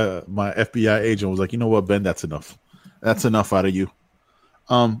 My FBI agent was like, you know what, Ben, that's enough. That's enough out of you.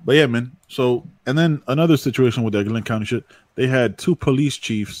 But yeah, man. So, and then another situation with that Glenn County shit, they had 2 police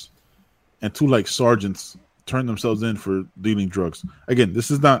chiefs and 2 like sergeants turn themselves in for dealing drugs. Again, this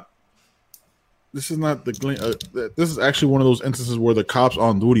is not the Glenn. This is actually one of those instances where the cops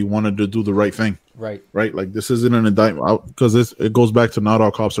on duty wanted to do the right thing. Right. Right. Like this isn't an indictment because it goes back to not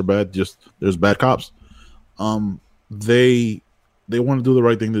all cops are bad. Just there's bad cops. They want to do the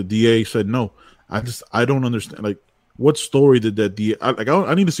right thing. The DA said no. I don't understand. Like, what story did that DA?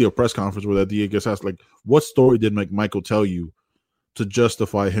 I need to see a press conference where that DA gets asked. Like, what story did Michael tell you to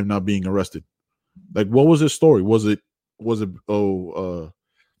justify him not being arrested? Like, what was his story? Was it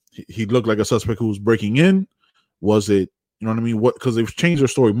he looked like a suspect who was breaking in? Was it, you know what I mean? What, because they've changed their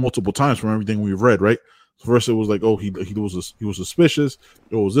story multiple times from everything we've read, right? First it was like, oh, he was suspicious.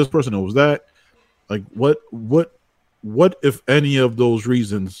 It was this person. It was that. Like, what if any of those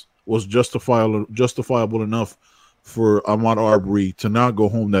reasons was justifiable enough for Ahmaud Arbery to not go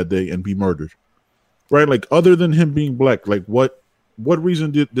home that day and be murdered, right? Like, other than him being black, like what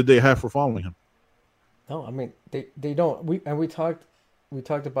reason did they have for following him? No, I mean they don't. We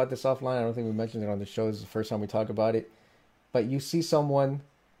talked about this offline. I don't think we mentioned it on the show. This is the first time we talk about it. But you see someone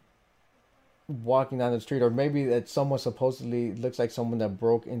walking down the street, or maybe that someone supposedly looks like someone that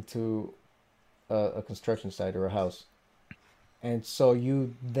broke into a construction site or a house. And so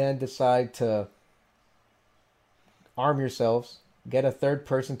you then decide to arm yourselves, get a third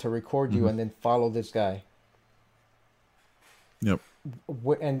person to record you, and then follow this guy. Yep.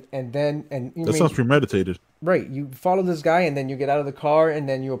 That sounds premeditated. Right. You follow this guy, and then you get out of the car, and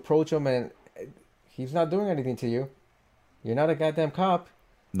then you approach him, and he's not doing anything to you. You're not a goddamn cop.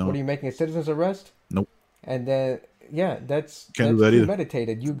 No. What are you making, a citizen's arrest? Nope. And then that's do that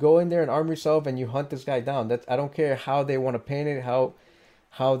premeditated. Either. You go in there and arm yourself, and you hunt this guy down. I don't care how they want to paint it,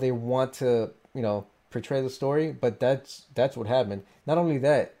 how they want to portray the story, but that's what happened. Not only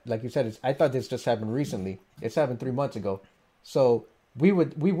that, like you said, I thought this just happened recently. It's happened 3 months ago. So we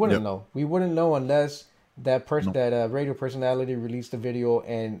wouldn't know. We wouldn't know unless that person, that radio personality, released the video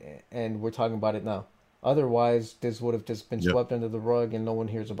and we're talking about it now. Otherwise, this would have just been swept under the rug and no one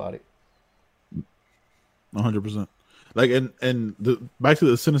hears about it. 100%. Like, and back to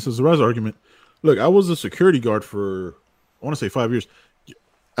the citizen's arrest argument. Look, I was a security guard for, I want to say 5 years.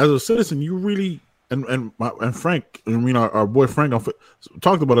 As a citizen, you really and Frank, I mean our boy Frank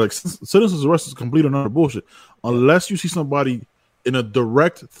talked about it. Like, citizen's arrest is complete and utter bullshit. Unless you see somebody in a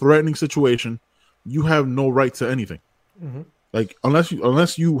direct threatening situation, you have no right to anything. Mm-hmm. Like, unless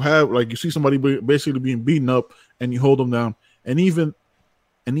you have, like, you see somebody basically being beaten up and you hold them down, and even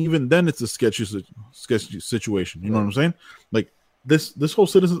then it's a sketchy situation. You know what I'm saying? Like, this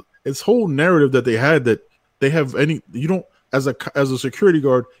whole narrative that they had, that they have you don't, as a security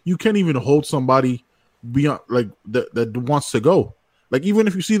guard, you can't even hold somebody beyond, like, that wants to go. Like, even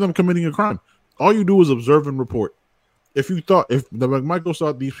if you see them committing a crime, all you do is observe and report. If Michael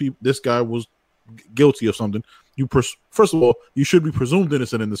thought this guy was guilty of something, first of all, you should be presumed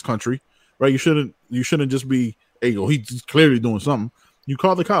innocent in this country, right? You shouldn't just be, hey, he's clearly doing something. You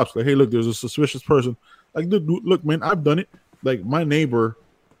call the cops, like, hey, look, there's a suspicious person. Like, look, man, I've done it. Like, my neighbor,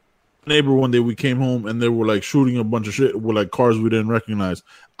 one day we came home and they were like shooting a bunch of shit with like cars we didn't recognize.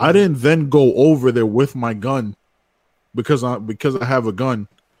 I didn't then go over there with my gun because I have a gun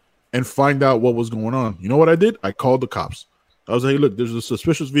and find out what was going on. You know what I did? I called the cops. I was like, hey, look, there's a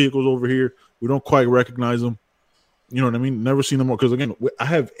suspicious vehicles over here. We don't quite recognize them. You know what I mean? Never seen them more. Because again, I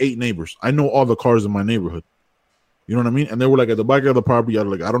have 8 neighbors. I know all the cars in my neighborhood. You know what I mean? And they were like at the back of the property. I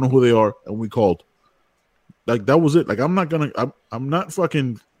was like, I don't know who they are. And we called. Like, that was it. Like, I'm not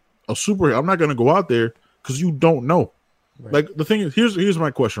fucking a superhero. I'm not going to go out there because you don't know. Right. Like, the thing is, here's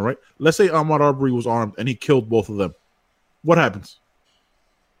my question, right? Let's say Ahmaud Arbery was armed and he killed both of them. What happens?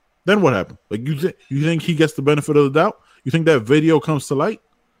 Then what happened? Like, you think he gets the benefit of the doubt? You think that video comes to light?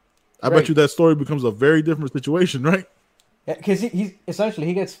 I bet you that story becomes a very different situation, right? Yeah, because he's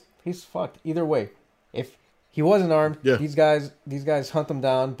essentially he's fucked either way. If he wasn't armed, these guys hunt him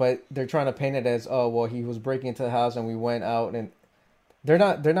down, but they're trying to paint it as, oh, well, he was breaking into the house and we went out, and they're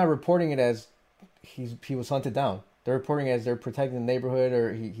not reporting it as he was hunted down. They're reporting it as they're protecting the neighborhood,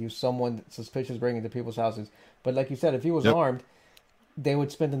 or he was someone suspicious breaking into people's houses. But like you said, if he was armed, they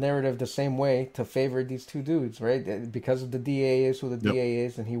would spin the narrative the same way to favor these 2 dudes, right? Because of the DA is who the DA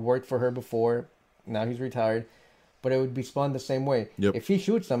is, and he worked for her before. Now he's retired. But it would be spun the same way. Yep. If he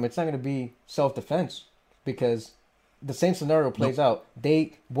shoots them, it's not going to be self-defense, because the same scenario plays out.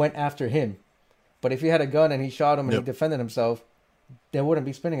 They went after him. But if he had a gun and he shot him and he defended himself, they wouldn't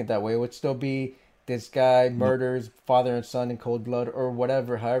be spinning it that way. It would still be this guy murders father and son in cold blood or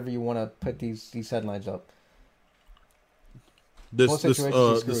whatever, however you want to put these headlines up. The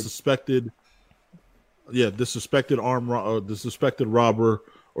suspected the suspected robber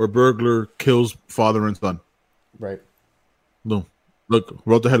or burglar kills father and son. Right. Boom. Look,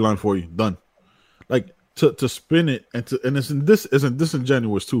 wrote the headline for you. Done. Like to spin it this isn't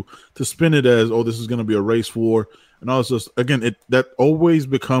disingenuous too. To spin it as this is going to be a race war and all this. Again, that always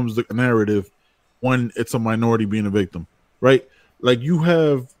becomes the narrative when it's a minority being a victim, right? Like you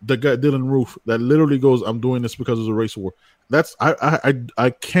have the guy Dylan Roof that literally goes, "I'm doing this because it's a race war." That's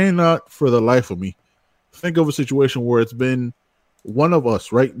I cannot for the life of me think of a situation where it's been one of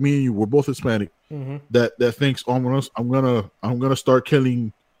us, right? Me and you, we're both Hispanic, that thinks, "Oh, I'm gonna start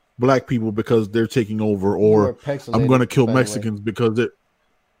killing black people because they're taking over," or "I'm gonna kill Mexicans because it."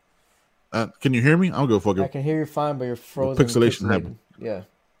 Can you hear me? I don't give a fuck. I can hear you fine, but you're frozen. Pixelation happened. Yeah,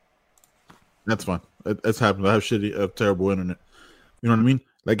 that's fine. It's happened. I have terrible internet. You know what I mean?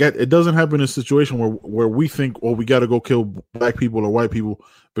 Like it doesn't happen in a situation where we think, we got to go kill black people or white people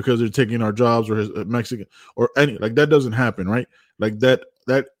because they're taking our jobs or Mexican or any like that doesn't happen, right? Like that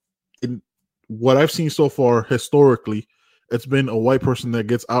in what I've seen so far historically, it's been a white person that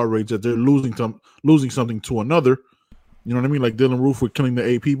gets outraged that they're losing something to another. You know what I mean? Like Dylan Roof for killing the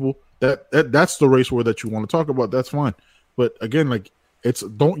 8 people. That's the race war that you want to talk about. That's fine, but again, like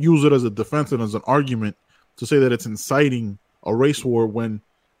don't use it as a defense and as an argument to say that it's inciting a race war when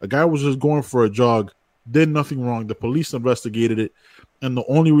a guy was just going for a jog, did nothing wrong. The police investigated it, and the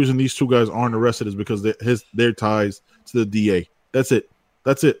only reason these 2 guys aren't arrested is because their ties to the DA. That's it.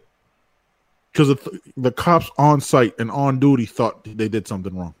 Because the cops on site and on duty thought they did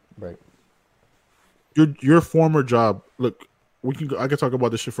something wrong. Right. Your former job. Look, I can talk about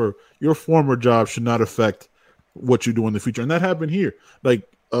this shit for your former job should not affect what you do in the future, and that happened here. Like,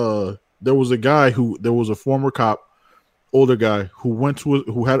 there was a former cop, older guy who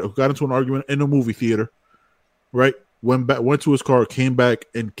got into an argument in a movie theater, right? Went to his car, came back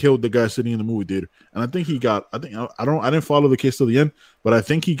and killed the guy sitting in the movie theater. And I think I didn't follow the case to the end, but I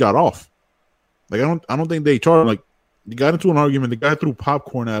think he got off. Like I don't think they charged him. Like he got into an argument. The guy threw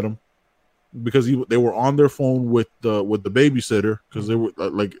popcorn at him because they were on their phone with the babysitter because they were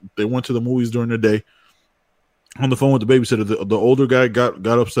they went to the movies during the day. On the phone with the babysitter, the older guy got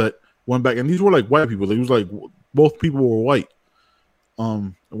upset, went back, and these were like white people. He was like both people were white.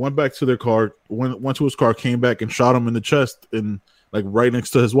 Went back to their car, went to his car, came back and shot him in the chest and like right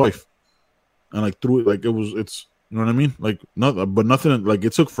next to his wife, and like threw it like it's you know what I mean? Like nothing. Like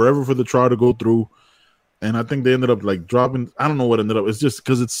it took forever for the trial to go through, and I think they ended up like dropping. I don't know what ended up. It's just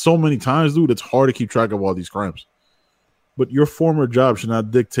because it's so many times, dude. It's hard to keep track of all these crimes. But your former job should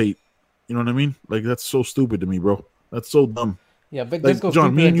not dictate. You know what I mean? Like that's so stupid to me, bro. That's so dumb. Yeah, but like, this goes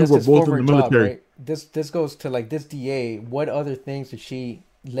John, me and you were both in the military. Job, right? This goes to like this DA. What other things is she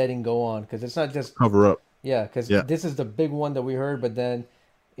letting go on? Because it's not just cover up. Yeah, because this is the big one that we heard, but then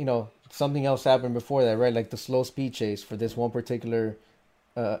something else happened before that, right? Like the slow speed chase for this one particular,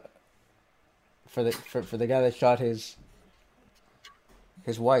 for the guy that shot his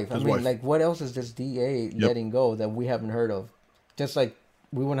wife. Like what else is this DA letting go that we haven't heard of? Just like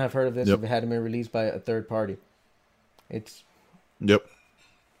we wouldn't have heard of this if it hadn't been released by a third party. It's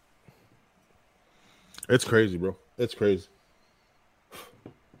crazy, bro. It's crazy.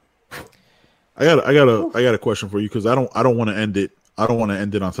 I got a question for you because I don't want to end it. I don't want to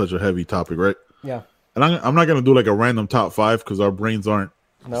end it on such a heavy topic, right? Yeah. And I'm not gonna do like a random top 5 because our brains aren't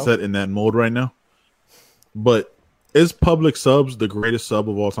set in that mode right now. But is public subs the greatest sub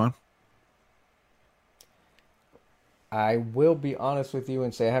of all time? I will be honest with you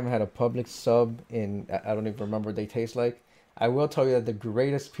and say I haven't had a public sub in I don't even remember what they taste like. I will tell you that the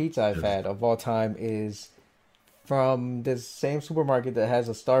greatest pizza I've had of all time is from this same supermarket that has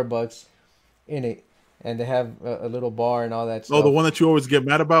a Starbucks in it, and they have a little bar and all that stuff. Oh, the one that you always get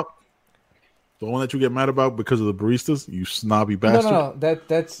mad about? The one that you get mad about because of the baristas? You snobby bastard. No.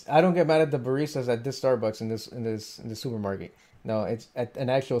 That's I don't get mad at the baristas at this Starbucks in this supermarket. No, it's at an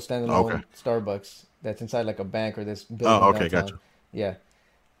actual standalone Starbucks that's inside like a bank or this building. Oh, okay, gotcha. Yeah.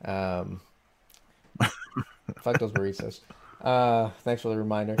 Fuck those baristas. Thanks for the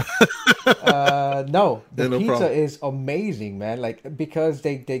reminder. No, the pizza is amazing, man. Like because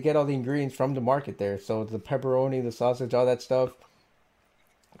they get all the ingredients from the market there. So the pepperoni, the sausage, all that stuff.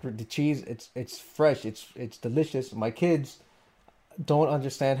 The cheese, it's fresh. It's delicious. My kids don't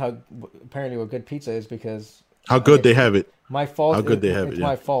understand how apparently what good pizza is because how good they have it. My fault. How good they have it. It's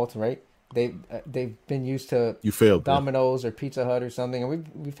my fault, right? they've been used to You failed. Bro. Domino's or Pizza Hut or something, and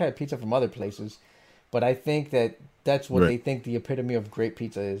we've had pizza from other places, but I think that's what they think the epitome of great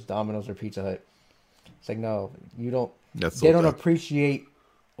pizza is: Domino's or Pizza Hut. It's like, no, you don't. They don't appreciate.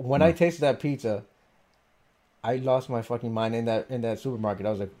 When I tasted that pizza, I lost my fucking mind in that supermarket.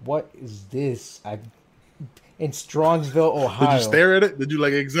 I was like, what is this? In Strongsville, Ohio. Did you stare at it? Did you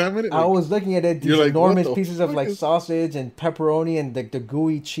like examine it? I was looking at it. These enormous pieces of like sausage and pepperoni and the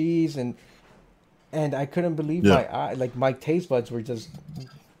gooey cheese and I couldn't believe my eye. Like my taste buds were just,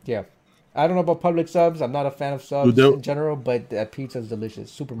 yeah. I don't know about public subs. I'm not a fan of subs in general, but that pizza is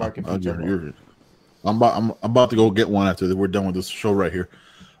delicious. Supermarket pizza. I'm about to go get one after we're done with this show right here.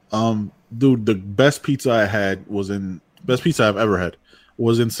 Dude, the best pizza I had best pizza I've ever had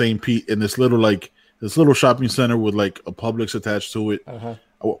was in St. Pete in this little shopping center with like a Publix attached to it.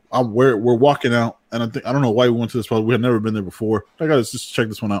 We're walking out, and I don't know why we went to this place. We had never been there before. I gotta just check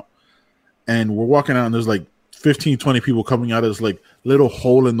this one out. And we're walking out, and there's like 15, 20 people coming out of this like little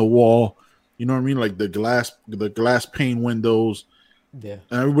hole in the wall. You know what I mean? Like the glass pane windows. Yeah.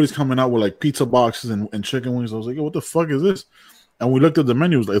 And everybody's coming out with like pizza boxes and chicken wings. I was like, yo, what the fuck is this? And we looked at the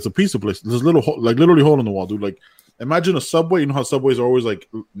menu. It was like, it's a pizza place. There's a little hole, like literally hole in the wall, dude. Like, imagine a Subway. You know how Subways are always like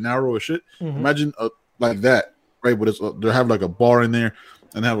narrow as shit? Mm-hmm. Imagine like that, right? But they have like a bar in there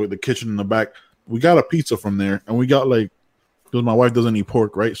and they have like the kitchen in the back. We got a pizza from there, and we got like, because my wife doesn't eat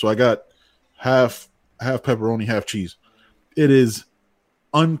pork, right? So I got half pepperoni, half cheese. It is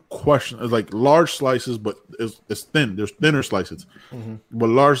unquestionable. It's like large slices, but it's thin. There's thinner slices, but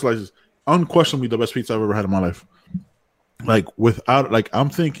large slices. Unquestionably the best pizza I've ever had in my life. Like I'm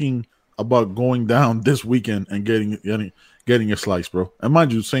thinking about going down this weekend and getting a slice, bro. And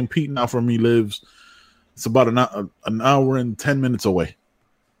mind you, St. Pete now for me it's about an hour and 10 minutes away.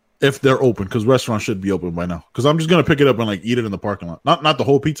 If they're open, because restaurants should be open by now. Because I'm just gonna pick it up and like eat it in the parking lot. Not the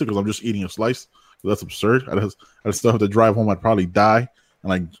whole pizza, because I'm just eating a slice. That's absurd. I still have to drive home. I'd probably die and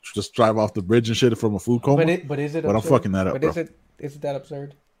like just drive off the bridge and shit from a food coma. But is it? But I'm fucking that up. But bro. Is it that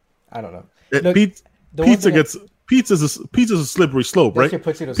absurd? I don't know. Pizza's a slippery slope, right?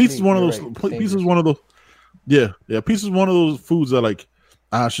 Pizza's one of those. Pizza's one of those. Yeah. Pizza's one of those foods that like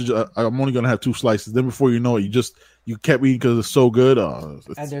I'm only gonna have 2 slices. Then before you know it, you kept eating because it's so good. And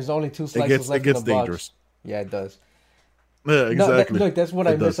there's only 2 slices left. It gets dangerous. Box. Yeah, it does. Yeah, exactly. Look, that's what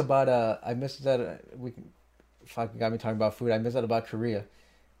I miss about. I miss that. Fucking got me talking about food. I miss that about Korea,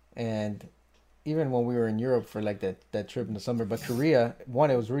 and even when we were in Europe for like that trip in the summer. But Korea,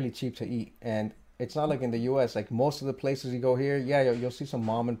 one, it was really cheap to eat, and it's not like in the U.S. Like most of the places you go here, yeah, you'll see some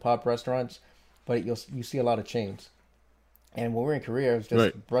mom and pop restaurants, but you see a lot of chains. And when we're in Korea, it's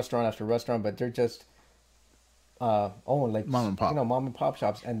just restaurant after restaurant, but they're just like mom and pop, mom and pop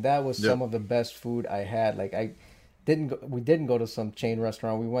shops, and that was some of the best food I had. Like we didn't go to some chain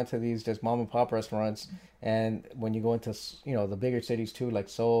restaurant. We went to these just mom and pop restaurants, and when you go into the bigger cities too, like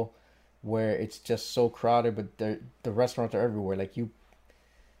Seoul, where it's just so crowded, but the restaurants are everywhere. Like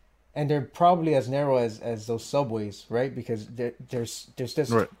and they're probably as narrow as those subways, right? Because there's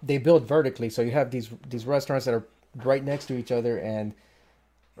just they build vertically, so you have these restaurants that are right next to each other, and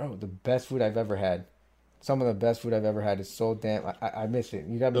the best food I've ever had. Some of the best food I've ever had is so damn. I miss it.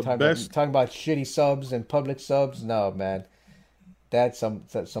 You got me talking about shitty subs and public subs. No, man, that's some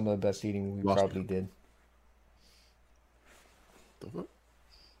of the best eating we probably did.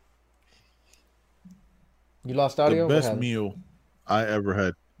 You lost audio? The best meal I ever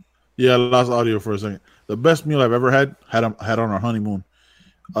had. Yeah, I lost audio for a second. The best meal I've ever had on our honeymoon.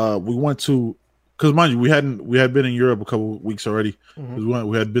 We went to, because mind you, we had been in Europe a couple of weeks already. Mm-hmm.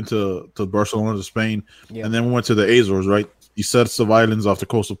 We had been to Barcelona, to Spain, and then we went to the Azores, right? He sets of islands off the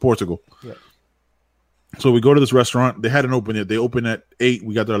coast of Portugal. Yeah. So we go to this restaurant. They hadn't opened yet. They opened at 8.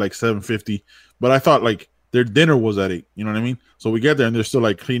 We got there like 7:50. But I thought like their dinner was at 8. You know what I mean? So we get there and they're still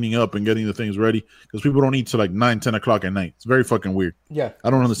like cleaning up and getting the things ready, because people don't eat till like 9, 10 o'clock at night. It's very fucking weird. Yeah. I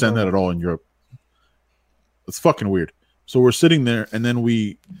don't understand that at all in Europe. It's fucking weird. So we're sitting there, and then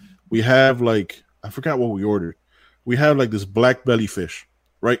we have like, I forgot what we ordered. We have like this black belly fish,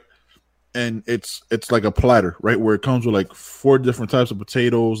 right? And it's like a platter, right? Where it comes with like 4 different types of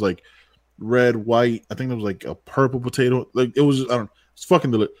potatoes, like red, white. I think there was like a purple potato. Like it was, I don't know. It's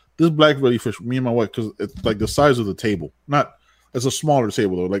fucking delicious. This black belly fish, me and my wife, because it's like the size of the table. It's a smaller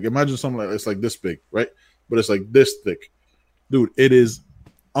table though. Like imagine something like it's like this big, right? But it's like this thick. Dude, it is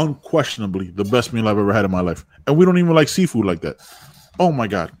unquestionably the best meal I've ever had in my life. And we don't even like seafood like that. Oh my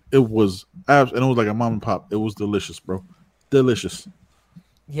god, it was and it was like a mom and pop. It was delicious, bro. Delicious.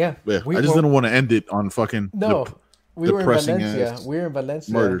 Yeah. I just didn't want to end it on fucking we were in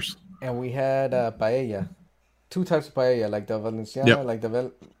Valencia. Murders. And we had paella. two types of paella, like the Valenciana, Yep. like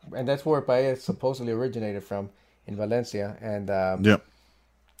and that's where paella supposedly originated from in Valencia, Yep.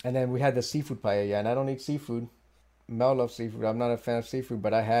 and then we had the seafood paella, and I don't eat seafood. Mel loves seafood. I'm not a fan of seafood,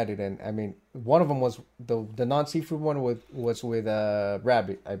 but I had it, and I mean, one of them was the non seafood one was with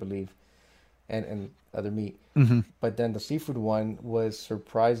rabbit, I believe, and other meat. Mm-hmm. But then the seafood one was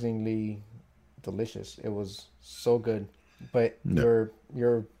surprisingly delicious. It was so good. But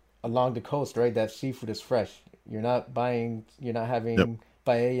you're along the coast, right? That seafood is fresh. You're not having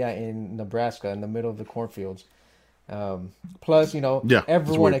paella in Nebraska in the middle of the cornfields. Plus,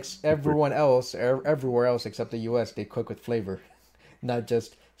 everywhere else except the U.S. they cook with flavor, not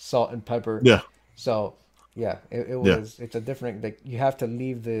just salt and pepper. Yeah. So it's a different. Like you have to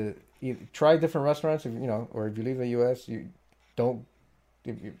leave you try different restaurants or if you leave the U.S. you don't.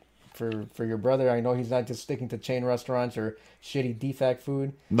 For your brother, I know he's not just sticking to chain restaurants or shitty defect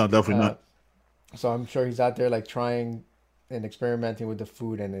food. No, definitely not. So I'm sure he's out there like trying and experimenting with the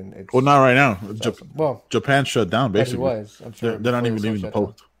food, and it's well, not right now. Well, Japan shut down basically. But he was. I'm sure they're not even leaving the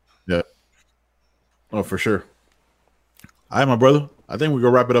post. Yeah. Oh, for sure. All right, my brother. I think we go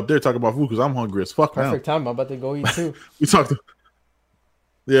wrap it up there. Talk about food because I'm hungry as fuck. Perfect time. I'm about to go eat too. We talked.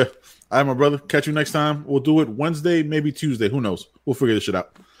 Yeah. All right, my brother. Catch you next time. We'll do it Wednesday, maybe Tuesday. Who knows? We'll figure this shit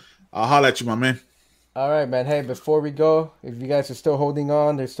out. I'll holler at you, my man. All right, man. Hey, before we go, if you guys are still holding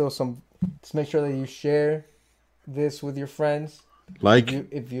on, there's still some. Just make sure that you share this with your friends.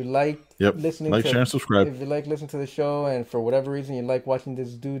 If you like listening, share, and subscribe. If you like listening to the show, and for whatever reason you like watching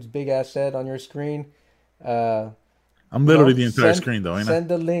this dude's big ass head on your screen, I'm literally the entire screen, though. Ain't send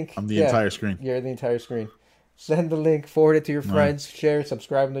the link. I'm the entire screen. You're the entire screen. Send the link. Forward it to your friends. Right. Share.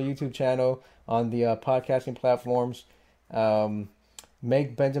 Subscribe to the YouTube channel on the podcasting platforms.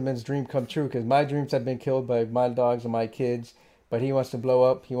 Make Benjamin's dream come true because my dreams have been killed by my dogs and my kids. But he wants to blow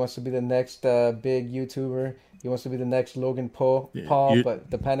up. He wants to be the next big YouTuber. He wants to be the next Logan Paul,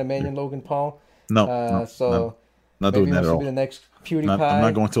 but the Panamanian Logan Paul. No, not doing that at all. Be the next PewDiePie. I'm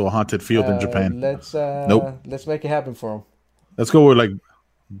not going to a haunted field in Japan. Let's make it happen for him. Let's go with like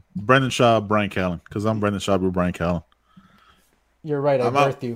Brendan Schaub, Brian Callen, because I'm Brendan Schaub with Brian Callen. You're right. I birthed you.